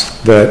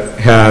pass that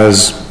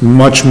has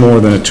much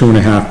more than a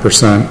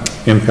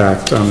 2.5%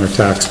 impact on their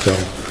tax bill.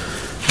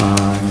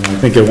 I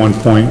think at one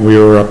point we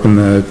were up in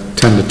the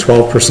 10 to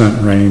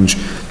 12% range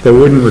that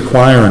wouldn't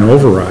require an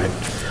override.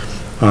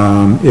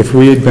 If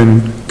we had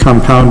been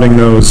compounding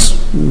those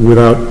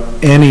without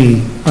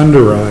any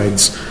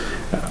underrides,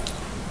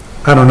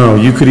 I don't know,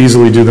 you could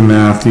easily do the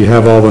math, you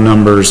have all the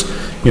numbers,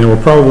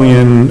 we're probably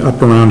in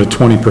up around a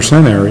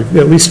 20% area,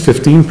 at least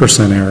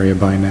 15% area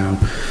by now.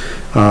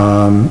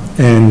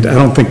 And I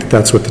don't think that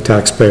that's what the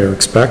taxpayer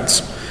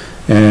expects.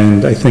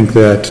 And I think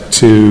that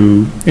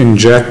to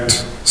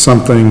inject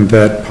something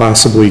that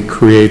possibly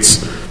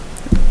creates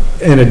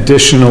an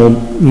additional,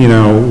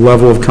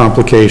 level of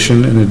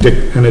complication,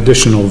 an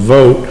additional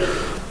vote,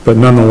 but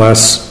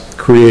nonetheless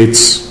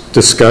creates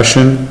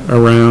discussion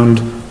around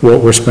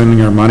what we're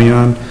spending our money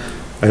on,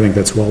 I think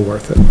that's well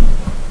worth it.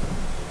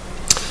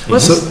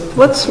 What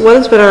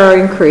has been our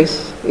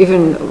increase,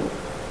 even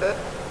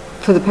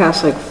for the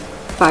past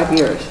 5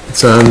 years?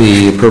 It's on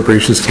the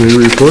Appropriations Committee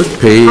report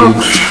page. Oh,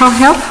 how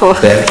helpful.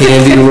 That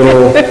handy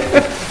little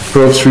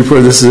Appropriations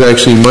report. This is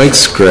actually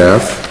Mike's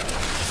graph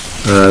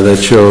that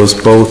shows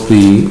both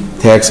the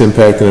tax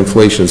impact and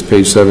inflation. It's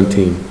page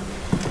 17.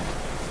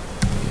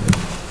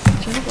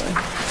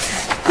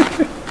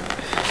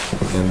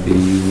 And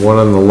the one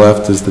on the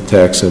left is the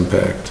tax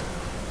impact.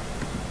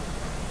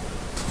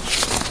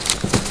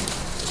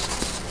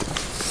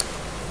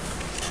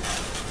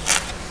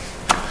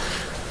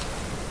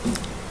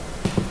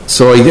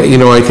 So,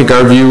 I think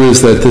our view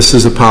is that this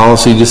is a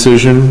policy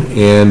decision,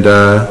 and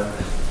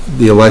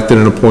the elected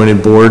and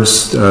appointed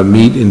boards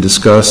meet and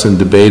discuss and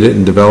debate it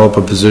and develop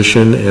a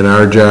position, and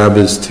our job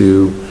is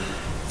to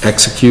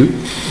execute,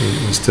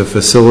 is to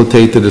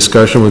facilitate the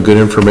discussion with good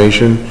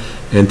information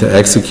and to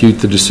execute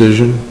the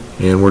decision,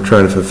 and we're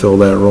trying to fulfill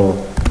that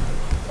role.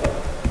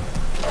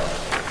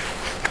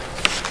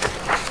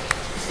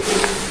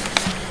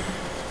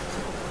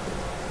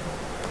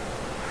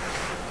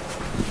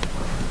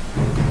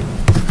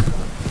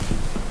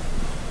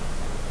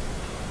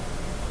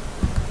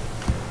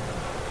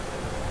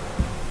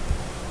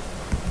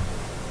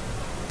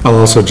 I'll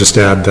also just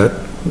add that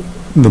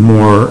the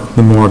more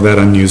of that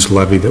unused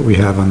levy that we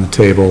have on the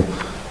table,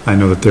 I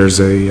know that there's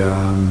a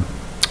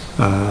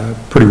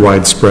pretty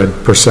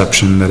widespread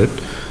perception that it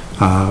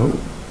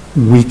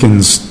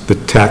weakens the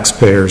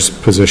taxpayer's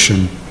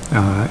position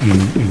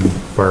in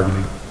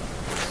bargaining.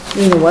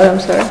 In what, I'm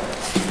sorry?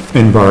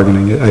 In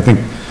bargaining. I think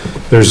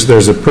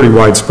there's a pretty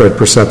widespread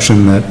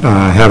perception that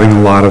having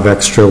a lot of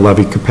extra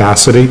levy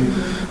capacity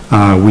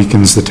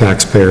weakens the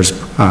taxpayer's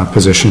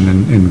position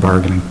in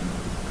bargaining.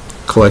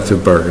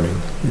 Collective bargaining,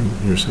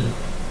 you're saying?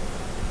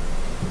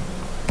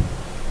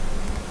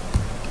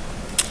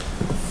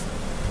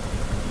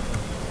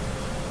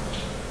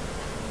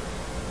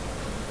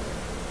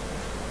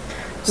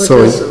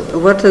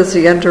 What does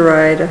the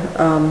underride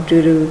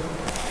do to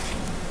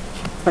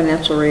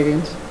financial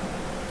ratings?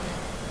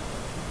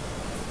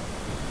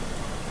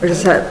 Or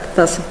is that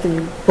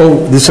something?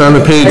 Oh, it's on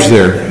the page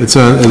there. It's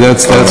on.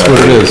 That's what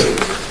it is.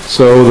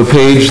 So the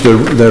page,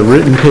 the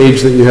written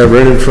page that you have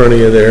right in front of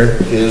you there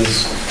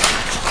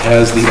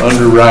has the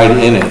underride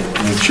in it,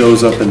 and it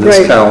shows up in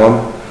this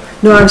column.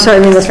 No, I'm sorry, I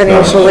mean the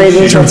financial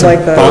ratings of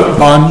like the...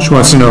 Bond, she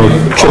wants to know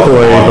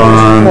AAA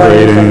bond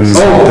ratings.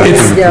 Oh, it's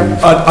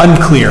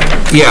unclear.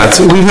 Yeah,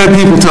 we've had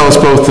people tell us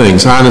both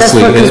things,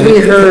 honestly. That's what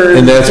we heard.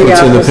 And that's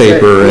what's in the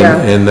paper.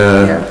 And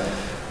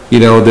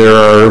there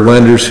are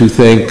lenders who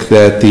think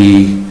that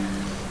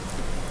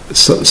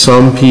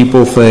some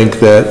people think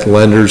that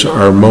lenders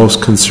are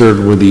most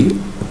concerned with the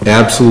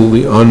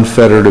absolutely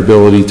unfettered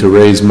ability to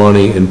raise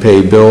money and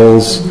pay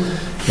bills,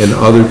 and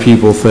other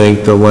people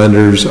think the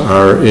lenders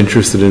are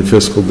interested in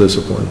fiscal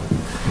discipline.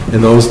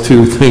 And those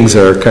two things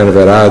are kind of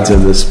at odds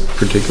in this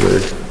particular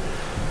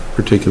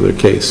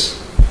case.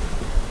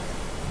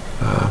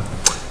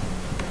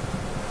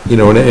 You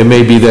know, and it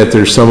may be that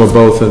there's some of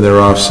both and they're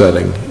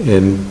offsetting.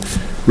 And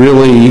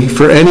really,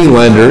 for any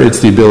lender, it's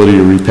the ability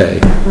to repay.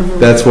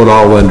 That's what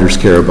all lenders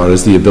care about,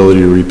 is the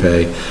ability to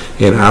repay.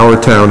 And our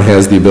town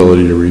has the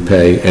ability to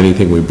repay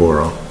anything we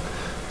borrow.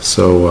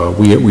 So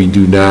we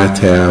do not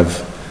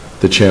have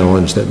the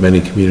challenge that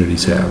many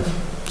communities have.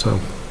 So.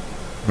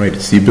 Right,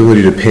 it's the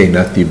ability to pay,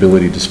 not the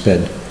ability to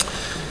spend.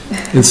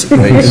 So,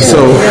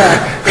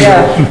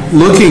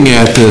 looking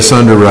at this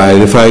underwrite,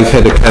 if I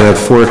had to kind of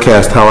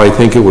forecast how I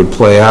think it would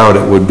play out,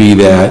 it would be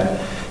that,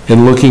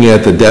 in looking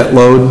at the debt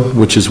load,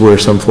 which is where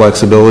some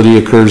flexibility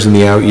occurs in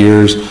the out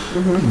years,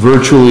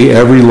 virtually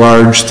every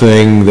large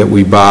thing that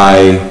we buy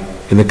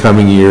in the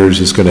coming years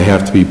is going to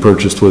have to be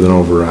purchased with an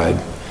override,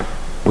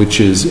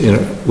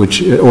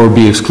 or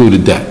be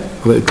excluded debt.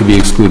 It could be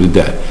excluded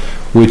debt,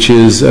 which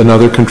is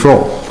another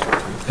control.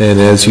 And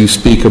as you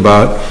speak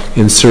about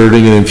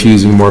inserting and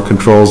infusing more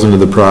controls into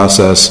the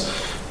process,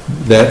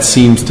 that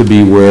seems to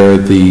be where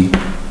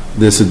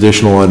this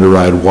additional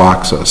underride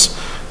walks us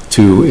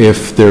to.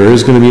 If there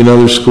is going to be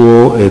another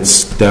school,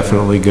 it's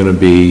definitely going to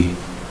be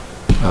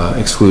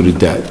excluded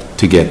debt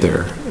to get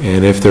there.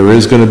 And if there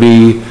is going to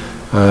be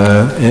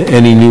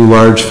any new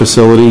large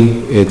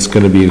facility, it's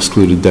going to be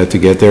excluded debt to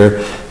get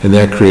there. And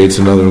that creates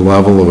another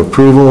level of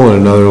approval and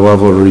another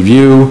level of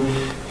review.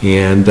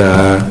 And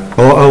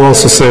I'll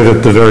also say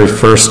that the very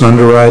first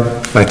underride,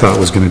 I thought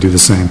was going to do the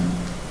same,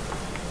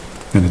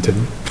 and it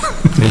didn't.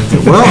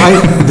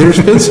 well,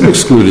 there's been some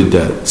excluded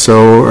debt,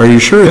 so are you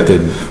sure it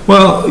didn't?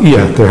 Well,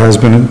 yeah, there has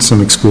been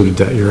some excluded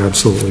debt, you're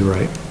absolutely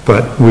right,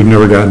 but we've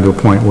never gotten to a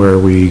point where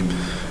we,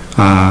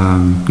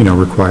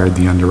 required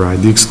the underride.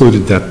 The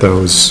excluded debt,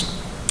 those,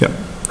 yeah,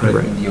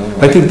 right.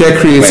 I think that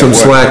creates some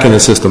slack in the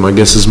system, I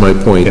guess is my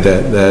point,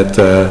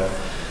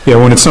 yeah,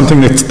 when it's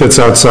something that's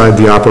outside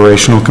the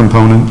operational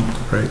component.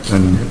 Right.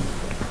 And,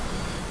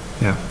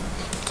 yeah.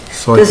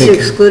 So Does the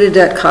excluded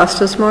debt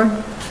cost us more?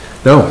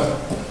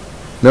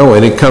 No,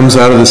 and it comes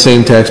out of the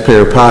same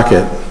taxpayer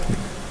pocket.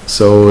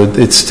 So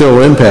it's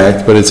still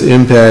impact, but it's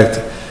impact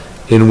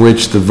in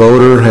which the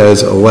voter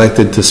has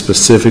elected to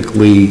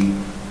specifically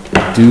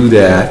do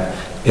that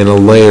in a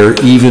layer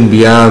even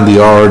beyond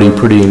the already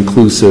pretty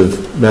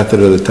inclusive method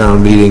of the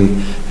town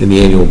meeting in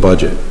the annual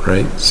budget,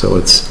 right? So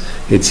it's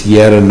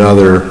yet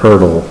another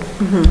hurdle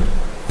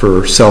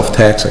for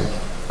self-taxing.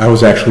 I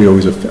was actually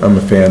I'm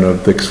a fan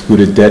of the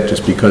excluded debt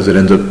just because it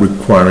ends up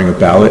requiring a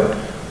ballot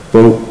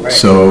vote. Right.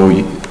 So,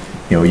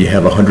 you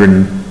have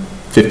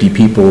 150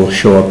 people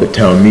show up at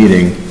town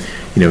meeting,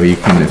 you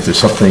can, if there's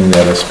something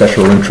that a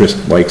special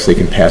interest likes, they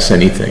can pass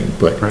anything.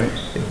 But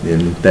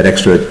in that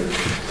extra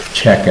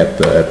check at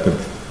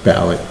the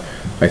ballot,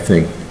 I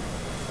think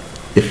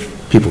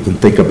if people can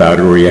think about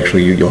it, or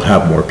you'll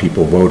have more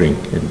people voting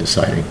and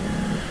deciding.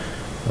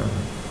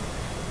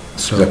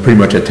 So that pretty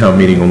much at town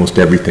meeting, almost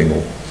everything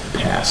will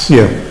pass.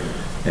 Yeah.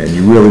 And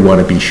you really want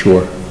to be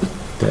sure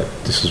that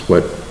this is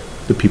what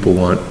the people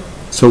want.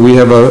 So we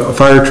have a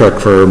fire truck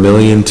for $1.2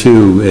 million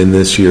in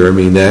this year. I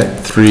mean,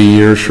 that 3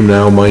 years from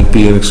now might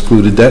be an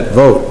excluded debt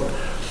vote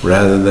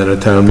rather than a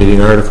town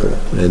meeting article.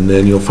 And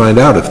then you'll find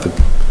out if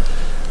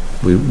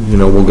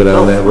we'll go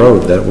down that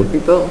road. That would be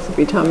both. It'd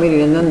be town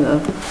meeting and then the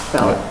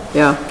ballot.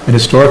 Yeah. And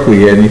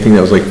historically, anything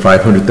that was like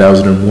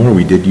 500,000 or more,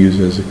 we did use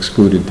as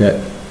excluded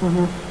debt.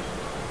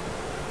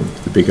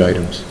 The big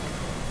items.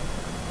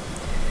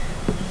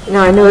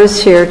 Now, I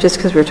noticed here, just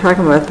because we're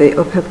talking about the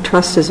OPEB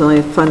trust is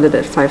only funded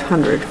at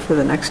 500 for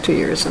the next 2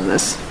 years in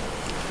this.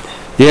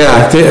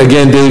 Yeah,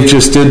 again, Dave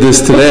just did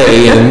this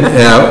today,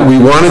 and we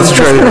wanted to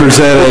try to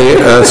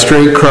present a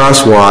straight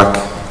crosswalk.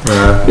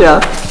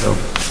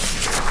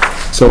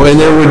 So, and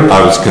there would...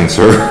 I was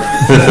concerned.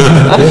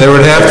 There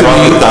would have to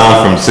be...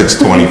 down from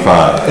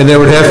 625. And there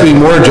would have to be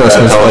more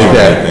adjustments like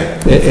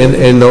that.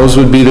 And those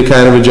would be the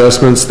kind of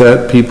adjustments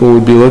that people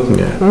would be looking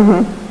at.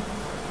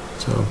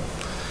 So...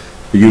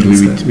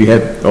 Usually we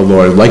had,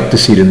 although I'd like to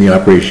see it in the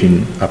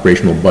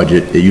operational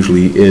budget, it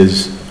usually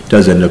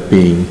does end up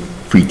being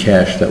free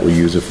cash that we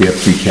use. If we have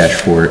free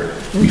cash for it,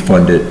 we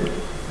fund it.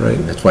 Right.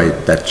 And that's why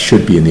that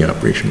should be in the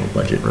operational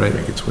budget. Right.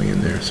 Make its way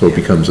in there. So it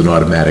becomes an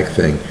automatic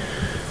thing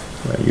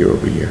year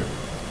over year.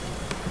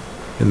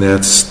 And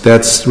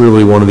that's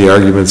really one of the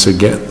arguments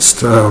against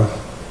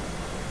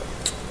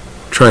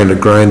trying to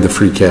grind the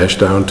free cash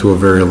down to a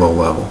very low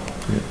level.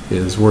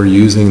 Is we're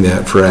using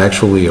that for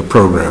actually a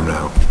program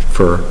now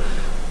for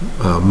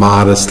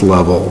modest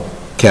level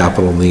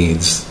capital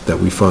needs that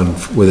we fund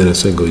within a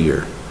single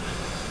year.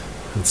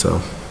 And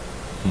so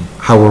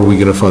how are we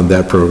going to fund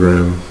that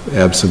program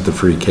absent the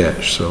free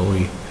cash? So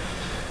we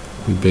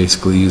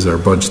basically use our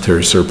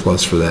budgetary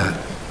surplus for that.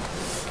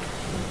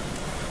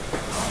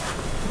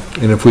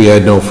 And if we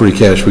had no free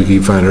cash, we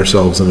could find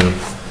ourselves in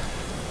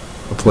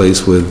a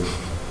place with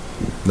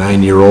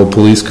 9-year-old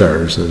police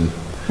cars and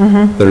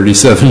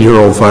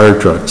 37-year-old fire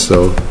truck,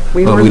 so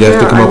We well, weren't we'd have to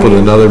there, come I up with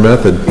mean- another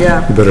method.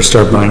 Yeah, You better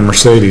start buying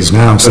Mercedes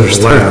now, so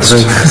it'll last. it's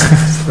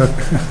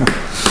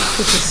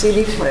a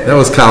CD player. That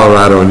was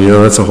Colorado, and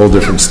that's a whole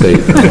different state.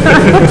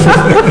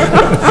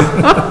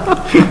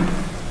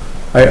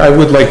 I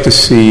would like to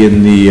see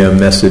in the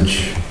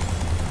message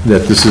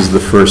that this is the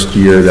first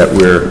year that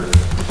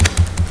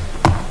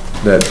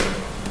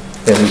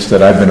at least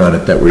that I've been on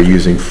it, that we're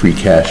using free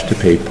cash to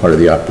pay part of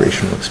the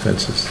operational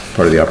expenses,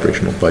 part of the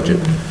operational budget,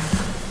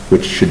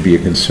 which should be a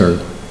concern.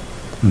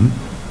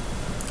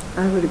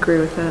 I would agree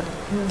with that,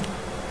 yeah.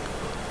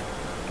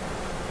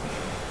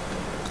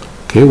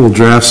 Okay, we'll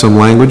draft some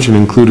language and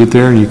include it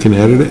there, and you can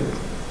edit it.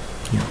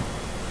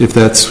 If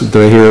that's, did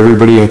I hear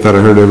everybody? I thought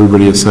I heard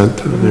everybody assent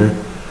to there.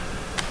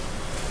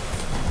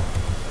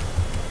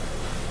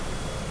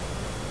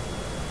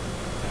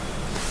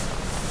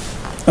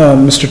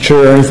 Mr.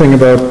 Chair, anything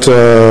about,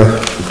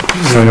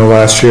 I know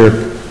last year,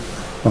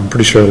 I'm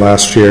pretty sure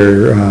last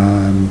year,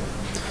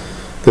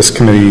 this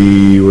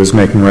committee was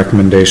making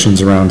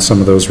recommendations around some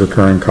of those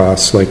recurring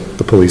costs, like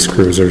the police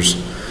cruisers.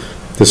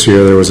 This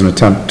year, there was an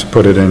attempt to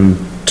put it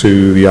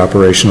into the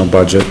operational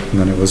budget, and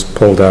then it was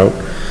pulled out.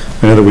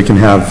 I know that we can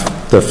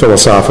have the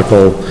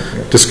philosophical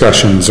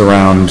discussions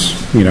around,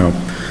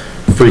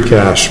 free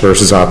cash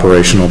versus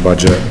operational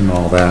budget and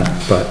all that,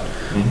 but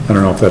I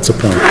don't know if that's a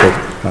point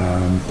that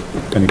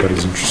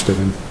anybody's interested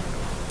in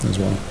as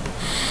well.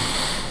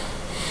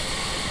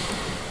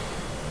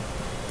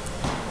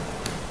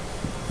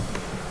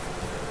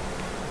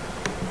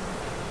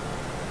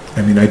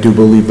 I mean, I do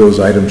believe those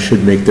items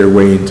should make their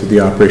way into the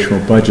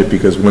operational budget,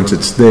 because once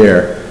it's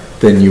there,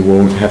 then you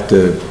won't have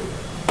to,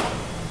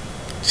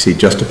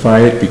 justify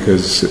it,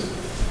 because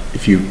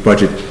if you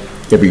budget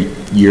every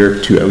year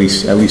to at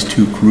least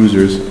two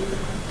cruisers,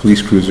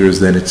 police cruisers,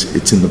 then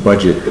it's in the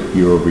budget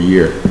year over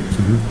year.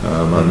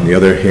 On the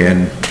other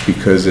hand,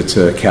 because it's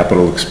a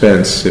capital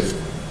expense, if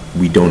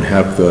we don't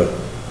have the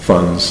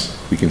funds,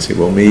 we can say,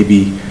 well,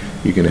 maybe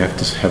you're going to have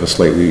to have a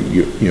slightly,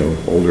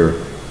 older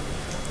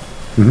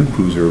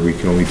cruiser. We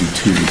can only do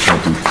two, we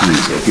can't do three.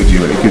 So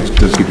it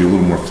does give you a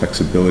little more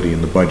flexibility in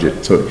the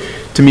budget. So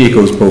to me, it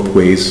goes both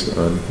ways.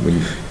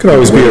 Whether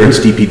it's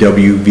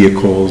DPW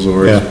vehicles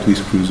or it's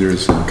police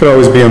cruisers. Could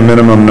always be a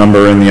minimum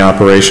number in the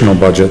operational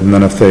budget, and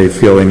then if they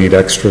feel they need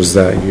extras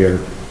that year,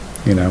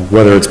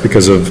 whether it's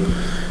because of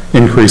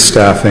increased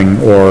staffing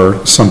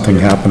or something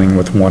happening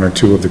with one or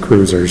two of the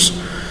cruisers.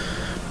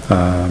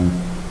 I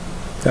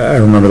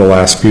remember the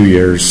last few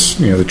years,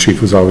 the chief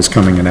was always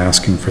coming and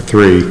asking for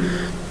 3,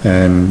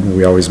 and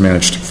we always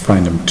managed to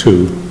find him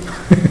 2.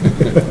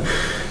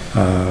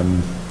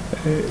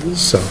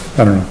 So,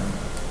 I don't know,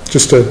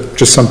 just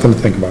something to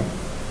think about.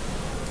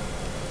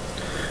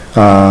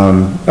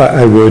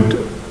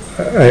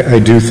 I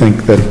do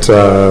think that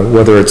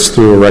whether it's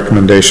through a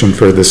recommendation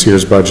for this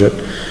year's budget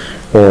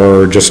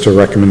or just a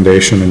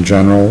recommendation in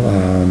general,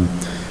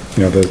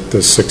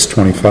 the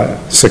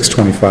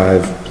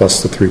 625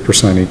 plus the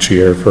 3% each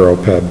year for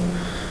OPEB,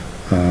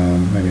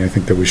 I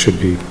think that we should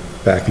be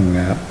backing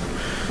that.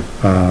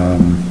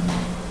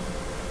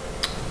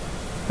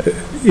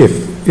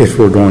 If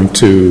we're going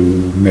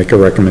to make a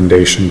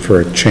recommendation for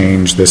a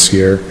change this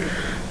year,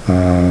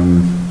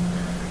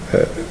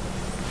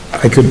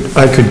 I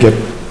could get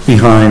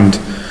behind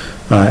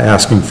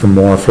asking for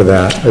more for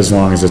that, as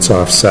long as it's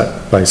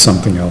offset by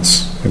something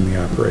else in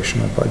the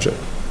operational budget.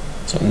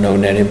 So no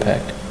net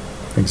impact.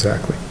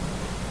 Exactly.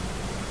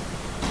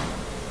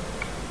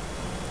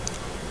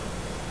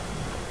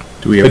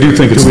 Do we have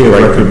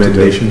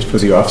recommendations for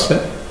the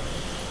offset?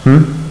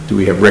 Do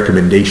we have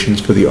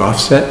recommendations for the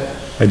offset?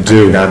 I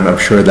do. I'm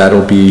sure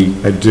that'll be...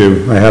 I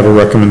do. I have a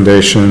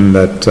recommendation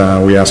that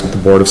we ask the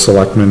Board of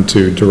Selectmen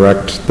to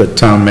direct the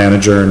town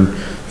manager and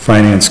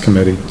finance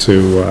committee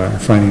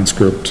finance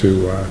group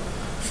to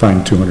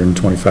find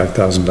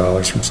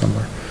 $225,000 from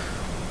somewhere.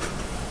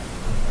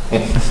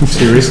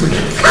 Seriously?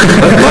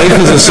 Life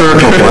is a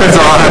circle, that's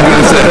all I'm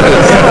going to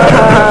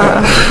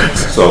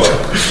say.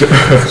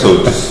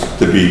 So just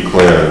to be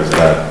clear, is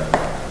that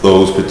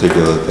those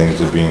particular things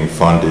are being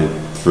funded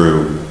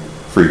through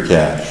free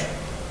cash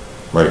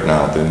right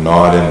now. They're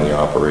not in the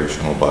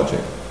operational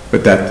budget.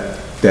 But that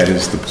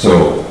is the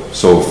point.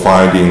 So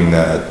finding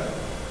that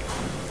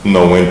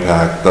no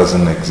impact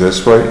doesn't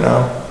exist right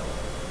now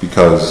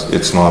because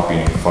it's not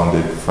being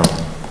funded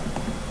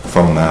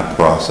from that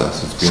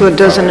process. It's being So it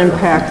doesn't funded from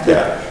impact free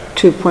the cash.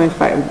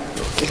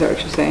 2.5, is that what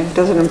you're saying? It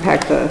doesn't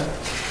impact the,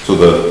 So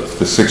the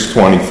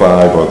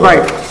 625 or the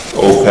Right.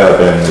 OPEB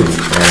and the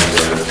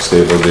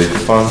stabilization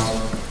funds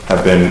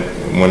have been,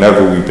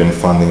 whenever we've been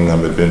funding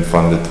them, have been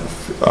funded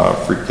through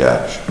free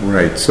cash.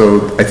 Right,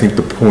 so I think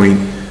the point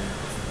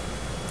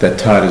that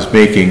Todd is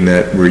making,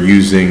 that we're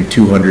using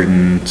 $200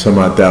 and some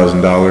odd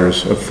thousand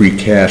of free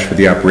cash for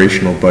the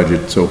operational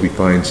budget, so if we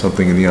find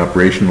something in the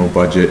operational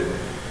budget,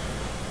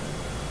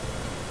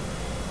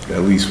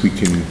 at least we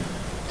can...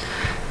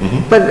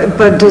 but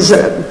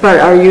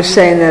are you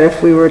saying that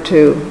if we were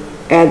to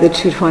add the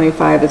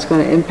 225, it's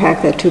going to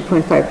impact that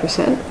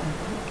 2.5%?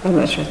 I'm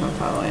not sure if I'm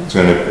following. It's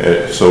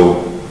gonna,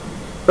 so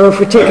Or if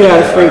we take it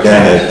out of free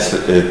cash?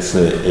 Again, it's I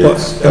a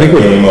think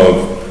we're- game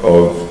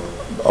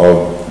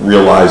of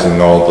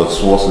realizing all the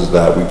sources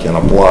that we can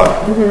apply.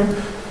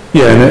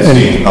 Yeah, and,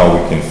 Seeing how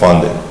we can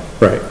fund it.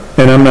 right,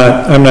 and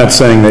I'm not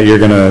saying that you're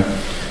gonna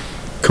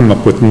come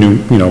up with new,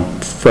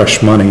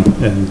 fresh money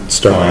and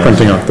start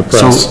printing off the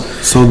press.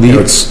 So You know,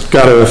 it's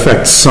gotta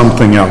affect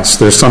something else.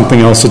 There's something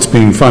else that's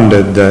being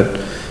funded that,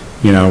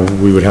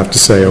 we would have to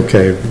say,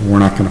 okay, we're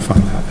not gonna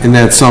fund that. And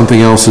that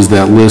something else is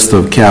that list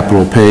of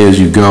capital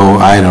pay-as-you-go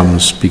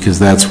items, because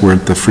that's where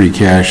the free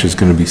cash is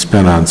gonna be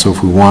spent on. So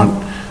if we want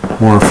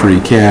more free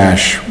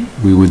cash,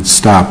 we would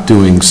stop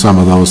doing some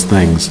of those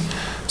things,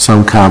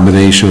 some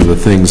combination of the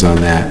things on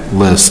that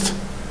list.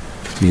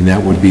 I mean,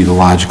 that would be the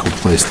logical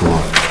place to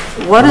look.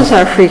 What is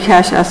our free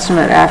cash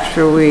estimate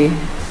after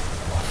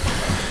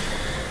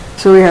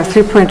so we have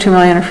 3.2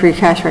 million of free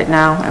cash right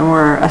now, and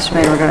we're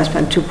estimating we're going to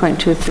spend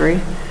 2.23?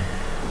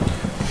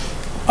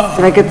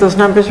 Did I get those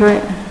numbers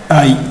right?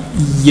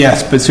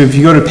 Yes, but so if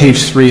you go to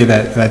page 3 of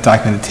that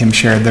document that Tim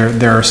shared,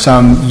 there are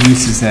some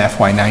uses in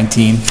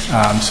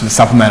FY19, so the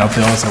supplemental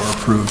bills that were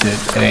approved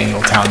at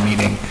annual town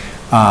meeting,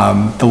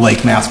 the Lake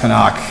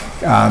Maspinock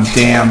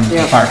Dam, the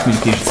Yep. fire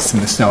communication system,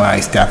 the snow and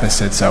ice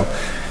deficit, so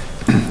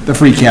the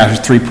free cash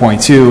is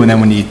 3.2, and then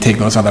when you take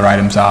those other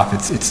items off,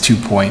 it's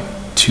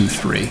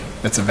 2.23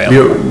 that's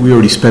available. We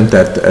already spent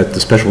that at the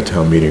special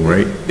town meeting,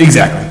 right?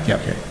 Exactly,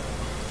 yep.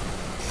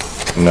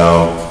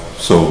 No,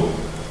 so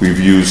we've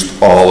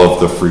used all of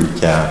the free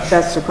cash.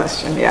 That's the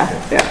question, yeah.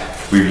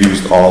 We've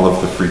used all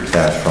of the free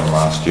cash from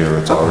last year.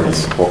 It's already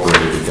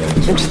incorporated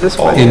Into this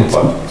all budget. the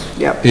budgets.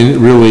 Yep. And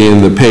really,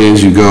 in the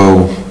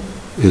pay-as-you-go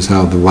is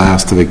how the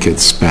last of it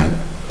gets spent.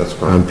 That's On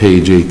correct.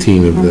 page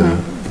 18 of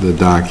the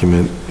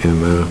document,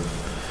 and,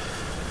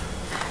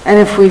 And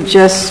if we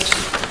just,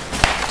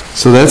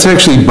 so that's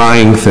actually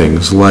buying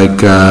things, like,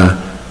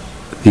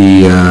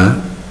 the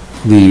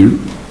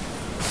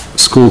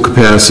school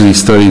capacity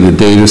study, the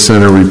data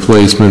center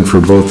replacement for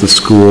both the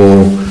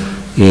school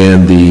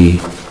and the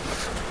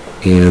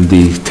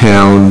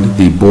town,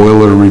 the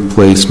boiler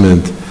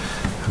replacement.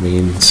 I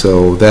mean,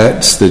 so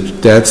that's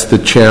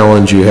the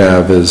challenge you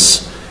have,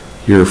 is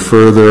you're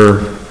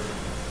further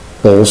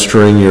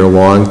bolstering your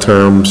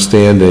long-term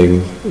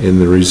standing in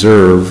the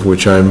reserve,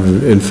 which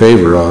I'm in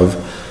favor of.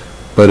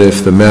 But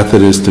if the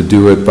method is to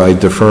do it by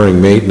deferring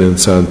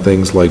maintenance on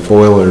things like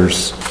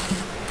boilers,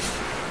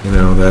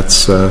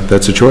 that's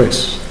a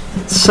choice.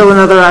 so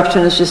another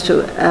option is just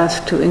to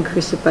ask to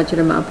increase the budget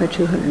amount by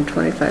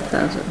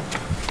 225,000.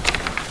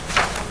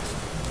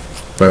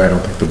 But I don't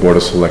think the Board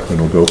of Selectmen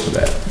will go for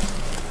that.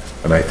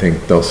 And I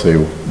think they'll say,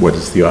 what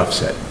is the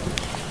offset?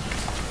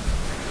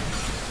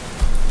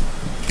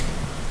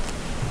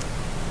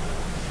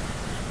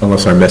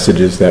 Unless our message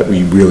is that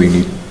we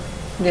really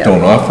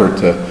don't offer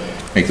to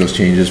make those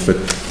changes, but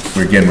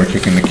again, we're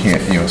kicking the can,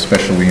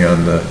 especially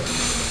on the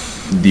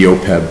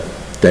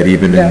OPEB, that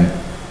even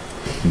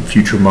in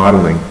future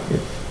modeling,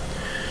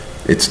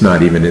 it's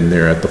not even in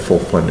there at the full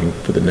funding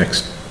for the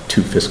next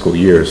 2 fiscal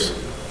years.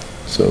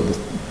 So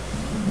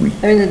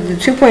I mean, the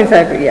 2.5,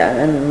 yeah,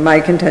 and my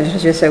contention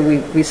is just that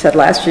we said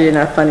last year you're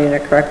not funding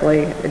it correctly.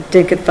 It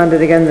did get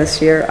funded again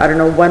this year. I don't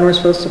know when we're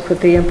supposed to put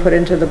the input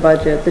into the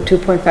budget. The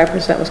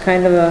 2.5% was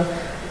kind of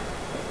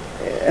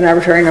an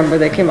arbitrary number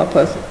they came up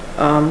with.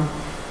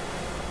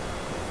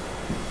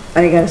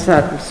 And again, it's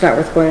not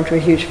worth going into a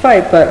huge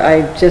fight, but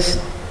I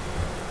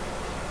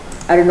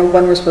don't know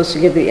when we're supposed to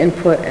give the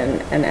input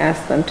and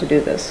ask them to do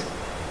this.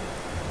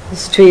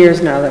 It's 2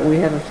 years now that we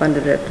haven't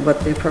funded it, what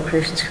the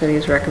Appropriations Committee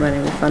is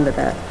recommending we funded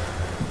that.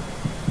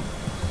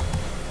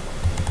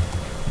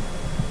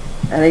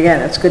 And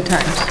again, it's good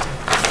times.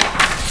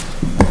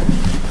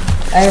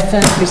 I have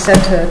things to be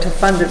said to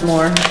fund it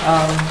more.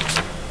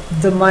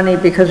 The money,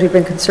 because we've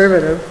been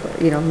conservative,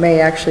 may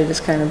actually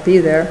just kind of be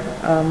there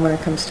when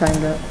it comes time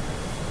to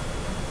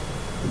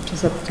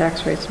set the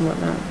tax rates and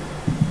whatnot.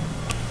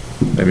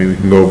 I mean, we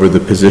can go over the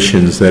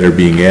positions that are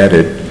being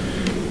added.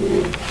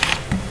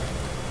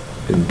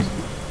 And,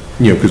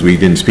 because we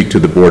didn't speak to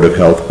the Board of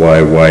Health,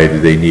 why do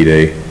they need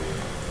a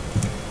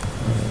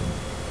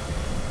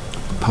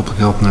Public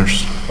health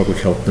nurse. public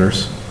health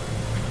nurse?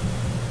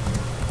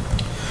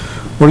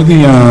 What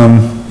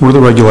are the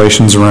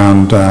regulations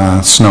around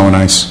snow and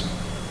ice?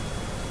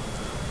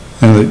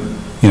 And that,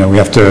 we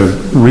have to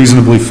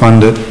reasonably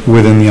fund it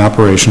within the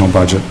operational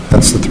budget.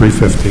 That's the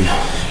 350.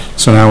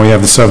 So now we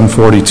have the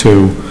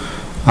 742.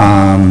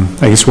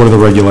 I guess what are the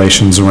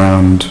regulations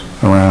around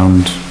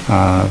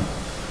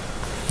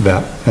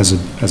that as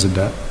a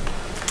debt?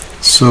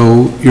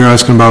 So you're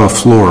asking about a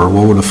floor.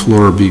 What would a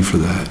floor be for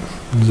that?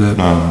 Is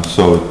that?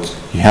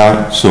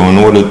 So in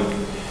order,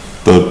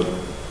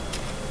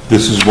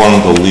 this is one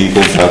of the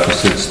legal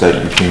deficits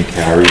that you can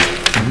carry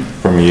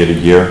from year to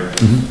year.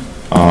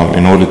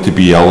 In order to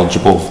be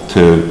eligible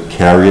to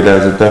carry it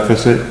as a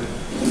deficit,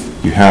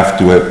 you have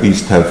to at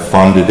least have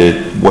funded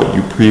it what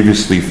you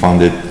previously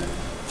funded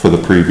for the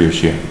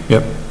previous year.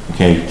 Yep.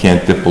 Okay, you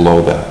can't dip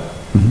below that.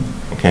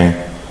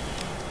 Okay?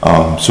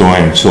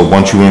 So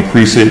once you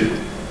increase it,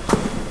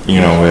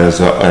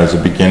 as a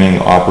beginning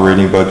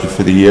operating budget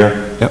for the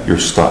year, Yep. you're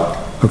stuck,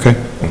 Okay,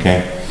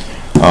 okay?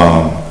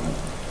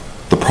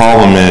 The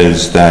problem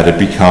is that it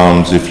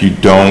becomes, if you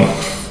don't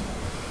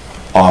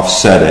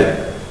offset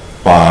it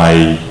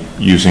by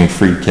using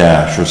free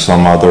cash or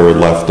some other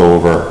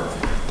leftover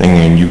thing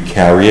and you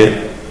carry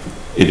it,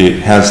 it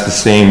has the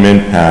same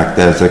impact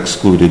as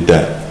excluded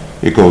debt.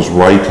 It goes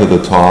right to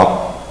the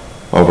top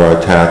of our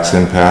tax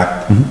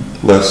impact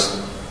list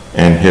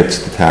and hits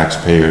the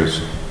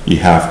taxpayers. You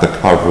have to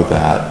cover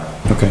that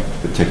okay,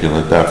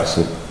 particular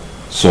deficit.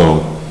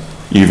 So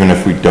even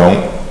if we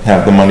don't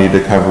have the money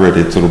to cover it,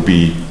 it'll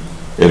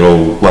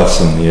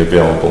lessen the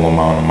available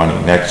amount of money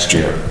next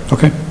year.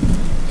 okay.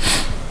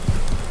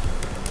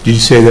 Did you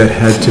say that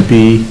had to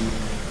be,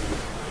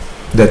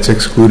 that's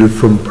excluded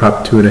from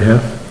Prop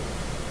 2.5?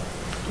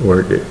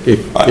 Or if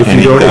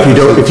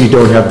you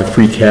don't have the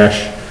free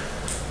cash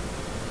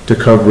to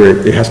cover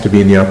it, it has to be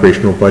in the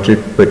operational budget,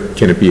 but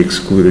can it be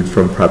excluded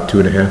from Prop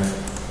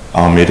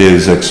 2.5? It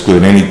is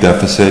exclude any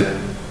deficit,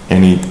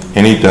 any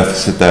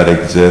deficit that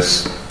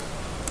exists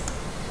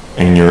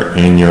in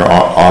your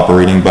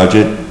operating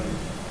budget,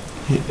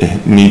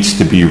 it needs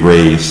to be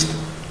raised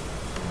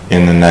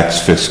in the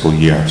next fiscal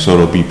year. So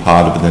it'll be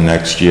part of the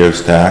next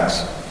year's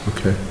tax.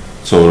 Okay.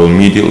 So it'll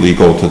immediately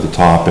go to the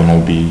top and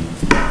it'll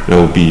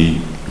be,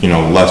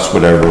 less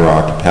whatever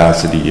our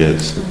capacity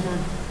is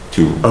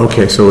to.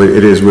 Okay, so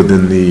it is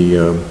within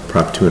the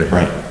Prop 2.5?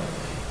 Right.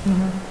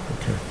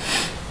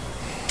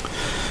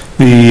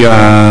 The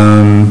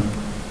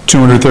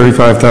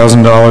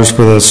 $235,000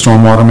 for the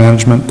stormwater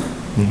management,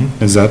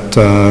 is that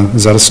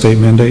a state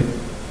mandate?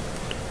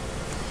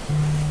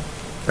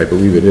 I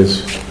believe it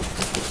is.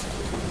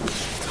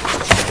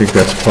 I think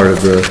that's part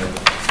of the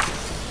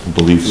I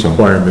believe so.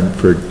 requirement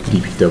for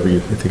DPW.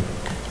 I think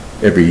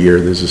every year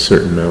there's a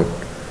certain amount.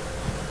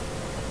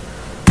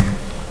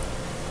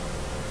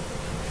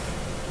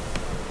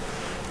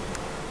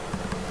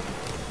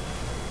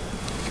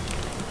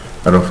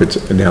 I don't know if it's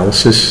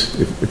analysis,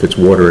 if it's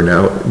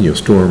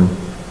storm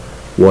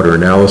water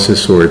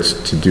analysis, or it's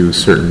to do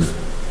certain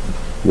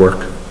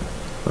work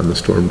on the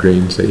storm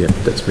drains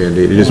that's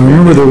mandated. It is I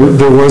remember mandated.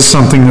 there was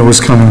something that was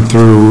coming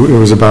through, it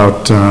was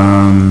about,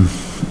 I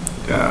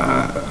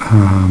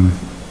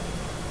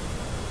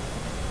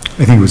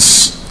think it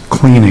was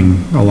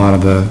cleaning a lot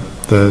of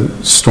the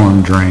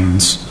storm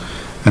drains,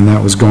 and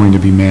that was going to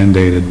be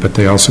mandated, but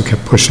they also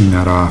kept pushing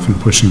that off and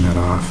pushing that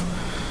off.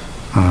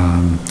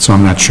 So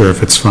I'm not sure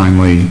if it's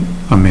finally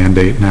a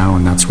mandate now,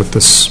 and that's what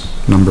this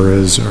number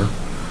is, or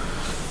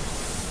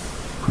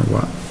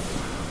what.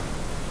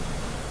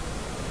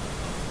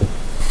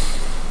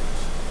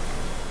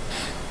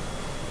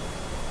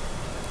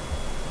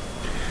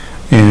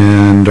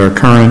 And our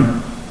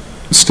current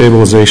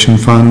stabilization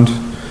fund,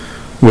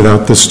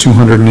 without this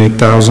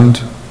 208,000,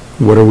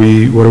 what are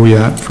we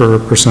at for a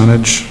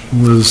percentage?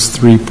 Was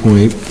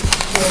 3.4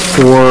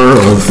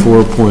 of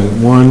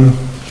 4.1.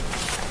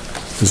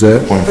 Is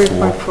that?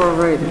 3.4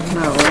 right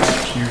now, right?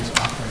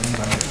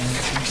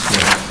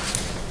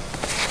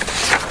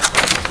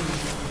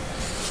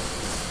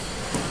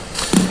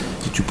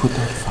 Did you put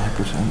that at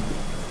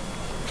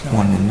 5%?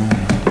 1 to 9.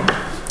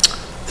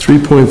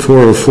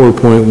 3.4 of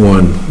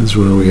 4.1 is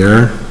where we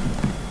are.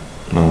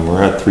 No,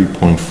 we're at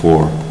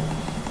 3.4.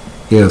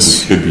 We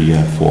Yes, should be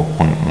at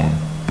 4.1.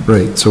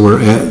 right, so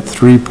we're at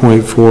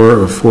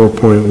 3.4 of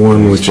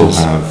 4.1, which is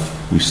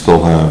We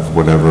still have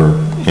whatever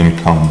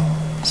income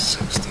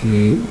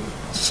 68,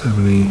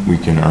 70. we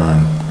can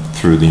earn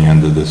through the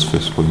end of this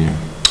fiscal year.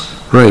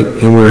 Right,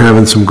 and we're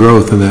having some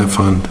growth in that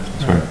fund.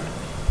 That's right.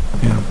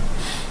 Yeah.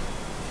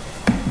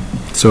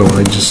 So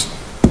I just,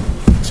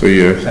 So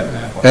you're,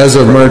 as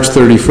of March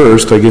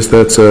 31st, I guess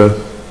that's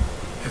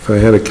if I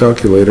had a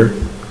calculator.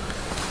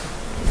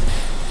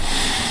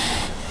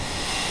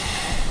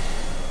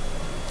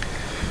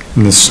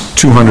 And this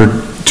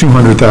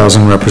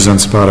 200,000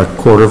 represents about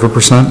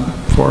 1/4%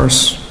 for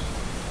us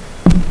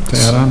to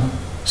add on?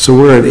 So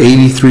we're at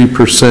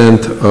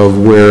 83% of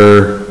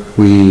where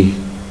we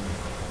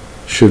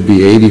should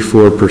be,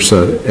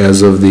 84%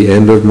 as of the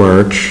end of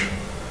March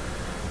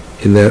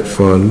in that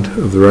fund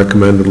of the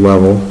recommended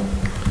level.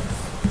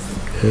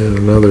 And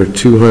another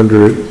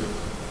 200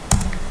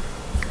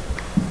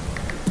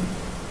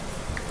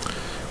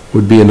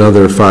 would be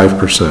another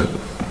 5%.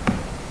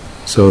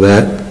 So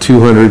that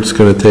 200 is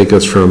going to take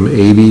us from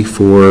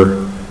 84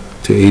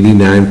 to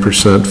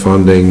 89%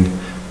 funding,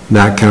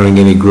 not counting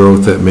any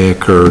growth that may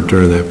occur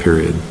during that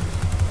period.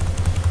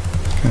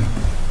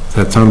 Does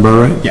that sound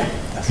about right? Yeah.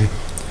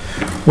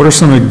 What are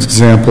some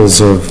examples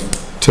of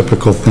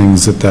typical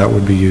things that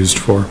would be used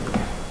for?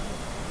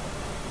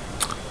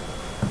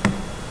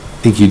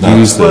 I think you'd That's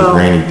use the the, Well-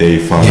 rainy day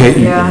fund, Yeah. you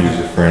can Yeah. use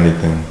it for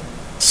anything.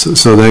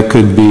 so that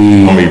could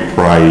be, How many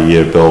prior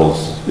year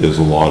bills is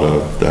a lot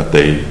of,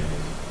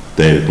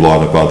 a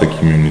lot of other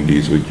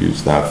communities would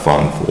use that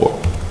fund for.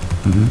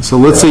 so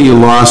let's say you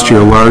lost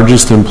your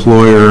largest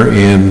employer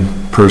and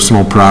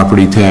personal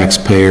property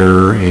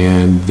taxpayer,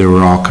 and there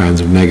were all kinds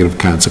of negative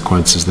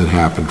consequences that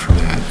happened from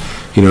that.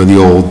 the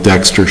old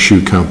Dexter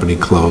Shoe Company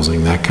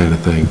closing, that kind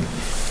of thing.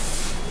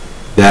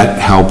 That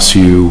helps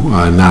you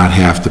not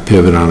have to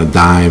pivot on a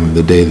dime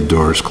the day the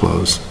doors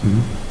close.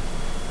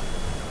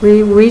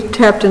 We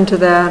tapped into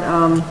that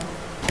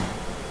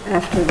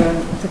after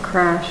the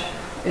crash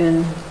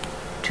in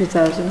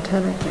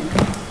 2010, I think.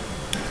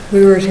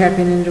 We were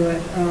tapping into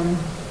it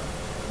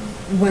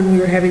when we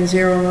were having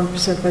 0 and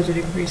 1% budget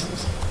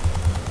increases.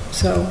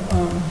 So,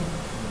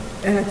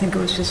 and I think it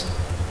was just,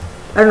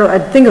 I don't know, I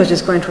think it was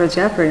just going towards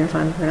the operating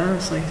fund, quite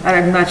honestly.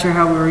 I'm not sure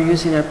how we were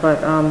using it,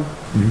 but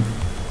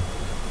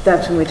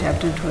that's when we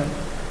tapped into it,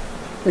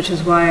 which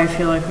is why I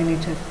feel like we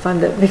need to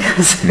fund it,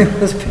 because it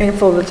was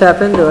painful to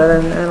tap into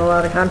it and a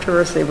lot of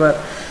controversy, but,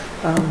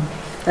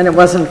 and it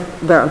wasn't,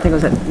 I don't think it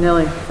was at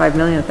nearly 5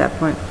 million at that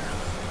point.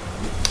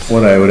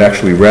 What I would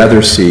actually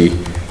rather see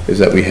is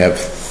that we have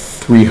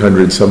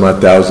 300 some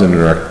odd thousand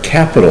in our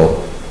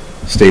capital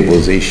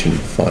stabilization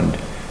fund,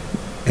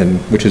 and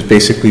which is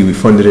basically, we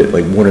funded it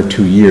like 1 or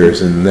 2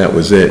 years and that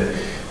was it.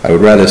 I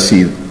would rather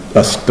see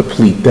us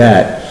deplete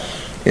that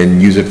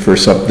and use it for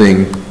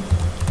something,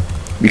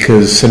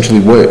 because essentially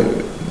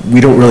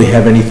we don't really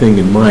have anything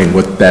in mind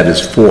what that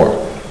is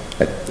for.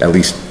 At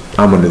least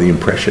I'm under the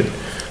impression.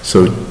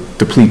 So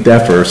deplete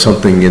that for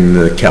something in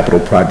the capital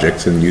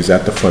projects and use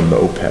that to fund the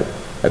OPEB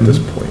at this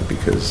point,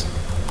 because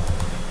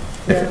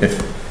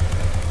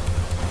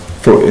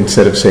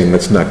instead of saying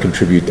let's not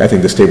contribute, I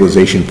think the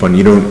stabilization fund,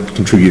 you don't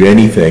contribute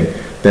anything,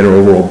 then our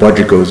overall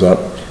budget goes up.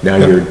 Now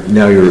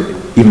you're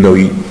even though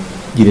you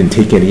didn't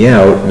take any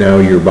out, now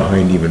you're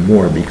behind even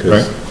more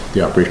because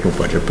the operational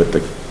budget, but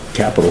the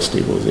capital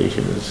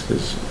stabilization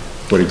is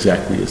what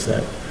exactly is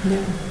that?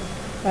 Yeah,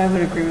 I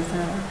would agree with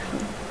that,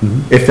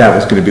 actually. If that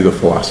was going to be the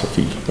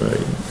philosophy,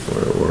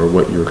 or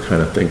what you were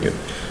kind of thinking.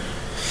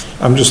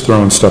 I'm just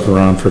throwing stuff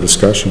around for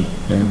discussion,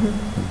 yeah.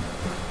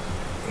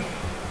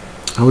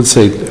 I would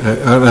say,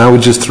 I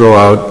would just throw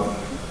out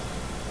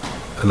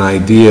an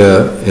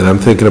idea, and I'm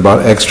thinking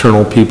about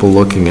external people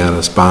looking at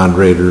us, bond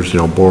raters,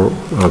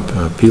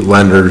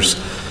 lenders,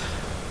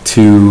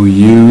 to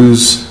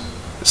use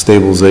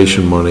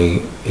stabilization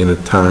money in a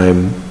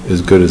time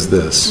as good as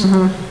this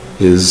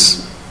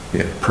is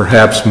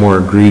perhaps more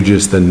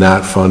egregious than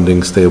not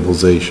funding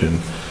stabilization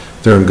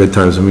during good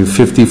times. I mean,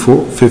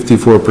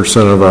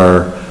 54% of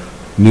our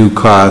new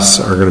costs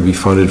are going to be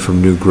funded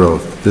from new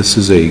growth.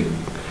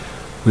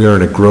 We are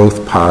in a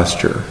growth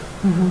posture.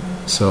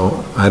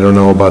 So I don't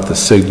know about the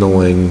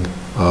signaling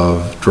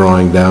of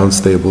drawing down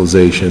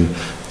stabilization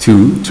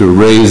to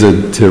raise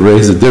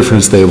a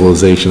different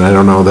stabilization. I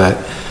don't know that.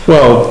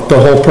 Well, the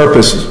whole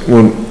purpose,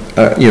 when,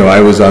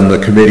 I was on the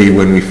committee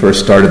when we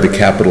first started the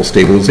capital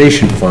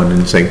stabilization fund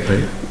and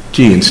saying,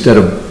 gee, instead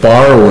of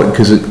borrowing,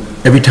 because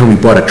every time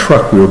we bought a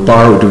truck, we were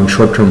doing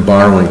short-term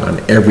borrowing on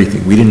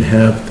everything. We didn't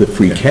have the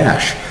free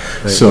cash.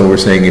 So we're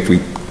saying if we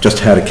just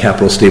had a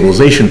capital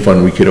stabilization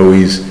fund, we could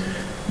always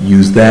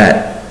use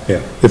that. Yeah,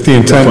 if the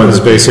intent is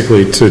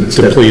basically to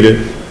deplete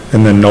it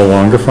and then no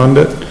longer fund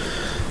it,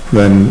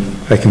 then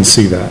I can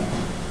see that.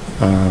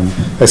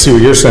 I see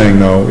what you're saying,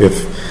 though,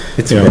 if,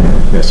 it's a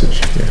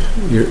message,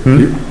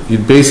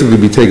 You'd basically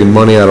be taking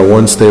money out of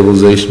one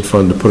stabilization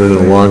fund to put it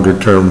in a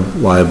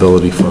longer-term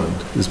liability fund,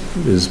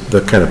 is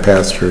the kind of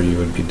pass-through you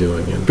would be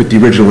doing. But the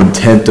original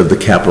intent of the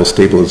capital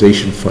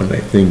stabilization fund,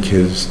 I think,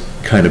 has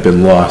kind of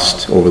been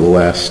lost over the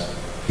last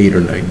 8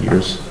 or 9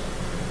 years.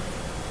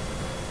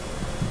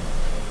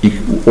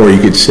 Or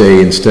you could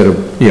say instead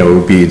of, it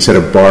would be instead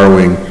of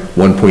borrowing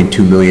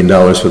 $1.2 million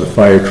for the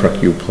fire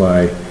truck, you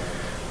apply,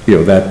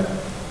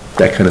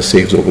 that kind of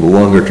saves over the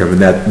longer term,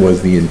 and that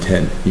was the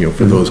intent,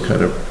 for those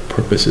kind of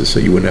purposes, so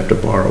you wouldn't have to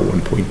borrow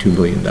 $1.2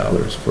 million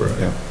for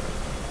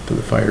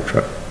the fire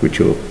truck,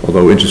 which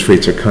although interest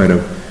rates are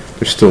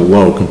they're still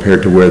low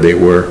compared to where they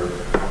were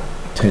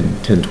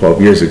 10,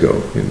 12 years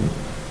ago, and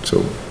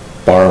so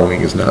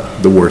borrowing is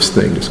not the worst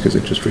thing just because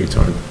interest rates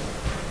aren't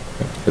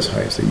as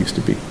high as they used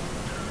to be.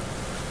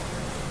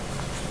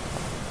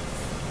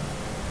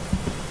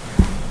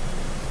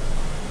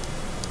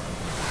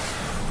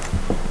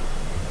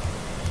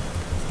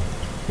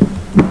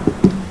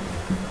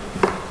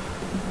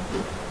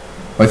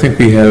 I think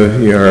we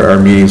have our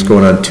meetings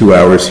going on 2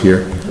 hours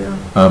here.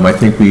 I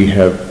think we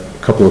have a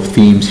couple of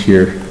themes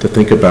here to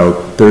think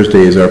about. Thursday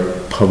is our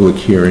public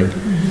hearing,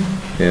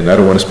 and I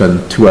don't want to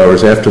spend 2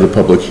 hours after the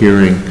public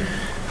hearing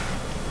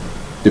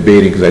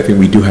debating, because I think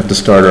we do have to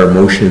start our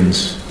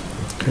motions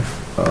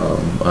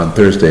on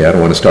Thursday. I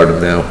don't want to start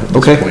them now at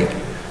this point.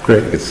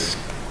 Great.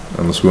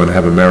 Unless we want to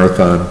have a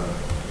marathon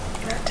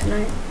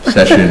Tonight.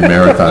 session,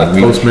 marathon.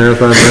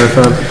 Post-marathon,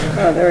 marathon?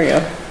 Oh, there we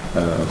go.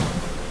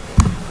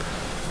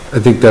 I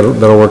think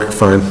that'll work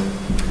fine.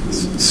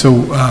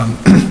 So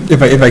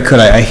if I could,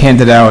 I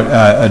handed out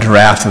a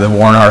draft of the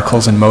warrant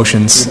articles and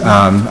motions.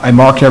 I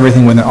marked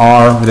everything with an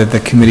R that the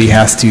committee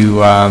has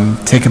to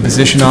take a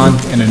position on,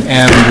 and an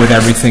M with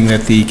everything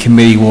that the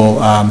committee will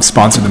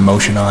sponsor the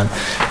motion on.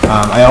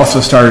 I also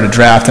started a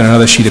draft on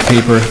another sheet of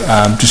paper,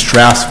 just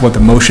drafts what the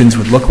motions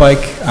would look like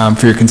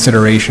for your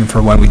consideration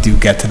for when we do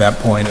get to that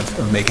point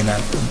of making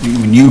that,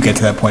 when you get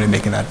to that point of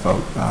making that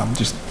vote,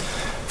 just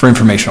for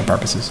informational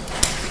purposes.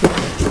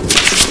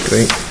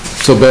 Great.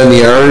 So Ben,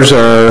 the R's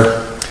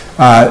are?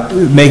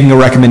 Making a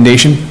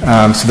recommendation.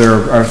 So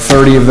there are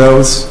 30 of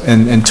those,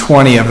 and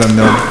 20 of them,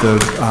 the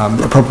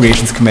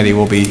Appropriations Committee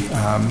will be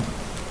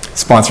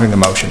sponsoring the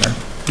motion or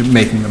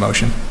making the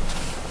motion.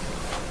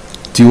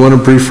 Do you want a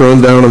brief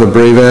rundown on the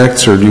BRAVE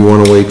Acts, or do you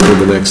want to wait till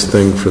the next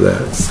thing for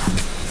that?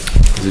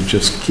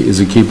 Is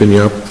it keeping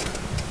you up?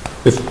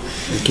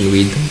 Can you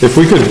read them? If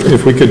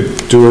we could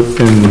do it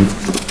in,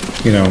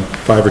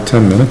 5 or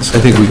 10 minutes. I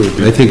think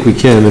we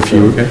can if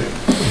you're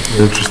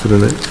interested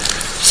in it.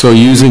 So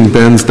using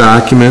Ben's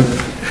document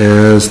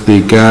as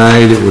the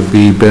guide, it would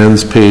be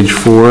Ben's page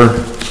 4.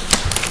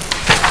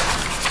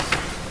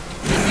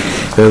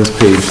 Ben's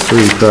page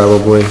 3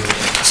 probably.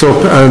 So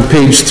on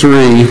page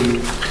 3,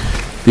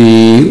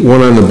 the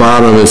one on the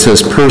bottom, it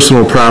says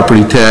personal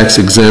property tax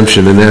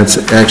exemption, and that's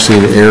actually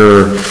an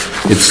error.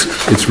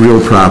 It's real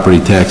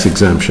property tax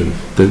exemption.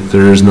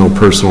 There is no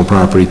personal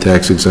property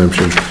tax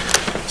exemption.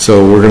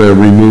 So we're going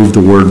to remove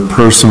the word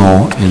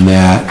personal in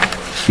that,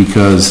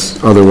 because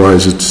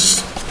otherwise it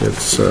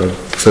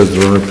says the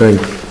wrong thing.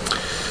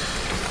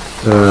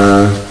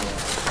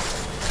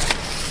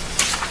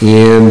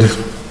 And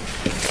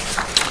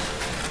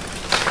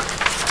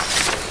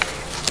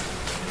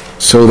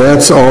so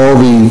that's all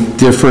the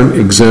different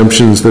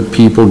exemptions that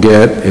people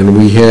get, and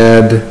we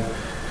had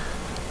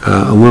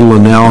a little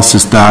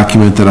analysis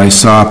document that I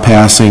saw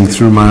passing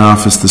through my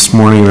office this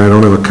morning, and I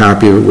don't have a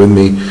copy of it with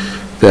me,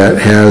 that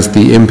has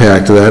the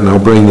impact of that, and I'll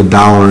bring the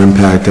dollar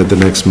impact at the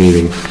next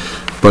meeting.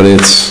 But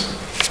it's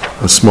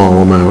a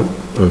small amount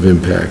of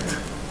impact.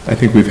 I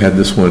think we've had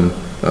this one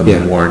on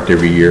the warrant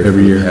every year.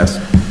 Every year. Yes.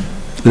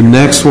 The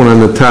next one on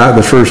the top,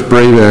 the first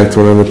BRAVE Act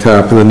one on the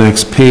top of the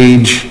next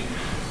page,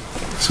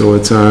 so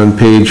it's on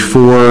page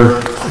 4,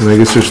 and I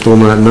guess they're still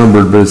not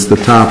numbered, but it's the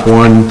top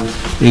one,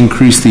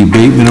 increase the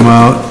abatement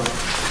amount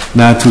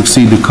not to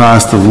exceed the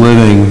cost of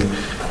living,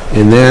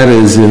 and that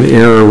is an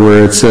error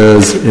where it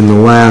says in the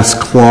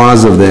last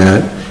clause of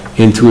that,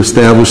 and to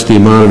establish the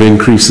amount of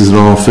increases in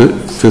all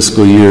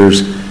fiscal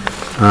years.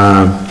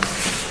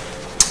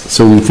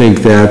 So we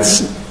think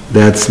that's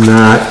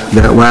not,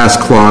 that last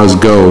clause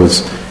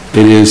goes.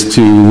 It is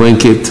to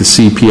link it to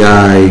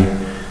CPI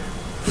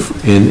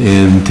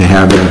and to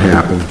have that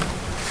happen.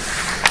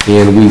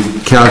 And we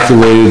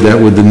calculated that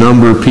with the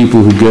number of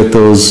people who get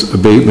those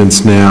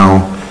abatements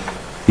now,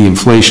 the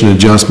inflation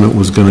adjustment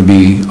was going to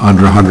be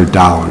under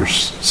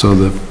 $100. So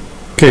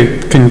Okay,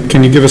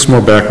 can you give us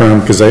more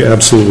background, because I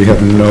absolutely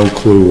have no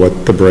clue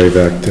what the BRAVE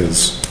Act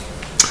is.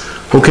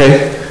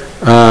 Okay,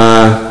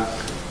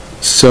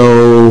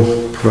 so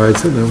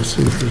provides that no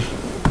signatures.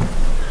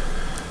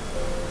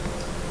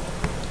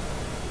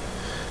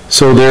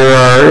 So there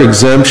are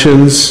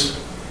exemptions.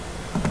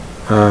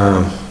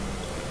 And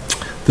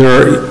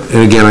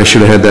again, I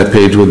should have had that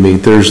page with me.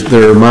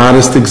 There are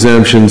modest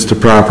exemptions to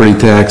property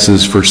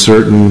taxes for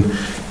certain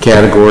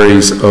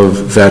categories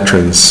of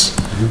veterans.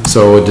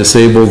 So a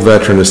disabled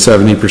veteran, a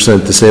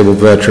 70% disabled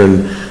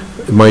veteran,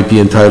 might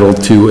be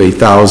entitled to a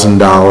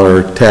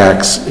 $1,000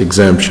 tax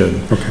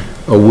exemption. Okay.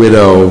 A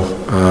widow,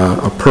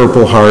 a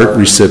Purple Heart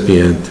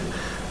recipient.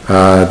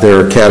 There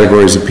are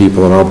categories of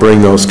people, and I'll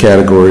bring those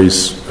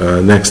categories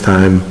next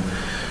time.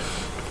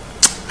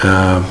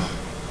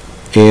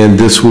 And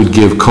this would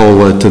give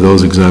COLA to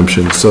those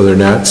exemptions, so they're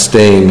not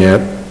staying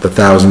at the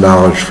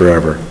 $1,000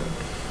 forever.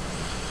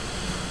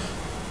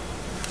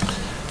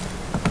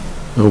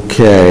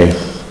 Okay.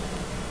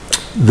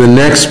 The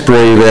next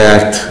BRAVE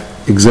Act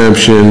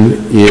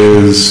exemption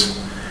is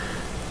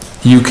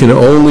you can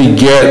only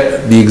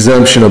get the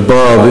exemption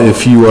above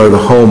if you are the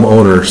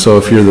homeowner. So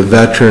if you're the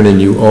veteran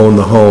and you own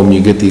the home,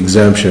 you get the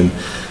exemption.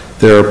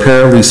 There are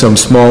apparently some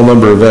small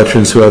number of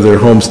veterans who have their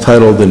homes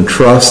titled in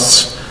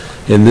trusts,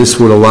 and this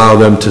would allow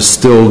them to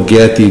still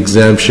get the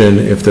exemption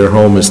if their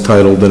home is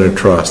titled in a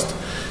trust,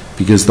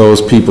 because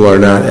those people are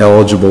not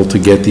eligible to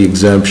get the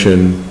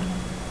exemption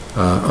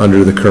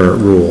under the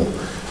current rule.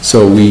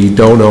 So we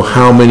don't know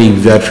how many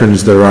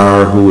veterans there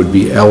are who would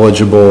be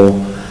eligible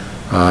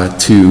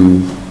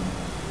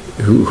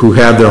who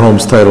have their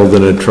homes titled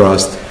in a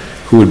trust,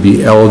 who would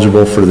be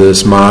eligible for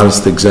this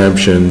modest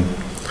exemption,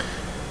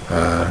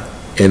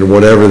 and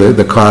whatever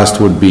the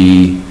cost would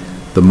be,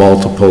 the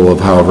multiple of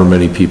however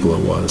many people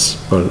it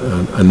was, but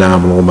a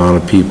nominal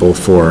amount of people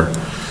for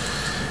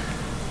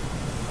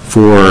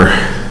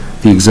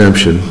the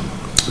exemption.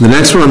 The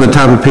next one on the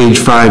top of page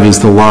 5 is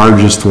the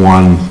largest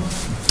one,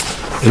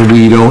 and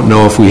we don't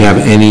know if we have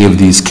any of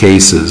these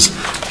cases.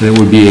 And it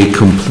would be a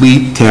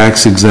complete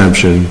tax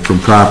exemption from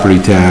property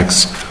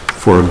tax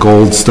for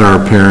Gold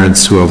Star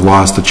parents who have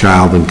lost a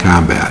child in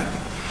combat.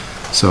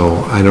 So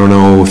I don't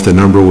know if the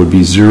number would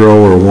be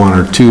 0 or 1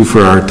 or 2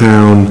 for our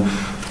town,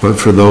 but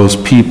for those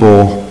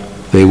people,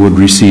 they would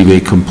receive a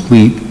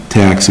complete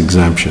tax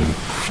exemption.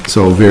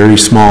 So a very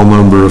small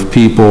number of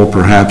people,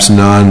 perhaps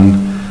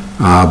none,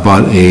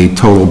 but a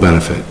total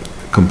benefit,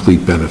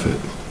 complete benefit.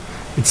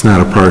 It's not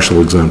a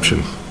partial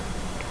exemption.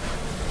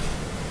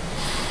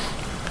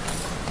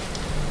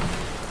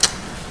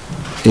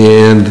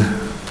 And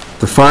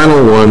the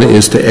final one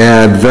is to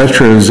add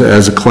veterans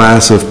as a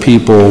class of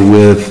people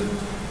with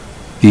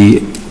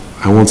the,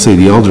 I won't say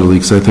the elderly,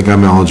 because I think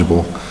I'm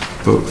eligible,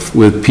 but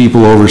with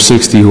people over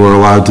 60 who are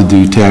allowed to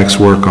do tax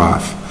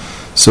work-off.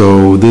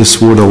 So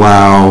this would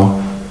allow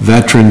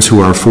veterans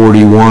who are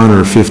 41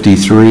 or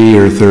 53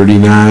 or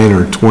 39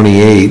 or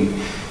 28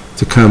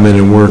 to come in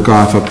and work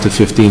off up to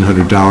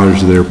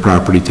 $1,500 of their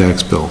property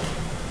tax bill.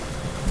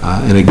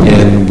 And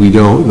again, we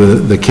don't,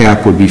 the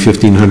cap would be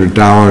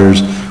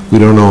 $1,500. We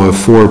don't know if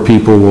 4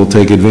 people will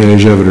take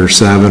advantage of it, or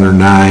 7 or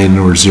 9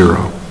 or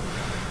 0.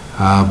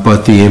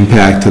 But the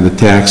impact to the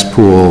tax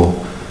pool,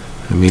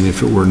 I mean,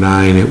 if it were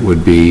 9, it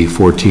would be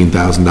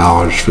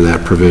 $14,000 for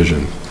that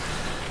provision.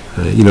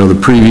 You know, the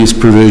previous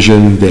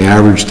provision, the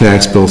average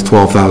tax bill is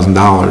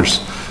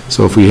 $12,000.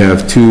 So if we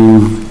have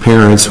 2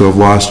 parents who have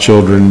lost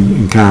children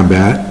in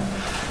combat,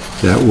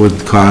 that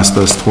would cost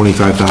us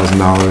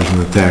 $25,000 in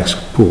the tax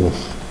pool.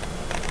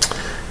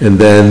 And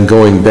then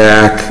going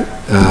back,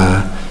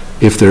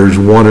 if there's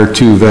 1 or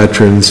 2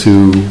 veterans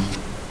who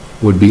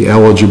would be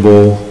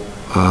eligible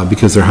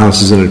because their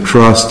house is in a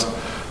trust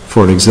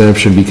for an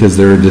exemption because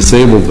they're a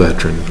disabled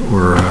veteran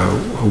or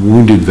a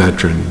wounded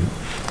veteran,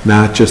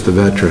 not just a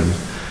veteran,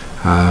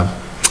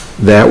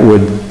 that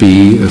would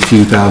be a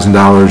few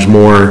 $1,000s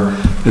more.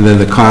 And then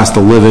the cost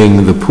of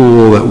living, the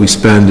pool that we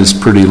spend is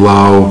pretty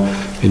low,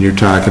 and you're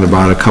talking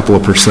about a couple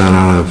of %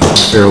 on a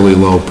fairly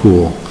low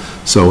pool.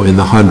 So in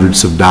the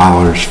hundreds of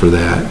dollars for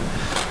that.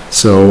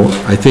 So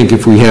I think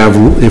if we have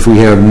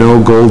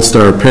no Gold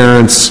Star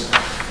parents,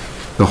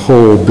 the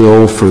whole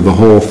bill for the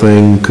whole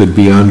thing could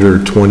be under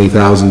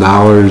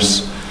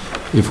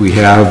 $20,000. If we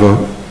have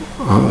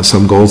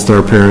some Gold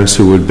Star parents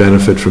who would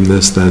benefit from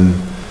this, then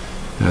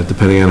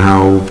depending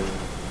on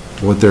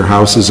what their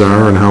houses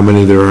are and how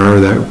many there are,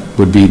 that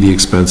would be the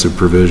expensive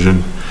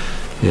provision.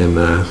 And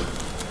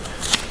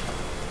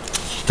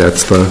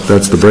that's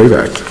the BRAVE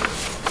Act.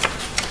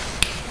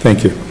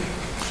 Thank you.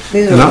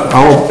 These And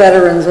are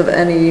veterans of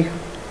any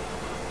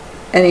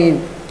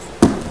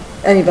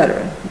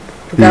veteran,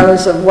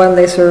 regardless of when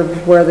they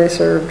served, where they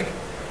served.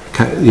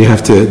 You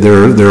have to,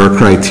 there are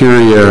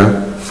criteria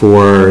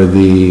for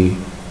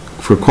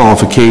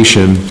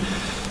qualification,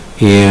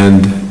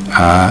 and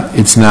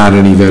it's not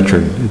any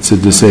veteran. It's a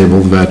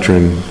disabled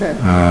veteran. Okay.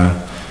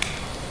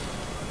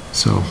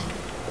 So.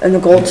 And the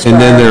Gold Star. And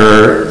then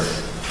there are,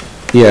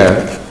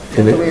 yeah.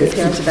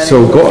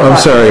 I'm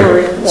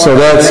sorry. So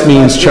that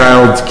means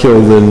child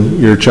killed in,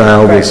 your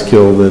child is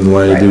killed in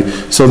line of duty.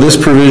 So this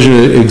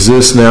provision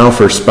exists now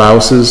for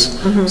spouses.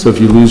 So if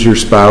you lose your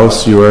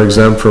spouse, you are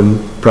exempt from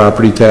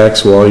property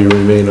tax while you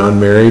remain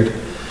unmarried.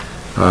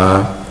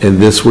 And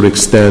this would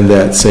extend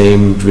that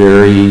same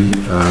very,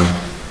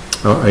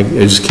 I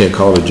just can't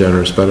call it a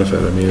generous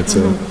benefit. I mean, it's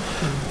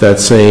that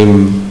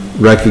same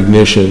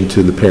recognition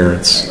to the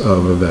parents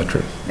of a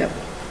veteran. Yep.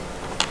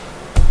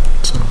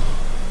 So.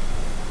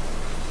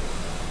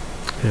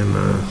 And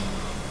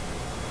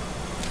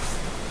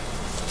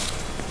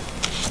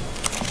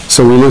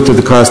so we looked at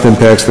the cost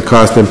impacts. The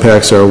cost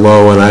impacts are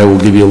low, and I will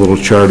give you a little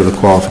chart of the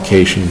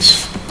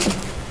qualifications.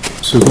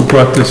 So who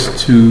brought this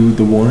to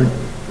the warrant?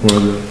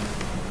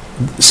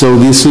 So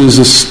this is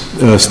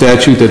a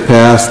statute that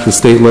passed the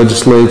state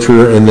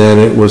legislature, and then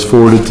it was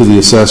forwarded to the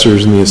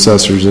assessors, and the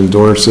assessors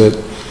endorse it.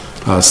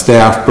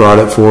 Staff brought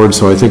it forward,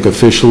 so I think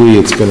officially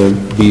it's going to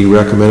be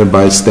recommended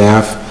by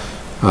staff,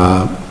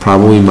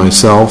 probably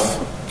myself,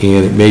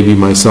 and it may be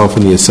myself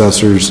and the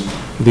assessors.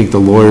 I think the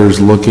lawyer's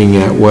looking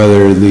at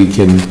whether they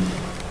can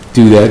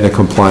do that in a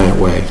compliant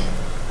way.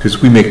 Because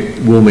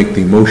we'll make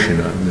the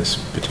motion on this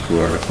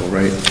particular article,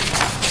 right?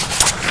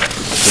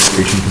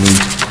 Appropriation Committee.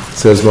 It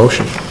says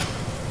motion.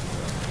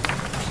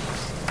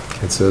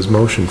 It says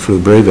motion for the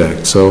BRAVE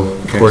Act, so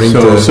according to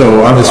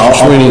Mr.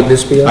 Sweeney.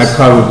 I'd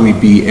probably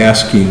be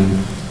asking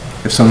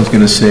if someone's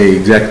going to say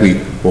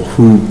exactly, well,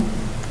 who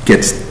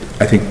gets,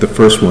 I think the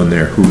first one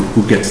there,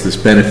 who gets this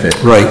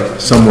benefit. Right.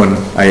 Someone,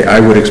 I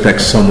would expect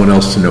someone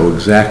else to know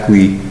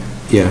exactly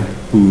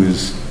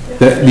who's.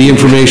 The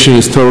information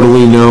is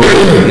totally known,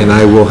 and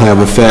I will have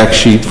a fact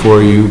sheet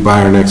for you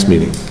by our next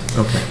meeting.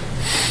 Okay.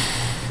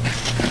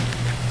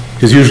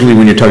 Because usually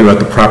when you're talking about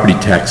the property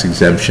tax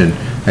exemption,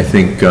 I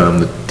think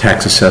the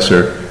tax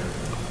assessor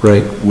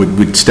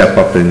would step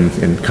up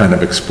and kind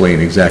of explain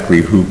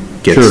exactly who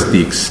gets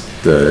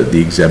the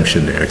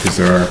exemption there, because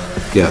there are,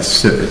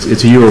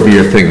 it's a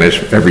year-over-year thing.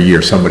 There's every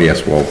year somebody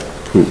asks, well,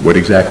 what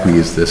exactly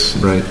is this?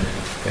 Right.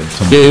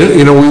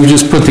 You know, we've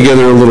just put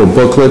together a little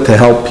booklet to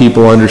help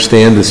people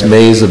understand this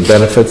maze of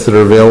benefits that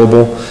are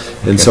available,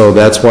 and so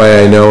that's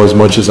why I know as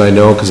much as I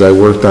know, because I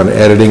worked on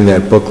editing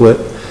that booklet.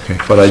 Okay.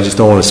 but I just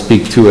don't want to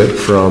speak to it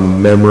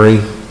from memory.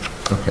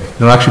 Okay.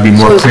 It'll actually be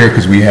more clear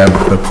because we have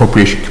the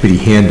Appropriation Committee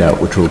handout,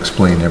 which will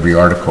explain every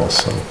article,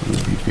 so it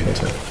would be good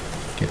to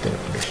get that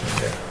information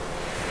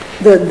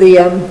there.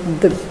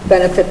 The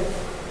benefit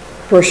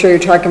brochure you're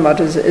talking about,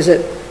 is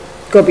it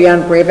go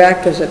beyond Brave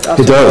Act? Does it?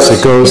 It does.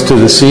 It goes to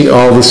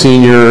all the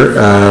senior,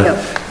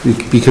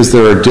 because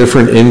there are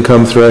different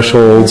income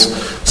thresholds.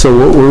 So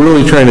what we're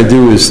really trying to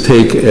do is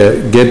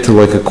get to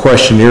like a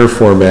questionnaire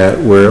format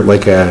where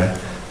like a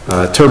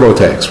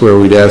TurboTax, where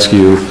we'd ask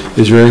you,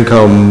 is your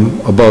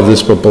income above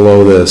this but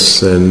below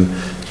this? And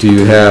do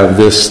you have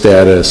this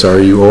status?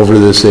 Are you over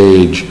this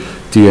age?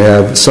 Do you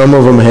have, some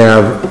of them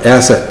have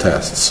asset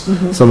tests.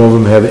 Some of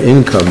them have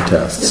income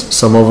tests.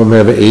 Some of them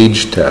have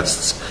age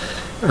tests.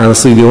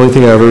 Honestly, the only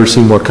thing I've ever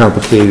seen more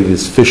complicated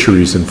is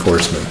fisheries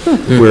enforcement,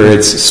 where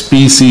it's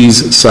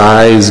species,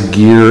 size,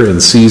 gear,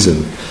 and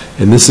season.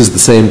 And this is the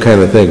same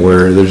kind of thing,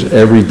 where there's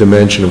every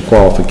dimension of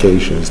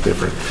qualification is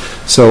different.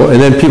 So,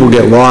 and then people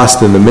get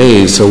lost in the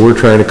maze, so we're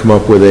trying to come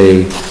up with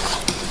a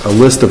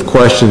list of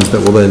questions that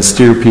will then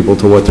steer people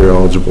to what they're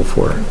eligible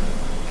for.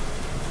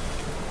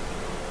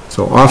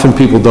 So often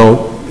people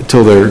don't,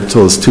 till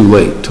it's too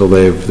late, till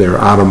they're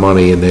out of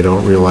money and they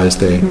don't realize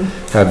they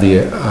have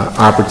the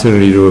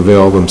opportunity to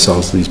avail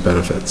themselves of these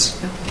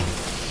benefits.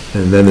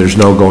 And then there's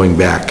no going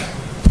back.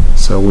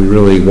 So we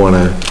really want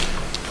to,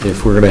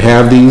 if we're going to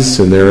have these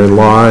and they're in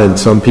law and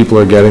some people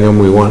are getting them,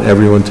 we want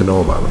everyone to know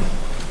about them.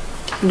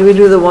 Do we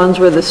do the ones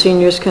where the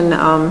seniors can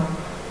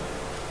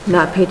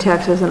not pay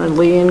taxes and a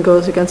lien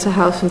goes against the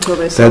house until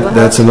they sell the house?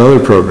 That's another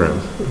program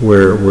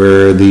where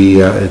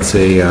it's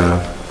a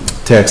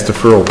tax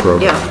deferral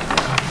program. Yeah.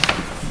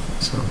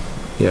 So,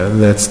 yeah,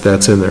 and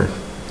that's in there.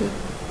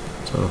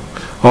 So,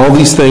 all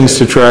these things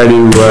to try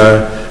to,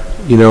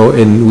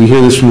 and we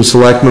hear this from the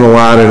selectmen a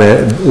lot,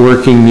 and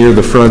working near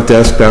the front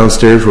desk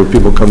downstairs where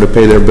people come to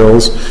pay their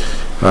bills,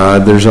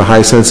 there's a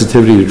high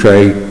sensitivity to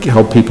try to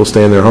help people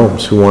stay in their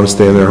homes, who want to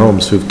stay in their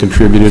homes, who've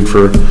contributed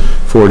for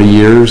 40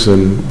 years,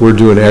 and we're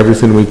doing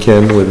everything we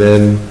can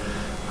within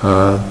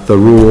the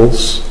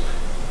rules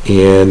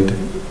and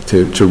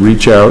to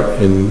reach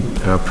out and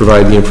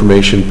provide the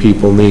information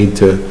people need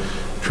to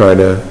try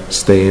to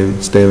stay in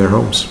their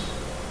homes.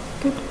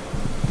 Good.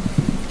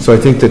 So I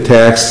think the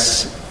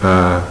tax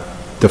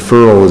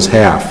deferral is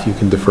half. You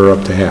can defer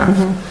up to half,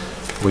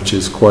 which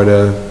is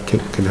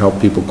can help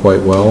people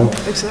quite well.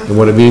 Exactly. And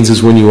what it means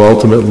is when you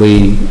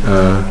ultimately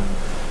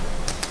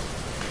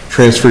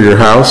transfer your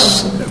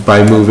house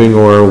by moving,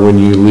 or when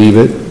you leave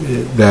it,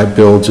 that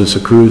bill just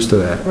accrues to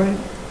that. Right.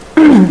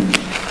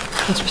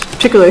 It's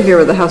particularly here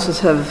where the houses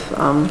have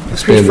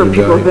increased for Expanded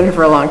people who've been value. here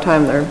for a long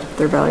time.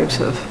 Their values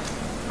have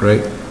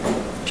Right?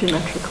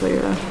 geometrically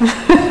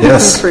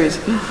Yes. increased.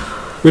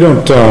 We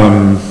don't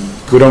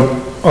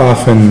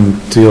often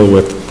deal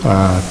with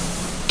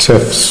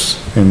TIFs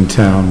in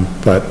town,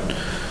 but,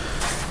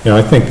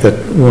 I think that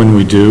when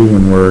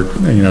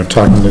we're,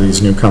 talking to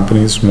these new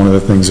companies, one of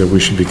the things that we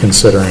should be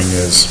considering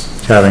is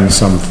having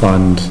some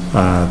fund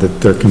that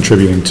they're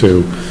contributing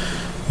to,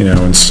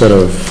 instead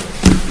of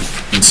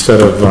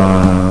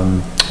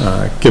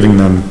giving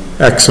them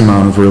X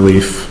amount of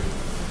relief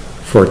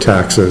for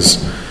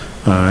taxes,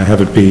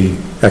 have it be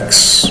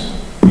X,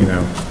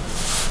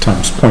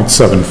 times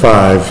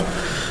 0.75,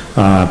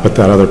 but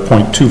that other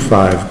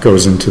 0.25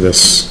 goes into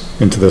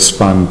this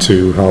fund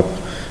to help,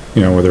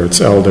 whether it's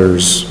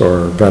elders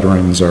or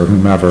veterans or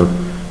whomever,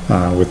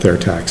 with their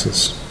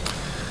taxes.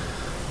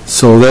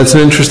 So that's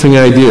an interesting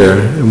idea,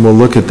 and we'll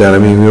look at that. I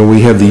mean,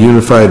 we have the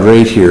unified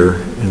rate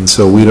here, and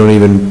so we don't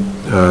even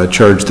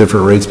charge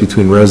different rates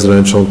between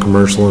residential and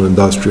commercial and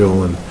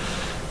industrial, and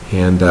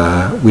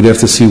we'd have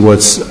to see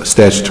what's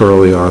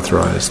statutorily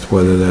authorized,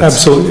 whether that's...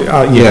 Absolutely.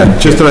 Yeah,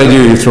 just an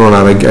idea you're throwing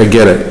out. I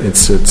get it.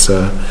 It's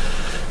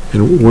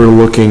and we're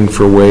looking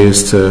for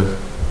ways to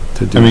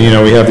do. I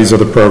mean, we have these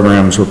other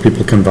programs where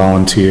people can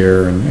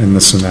volunteer and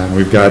this and that. And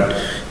we've got,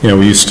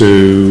 we used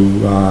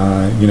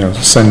to,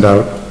 send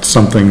out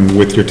something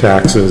with your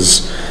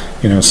taxes,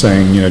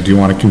 saying, do you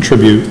want to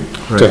contribute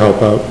to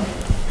help out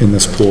in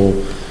this pool?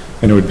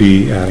 And it would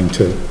be adding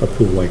to a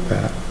pool like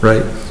that.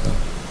 Right.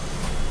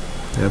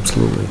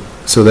 Absolutely.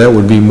 So that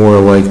would be more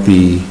like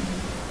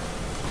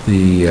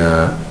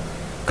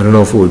I don't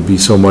know if it would be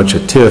so much a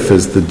TIF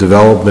as the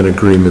development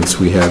agreements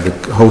we have,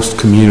 the host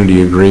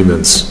community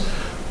agreements,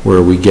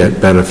 where we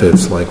get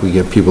benefits, like we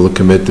get people to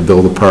commit to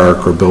build a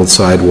park or build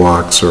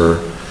sidewalks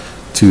or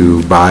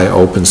to buy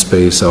open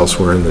space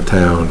elsewhere in the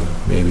town.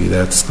 Maybe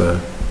that's the...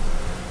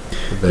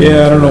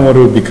 Yeah, I don't know what it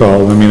would be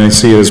called. I mean, I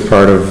see it as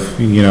part of,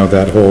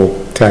 that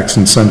whole tax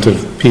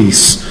incentive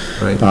piece.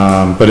 Right.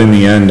 But in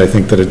the end, I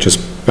think that it just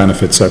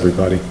benefits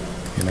everybody.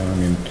 I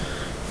mean,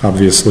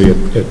 obviously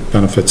it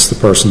benefits the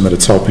person that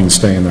it's helping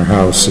stay in their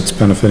house. It's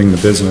benefiting the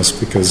business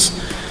because,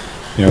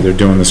 they're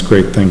doing this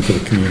great thing for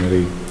the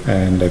community.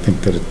 And I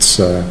think that it's,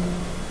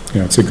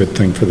 it's a good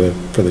thing for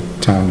the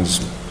town as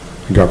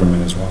a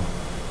government as well.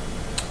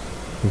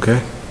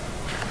 Okay.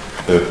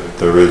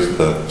 There is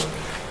the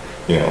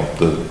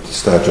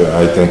statute.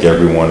 I think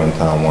everyone in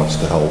town wants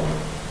to help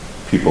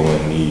people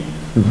in need.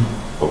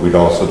 But we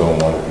also don't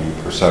want to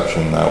be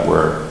perception that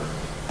we're,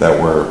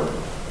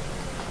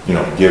 you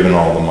know, giving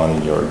all the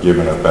money or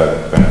giving a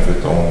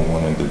benefit to only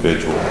one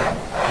individual.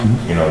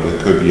 You know,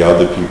 there could be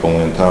other people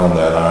in town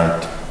that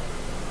aren't,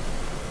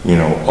 you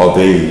know, of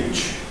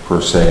age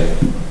per se,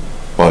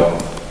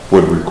 but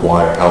would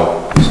require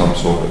help, some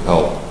sort of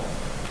help.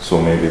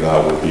 So maybe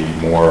that would be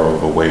more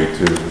of a way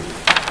to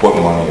put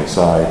money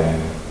aside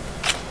and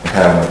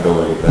have an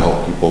ability to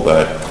help people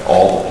that,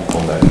 all the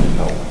people that need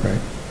help. Right,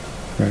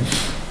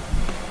 right.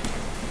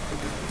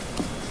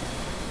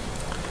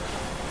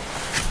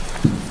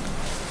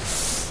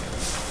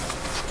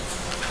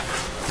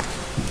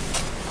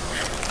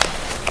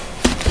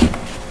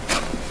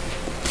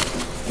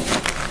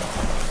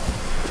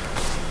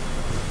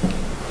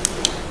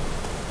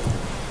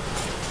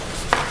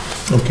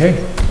 Okay,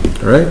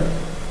 All right,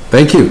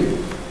 thank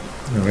you.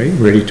 all right,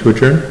 ready to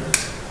adjourn?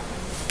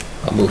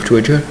 I'll move to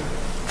adjourn.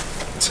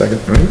 Second,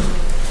 all right.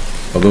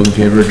 All those in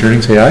favor of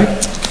adjourning, say aye.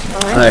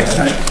 Aye.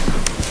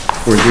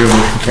 4-0,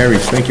 motion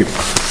carries, thank you.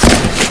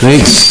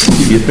 Thanks.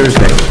 See you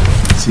Thursday.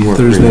 See you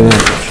Thursday night.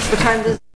 What time does